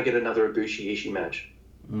 we're going to get another Ibushi Ishii match.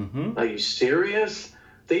 Mm-hmm. Are you serious?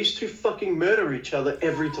 These two fucking murder each other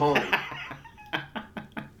every time.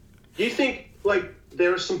 You think, like,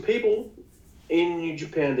 there are some people in New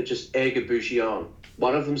Japan that just egg Ibushi on.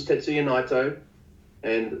 One of them's Tetsuya Naito,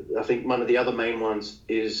 and I think one of the other main ones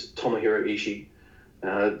is Tomohiro Ishii.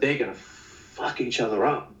 They're going to fuck each other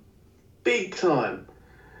up. Big time.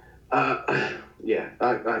 Yeah. Yeah.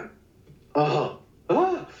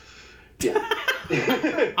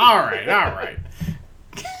 All right.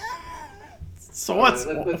 So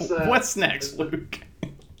what's next, Luke?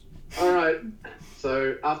 All right.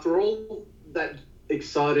 So after all that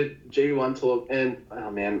excited G1 talk, and oh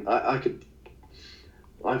man, I could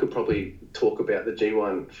probably talk about the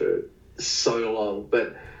G1 for so long,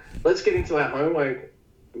 but let's get into our homework,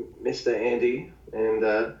 Mr. Andy, and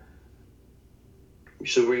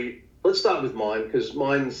let's start with mine, because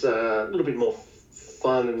mine's a little bit more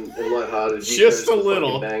fun and lighthearted. Just a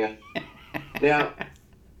little. Banger. Now,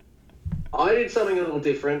 I did something a little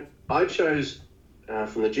different. I chose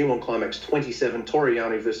from the G1 Climax 27, Toru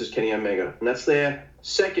Yano versus Kenny Omega, and that's their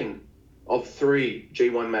second of 3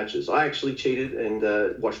 G1 matches. I actually cheated and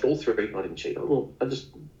watched all 3. I didn't cheat. I just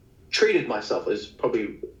treated myself, is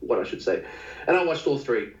probably what I should say. And I watched all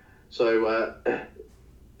 3. So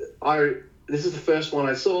this is the first one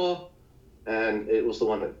I saw, and it was the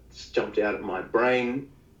one that jumped out at my brain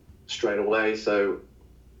straight away. So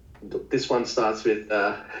this one starts with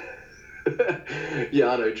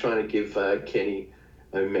Yano trying to give Kenny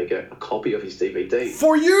Omega a copy of his DVD.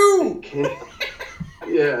 For you!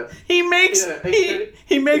 Yeah. He makes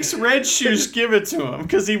Red Shoes give it to him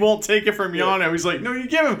because he won't take it from Yano. He's like, no, you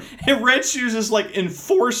give him. And Red Shoes is like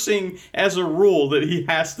enforcing as a rule that he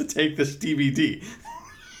has to take this DVD.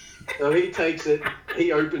 So he takes it,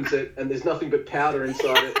 he opens it, and there's nothing but powder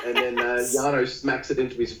inside it, and then Yano smacks it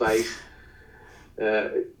into his face.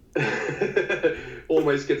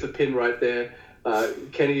 Almost gets a pin right there.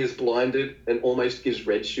 Kenny is blinded and almost gives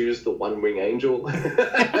Red Shoes the one wing angel.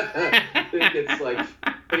 Then he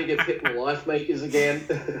gets hit in the life makers again.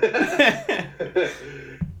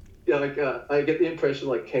 I get the impression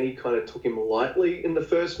like Kenny kind of took him lightly in the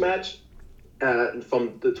first match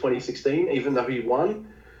from the 2016, even though he won.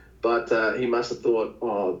 But he must have thought,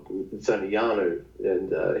 oh, it's only Yano,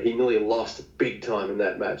 and he nearly lost big time in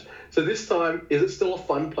that match. So this time, is it still a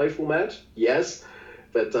fun, playful match? Yes.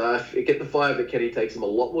 But I get the vibe that Kenny takes him a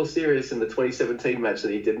lot more serious in the 2017 match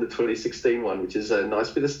than he did in the 2016 one, which is a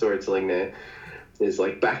nice bit of storytelling there. There's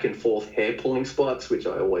like back and forth hair pulling spots, which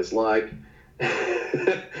I always like.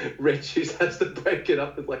 Red Shoes has to break it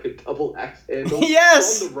up with like a double axe handle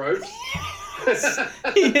yes! on the ropes.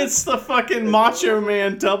 He hits the fucking Macho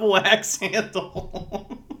Man double axe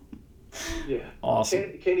handle. Yeah.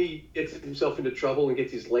 Awesome. Kenny gets himself into trouble and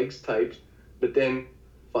gets his legs taped, but then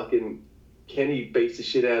fucking Kenny beats the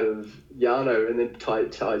shit out of Yano and then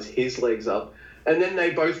ties his legs up. And then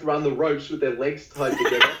they both run the ropes with their legs tied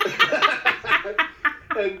together.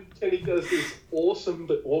 And Kenny does this awesome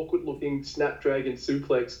but awkward looking Snapdragon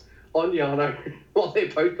suplex on Yano while they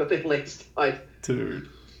both got their legs tied. Dude.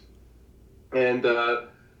 And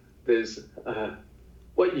there's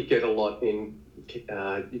what you get a lot in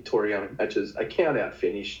Toru Yano matches, a count out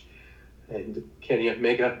finish. And Kenny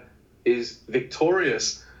Omega is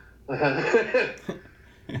victorious. At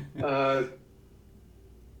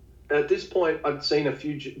this point, I'd seen a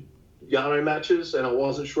few Yano matches, and I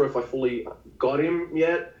wasn't sure if I fully got him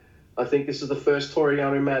yet. I think this is the first Toru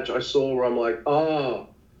Yano match I saw where I'm like, oh,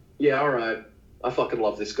 yeah, all right. I fucking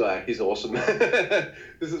love this guy. He's awesome. This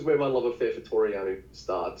is where my love affair for Toru Yano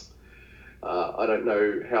starts. I don't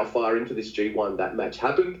know how far into this G1 that match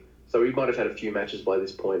happened, so we might have had a few matches by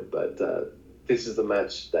this point, but this is the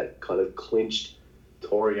match that kind of clinched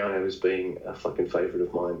Toru Yano as being a fucking favourite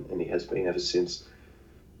of mine, and he has been ever since.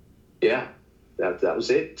 Yeah, that was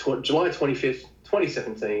it. July 25th,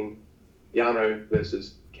 2017, Yano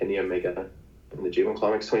versus Kenny Omega in the G1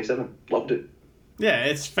 Climax 27. Loved it. Yeah,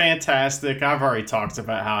 it's fantastic. I've already talked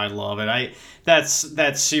about how I love it.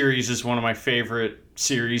 That series is one of my favorite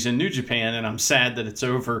series in New Japan, and I'm sad that it's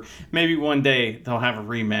over. Maybe one day they'll have a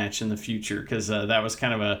rematch in the future, because that was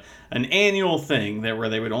kind of an annual thing where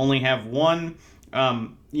they would only have one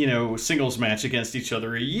singles match against each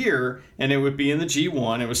other a year, and it would be in the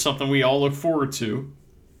G1. It was something we all look forward to.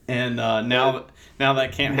 And now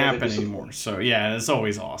that can't Never happen anymore. So yeah, it's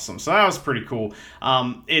always awesome. So that was pretty cool.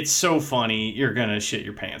 It's so funny. You're gonna shit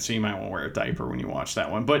your pants, so you might want to wear a diaper when you watch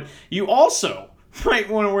that one. But you also might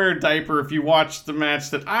want to wear a diaper if you watch the match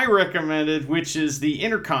that I recommended, which is the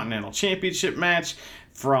Intercontinental Championship match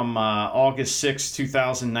from August 6,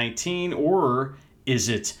 2019, or is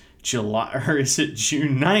it July, or is it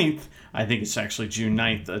June 9th? I think it's actually June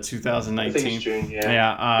 9th, 2019. I think it's June, yeah.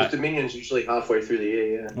 Yeah. Dominion's usually halfway through the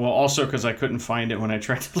year, yeah. Well, also because I couldn't find it when I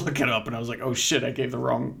tried to look it up, and I was like, oh shit, I gave the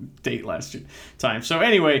wrong date last time. So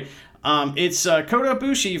anyway, it's Kota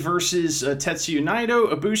Ibushi versus Tetsuya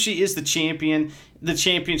Naito. Ibushi is the champion. The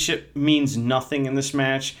championship means nothing in this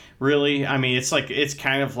match, really. I mean, it's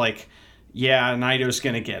kind of like, yeah, Naito's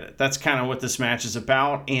going to get it. That's kind of what this match is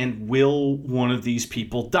about, and will one of these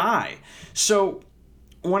people die? So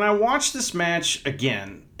when I watched this match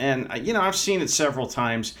again, and I've seen it several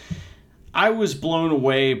times, I was blown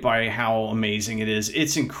away by how amazing it is.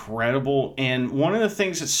 It's incredible, and one of the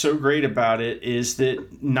things that's so great about it is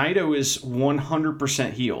that Naito is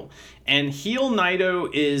 100% heel, and heel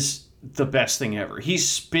Naito is the best thing ever. He's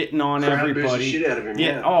spitting on everybody. Crowd boos the shit out of him,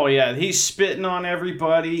 yeah. Oh yeah, he's spitting on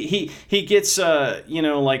everybody. He gets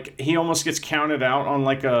like he almost gets counted out on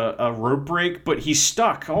like a rope break, but he's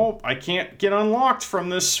stuck. Oh, I can't get unlocked from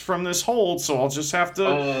this hold, so I'll just have to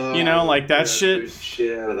like that shit.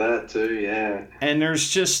 Shit out of that too, yeah. And there's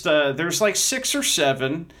just there's like 6 or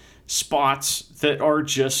 7 spots that are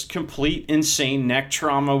just complete insane neck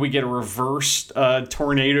trauma. We get a reversed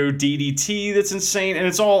tornado DDT that's insane, and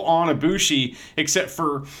it's all on Ibushi except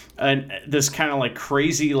for this kind of like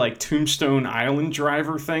crazy like Tombstone Island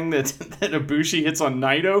driver thing that Ibushi hits on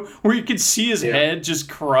Naito, where you can see his head just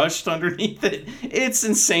crushed underneath it. It's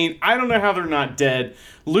insane. I don't know how they're not dead.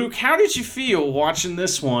 Luke, how did you feel watching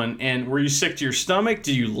this one, and were you sick to your stomach?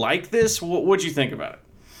 Do you like this? What'd you think about it?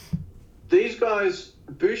 These guys,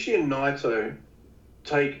 Ibushi and Naito,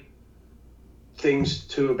 take things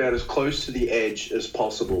to about as close to the edge as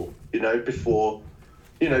possible, before,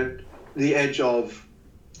 the edge of,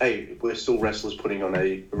 hey, we're still wrestlers putting on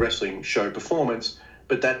a wrestling show performance,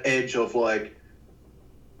 but that edge of like,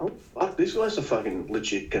 oh, fuck, these guys are fucking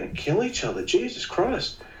legit going to kill each other. Jesus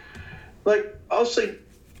Christ. Like,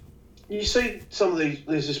 you see some of these,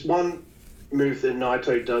 there's this one move that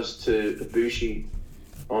Naito does to Ibushi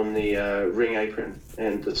on the ring apron,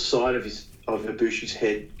 and the side of Ibushi's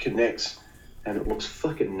head connects, and it looks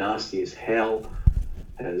fucking nasty as hell.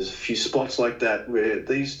 And there's a few spots like that where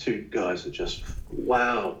these two guys are just,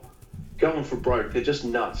 wow, going for broke. They're just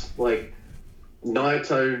nuts. Like,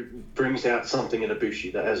 Naito brings out something in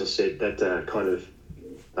Ibushi that, as I said, that kind of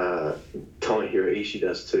Tomohiro Ishii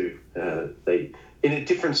does too. They, in a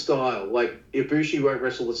different style. Like, Ibushi won't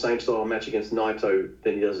wrestle the same style match against Naito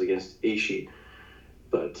than he does against Ishii.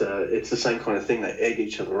 But it's the same kind of thing. They egg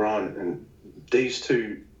each other on. And these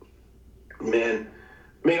two, man,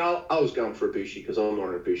 I mean, I was going for Ibushi because I'm not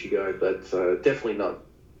an Ibushi guy, but definitely not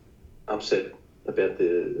upset about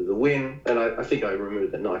the win. And I think I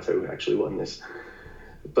remembered that Naito actually won this.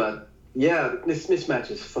 But, yeah, this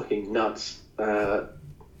match is fucking nuts.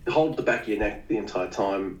 Hold the back of your neck the entire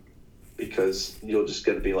time because you're just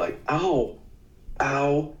going to be like, ow,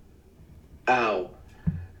 ow, ow.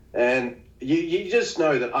 And you just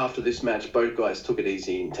know that after this match, both guys took it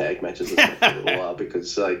easy in tag matches for a little while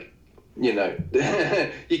because, like, you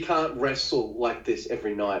can't wrestle like this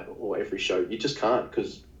every night or every show. You just can't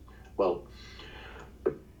because, well,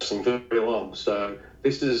 wrestling very long. So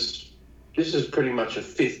this is pretty much a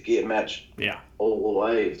fifth gear match. Yeah. All the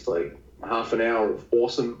way. It's like half an hour of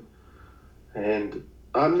awesome. And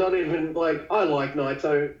I'm not even like, I like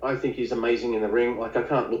Naito. I think he's amazing in the ring. Like, I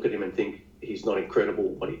can't look at him and think he's not incredible.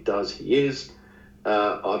 What he does, he is.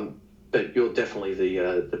 But you're definitely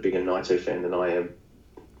the bigger Naito fan than I am.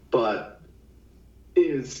 But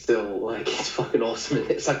it's still, like, it's fucking awesome in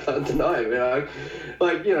this. I can't deny it,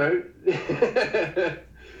 Like,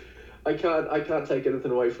 I can't take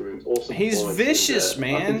anything away from him. Awesome. He's vicious,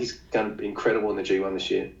 man. I think he's done incredible in the G1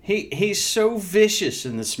 this year. He's so vicious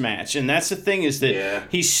in this match, and that's the thing is that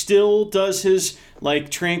he still does his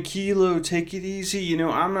like tranquilo, take it easy.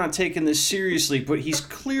 I'm not taking this seriously, but he's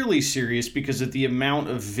clearly serious because of the amount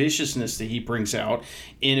of viciousness that he brings out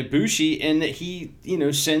in Ibushi, and that he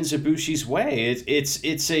sends Ibushi's way.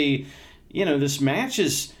 It's a this match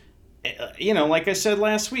is. Like I said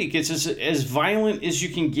last week, it's as violent as you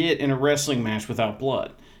can get in a wrestling match without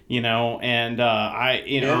blood. and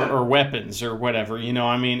or weapons or whatever,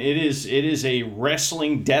 I mean, it is a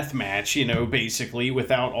wrestling death match, basically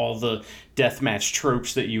without all the death match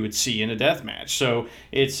tropes that you would see in a death match. So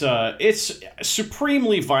it's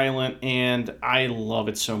supremely violent, and I love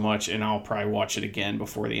it so much, and I'll probably watch it again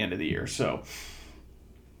before the end of the year. So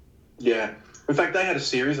yeah, in fact, they had a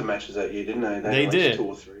series of matches that year, didn't they? They did. 2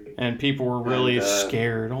 or 3. And people were really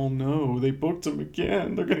scared. Oh no, they booked them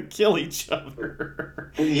again. They're going to kill each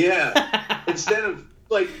other. Yeah. Instead of,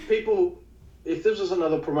 people, if this was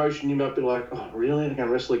another promotion, you might be like, oh, really? They're going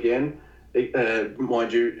to wrestle again?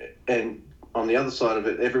 Mind you, and on the other side of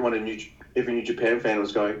it, every New Japan fan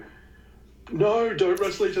was going, no, don't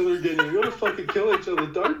wrestle each other again. You're going to fucking kill each other.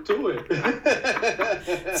 Don't do it.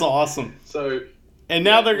 It's awesome. So... And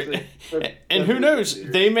now and who knows?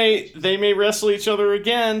 They may wrestle each other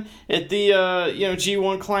again at the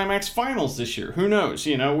G1 Climax Finals this year. Who knows?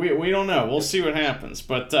 We don't know. We'll see what happens.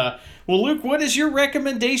 But Luke, what is your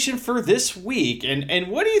recommendation for this week? And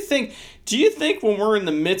what do you think? Do you think when we're in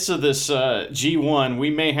the midst of this G1,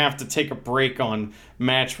 we may have to take a break on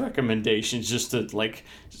match recommendations just to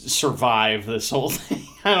survive this whole thing?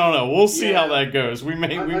 I don't know. We'll see how that goes.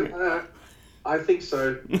 I think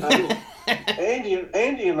so.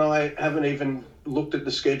 Andy and I haven't even looked at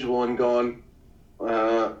the schedule and gone,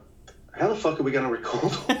 how the fuck are we going to record all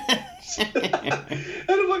this? How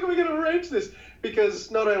the fuck are we going to arrange this?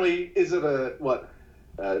 Because not only is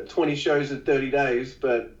it 20 shows in 30 days,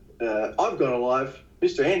 but I've got a life.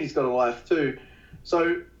 Mr. Andy's got a life too.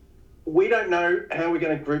 So we don't know how we're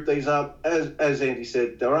going to group these up. As Andy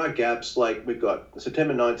said, there are gaps. We've got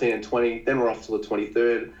September 19 and 20, then we're off to the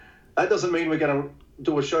 23rd. That doesn't mean we're going to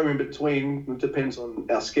do a show in between. It depends on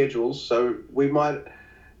our schedules. So there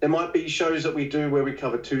might be shows that we do where we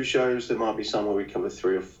cover 2 shows. There might be some where we cover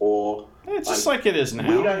 3 or 4. It's just like it is now.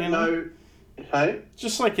 We don't know. Hey?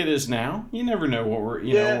 Just like it is now. You never know what we're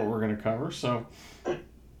what we're going to cover. So.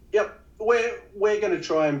 Yep, we're going to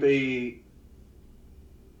try and be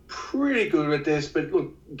pretty good at this. But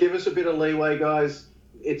look, give us a bit of leeway, guys.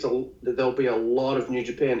 There'll be a lot of New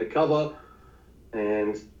Japan to cover,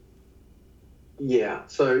 and. Yeah,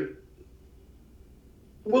 so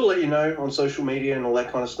we'll let you know on social media and all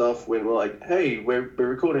that kind of stuff when we're like, hey, we're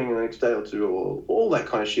recording in the next day or 2, or all that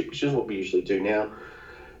kind of shit, which is what we usually do now.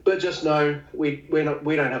 But just know we don't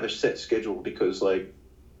have a set schedule because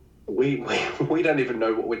we don't even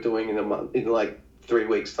know what we're doing in a month, in 3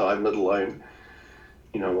 weeks' time, let alone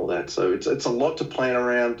all that. So it's a lot to plan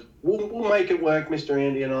around. We'll make it work, Mr.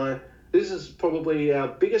 Andy and I. This is probably our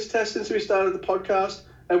biggest test since we started the podcast,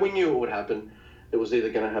 and we knew it would happen. It was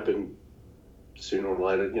either going to happen sooner or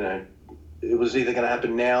later, It was either going to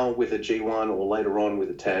happen now with a G1 or later on with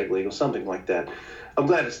a tag league or something like that. I'm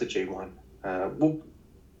glad it's the G1.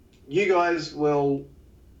 You guys will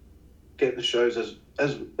get the shows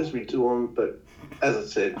as we do them, but as I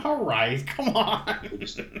said... All right, come on.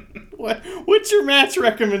 What's your match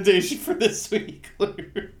recommendation for this week,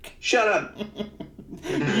 Luke? Shut up.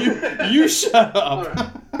 You shut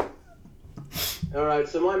up. All right,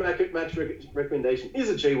 so my match recommendation is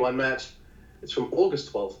a G1 match. It's from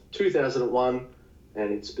August 12th, 2001,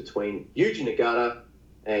 and it's between Yuji Nagata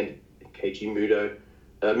and Keiji Muto.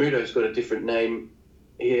 Muto's got a different name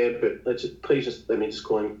here, but let me just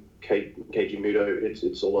call him Keiji Muto.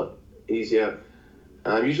 It's a lot easier.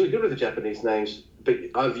 I'm usually good with the Japanese names, but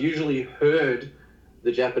I've usually heard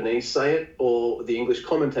the Japanese say it or the English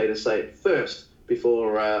commentators say it first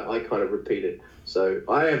before I kind of repeat it. So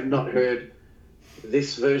I have not heard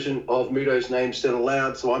this version of Muto's name said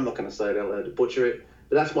aloud, so I'm not going to say it out loud to butcher it.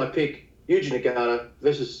 But that's my pick, Yuji Nagata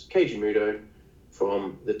versus Keiji Muto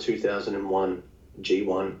from the 2001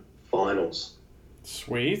 G1 Finals.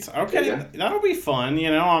 Sweet. Okay, that'll be fun.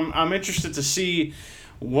 I'm interested to see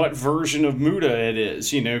what version of Muta it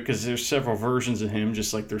is, because there's several versions of him,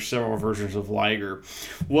 just like there's several versions of Liger.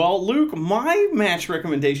 Well, Luke, my match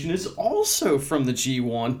recommendation is also from the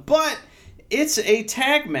G1, but it's a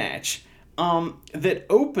tag match that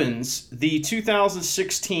opens the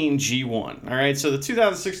 2016 G1. All right, so the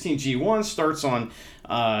 2016 G1 starts on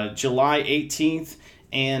July 18th,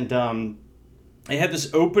 and they had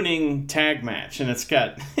this opening tag match, and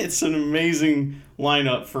it's an amazing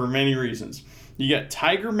lineup for many reasons. You got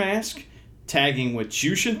Tiger Mask tagging with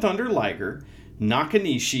Jushin Thunder Liger,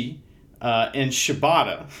 Nakanishi, and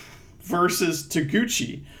Shibata versus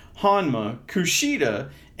Taguchi, Hanma, Kushida,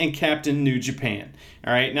 and Captain New Japan.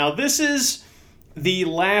 All right, now this is the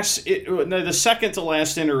second to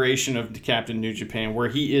last iteration of Captain New Japan, where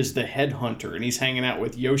he is the headhunter and he's hanging out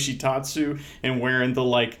with Yoshitatsu and wearing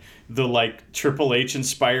the Triple H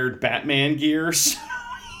inspired Batman gear. So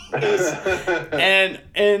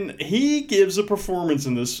And he gives a performance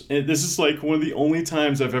in this. And this is like one of the only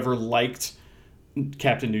times I've ever liked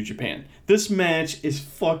Captain New Japan. This match is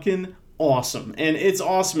fucking awesome, and it's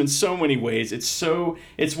awesome in so many ways. It's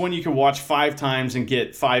one you can watch 5 times and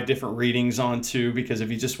get 5 different readings on too, because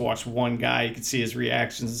if you just watch one guy, you can see his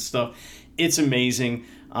reactions and stuff. It's amazing.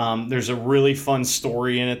 There's a really fun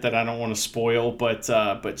story in it that I don't want to spoil, but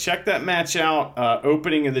check that match out.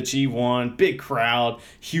 Opening of the G1, big crowd,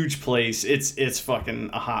 huge place. It's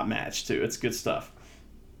fucking a hot match too. It's good stuff.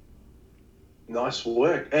 Nice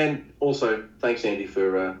work. And also, thanks, Andy,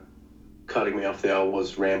 for cutting me off there. I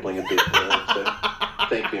was rambling a bit there, so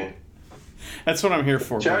thank you. That's what I'm here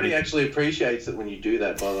for. Charity buddy. actually appreciates it when you do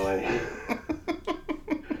that, by the way.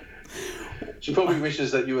 She probably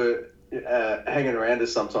wishes that you were hanging around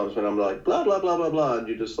us sometimes when I'm like, blah, blah, blah, blah, blah, and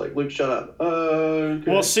you're just like, Luke, shut up. Okay.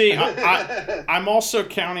 Well, see, I'm also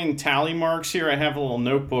counting tally marks here. I have a little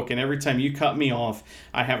notebook, and every time you cut me off,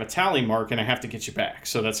 I have a tally mark, and I have to get you back.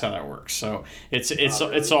 So that's how that works. So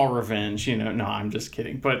it's all revenge, you know. No, I'm just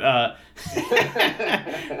kidding. But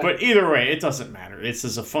but either way, it doesn't matter. It's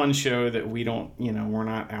a fun show that we don't, you know, we're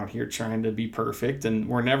not out here trying to be perfect, and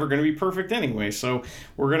we're never going to be perfect anyway. So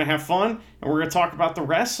we're going to have fun, and we're going to talk about the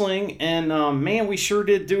wrestling. And man, we sure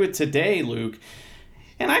did do it today, Luke.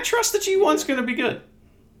 And I trust that G1's going to be good.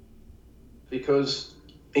 Because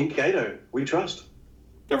in Kato, we trust.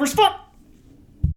 There was fun.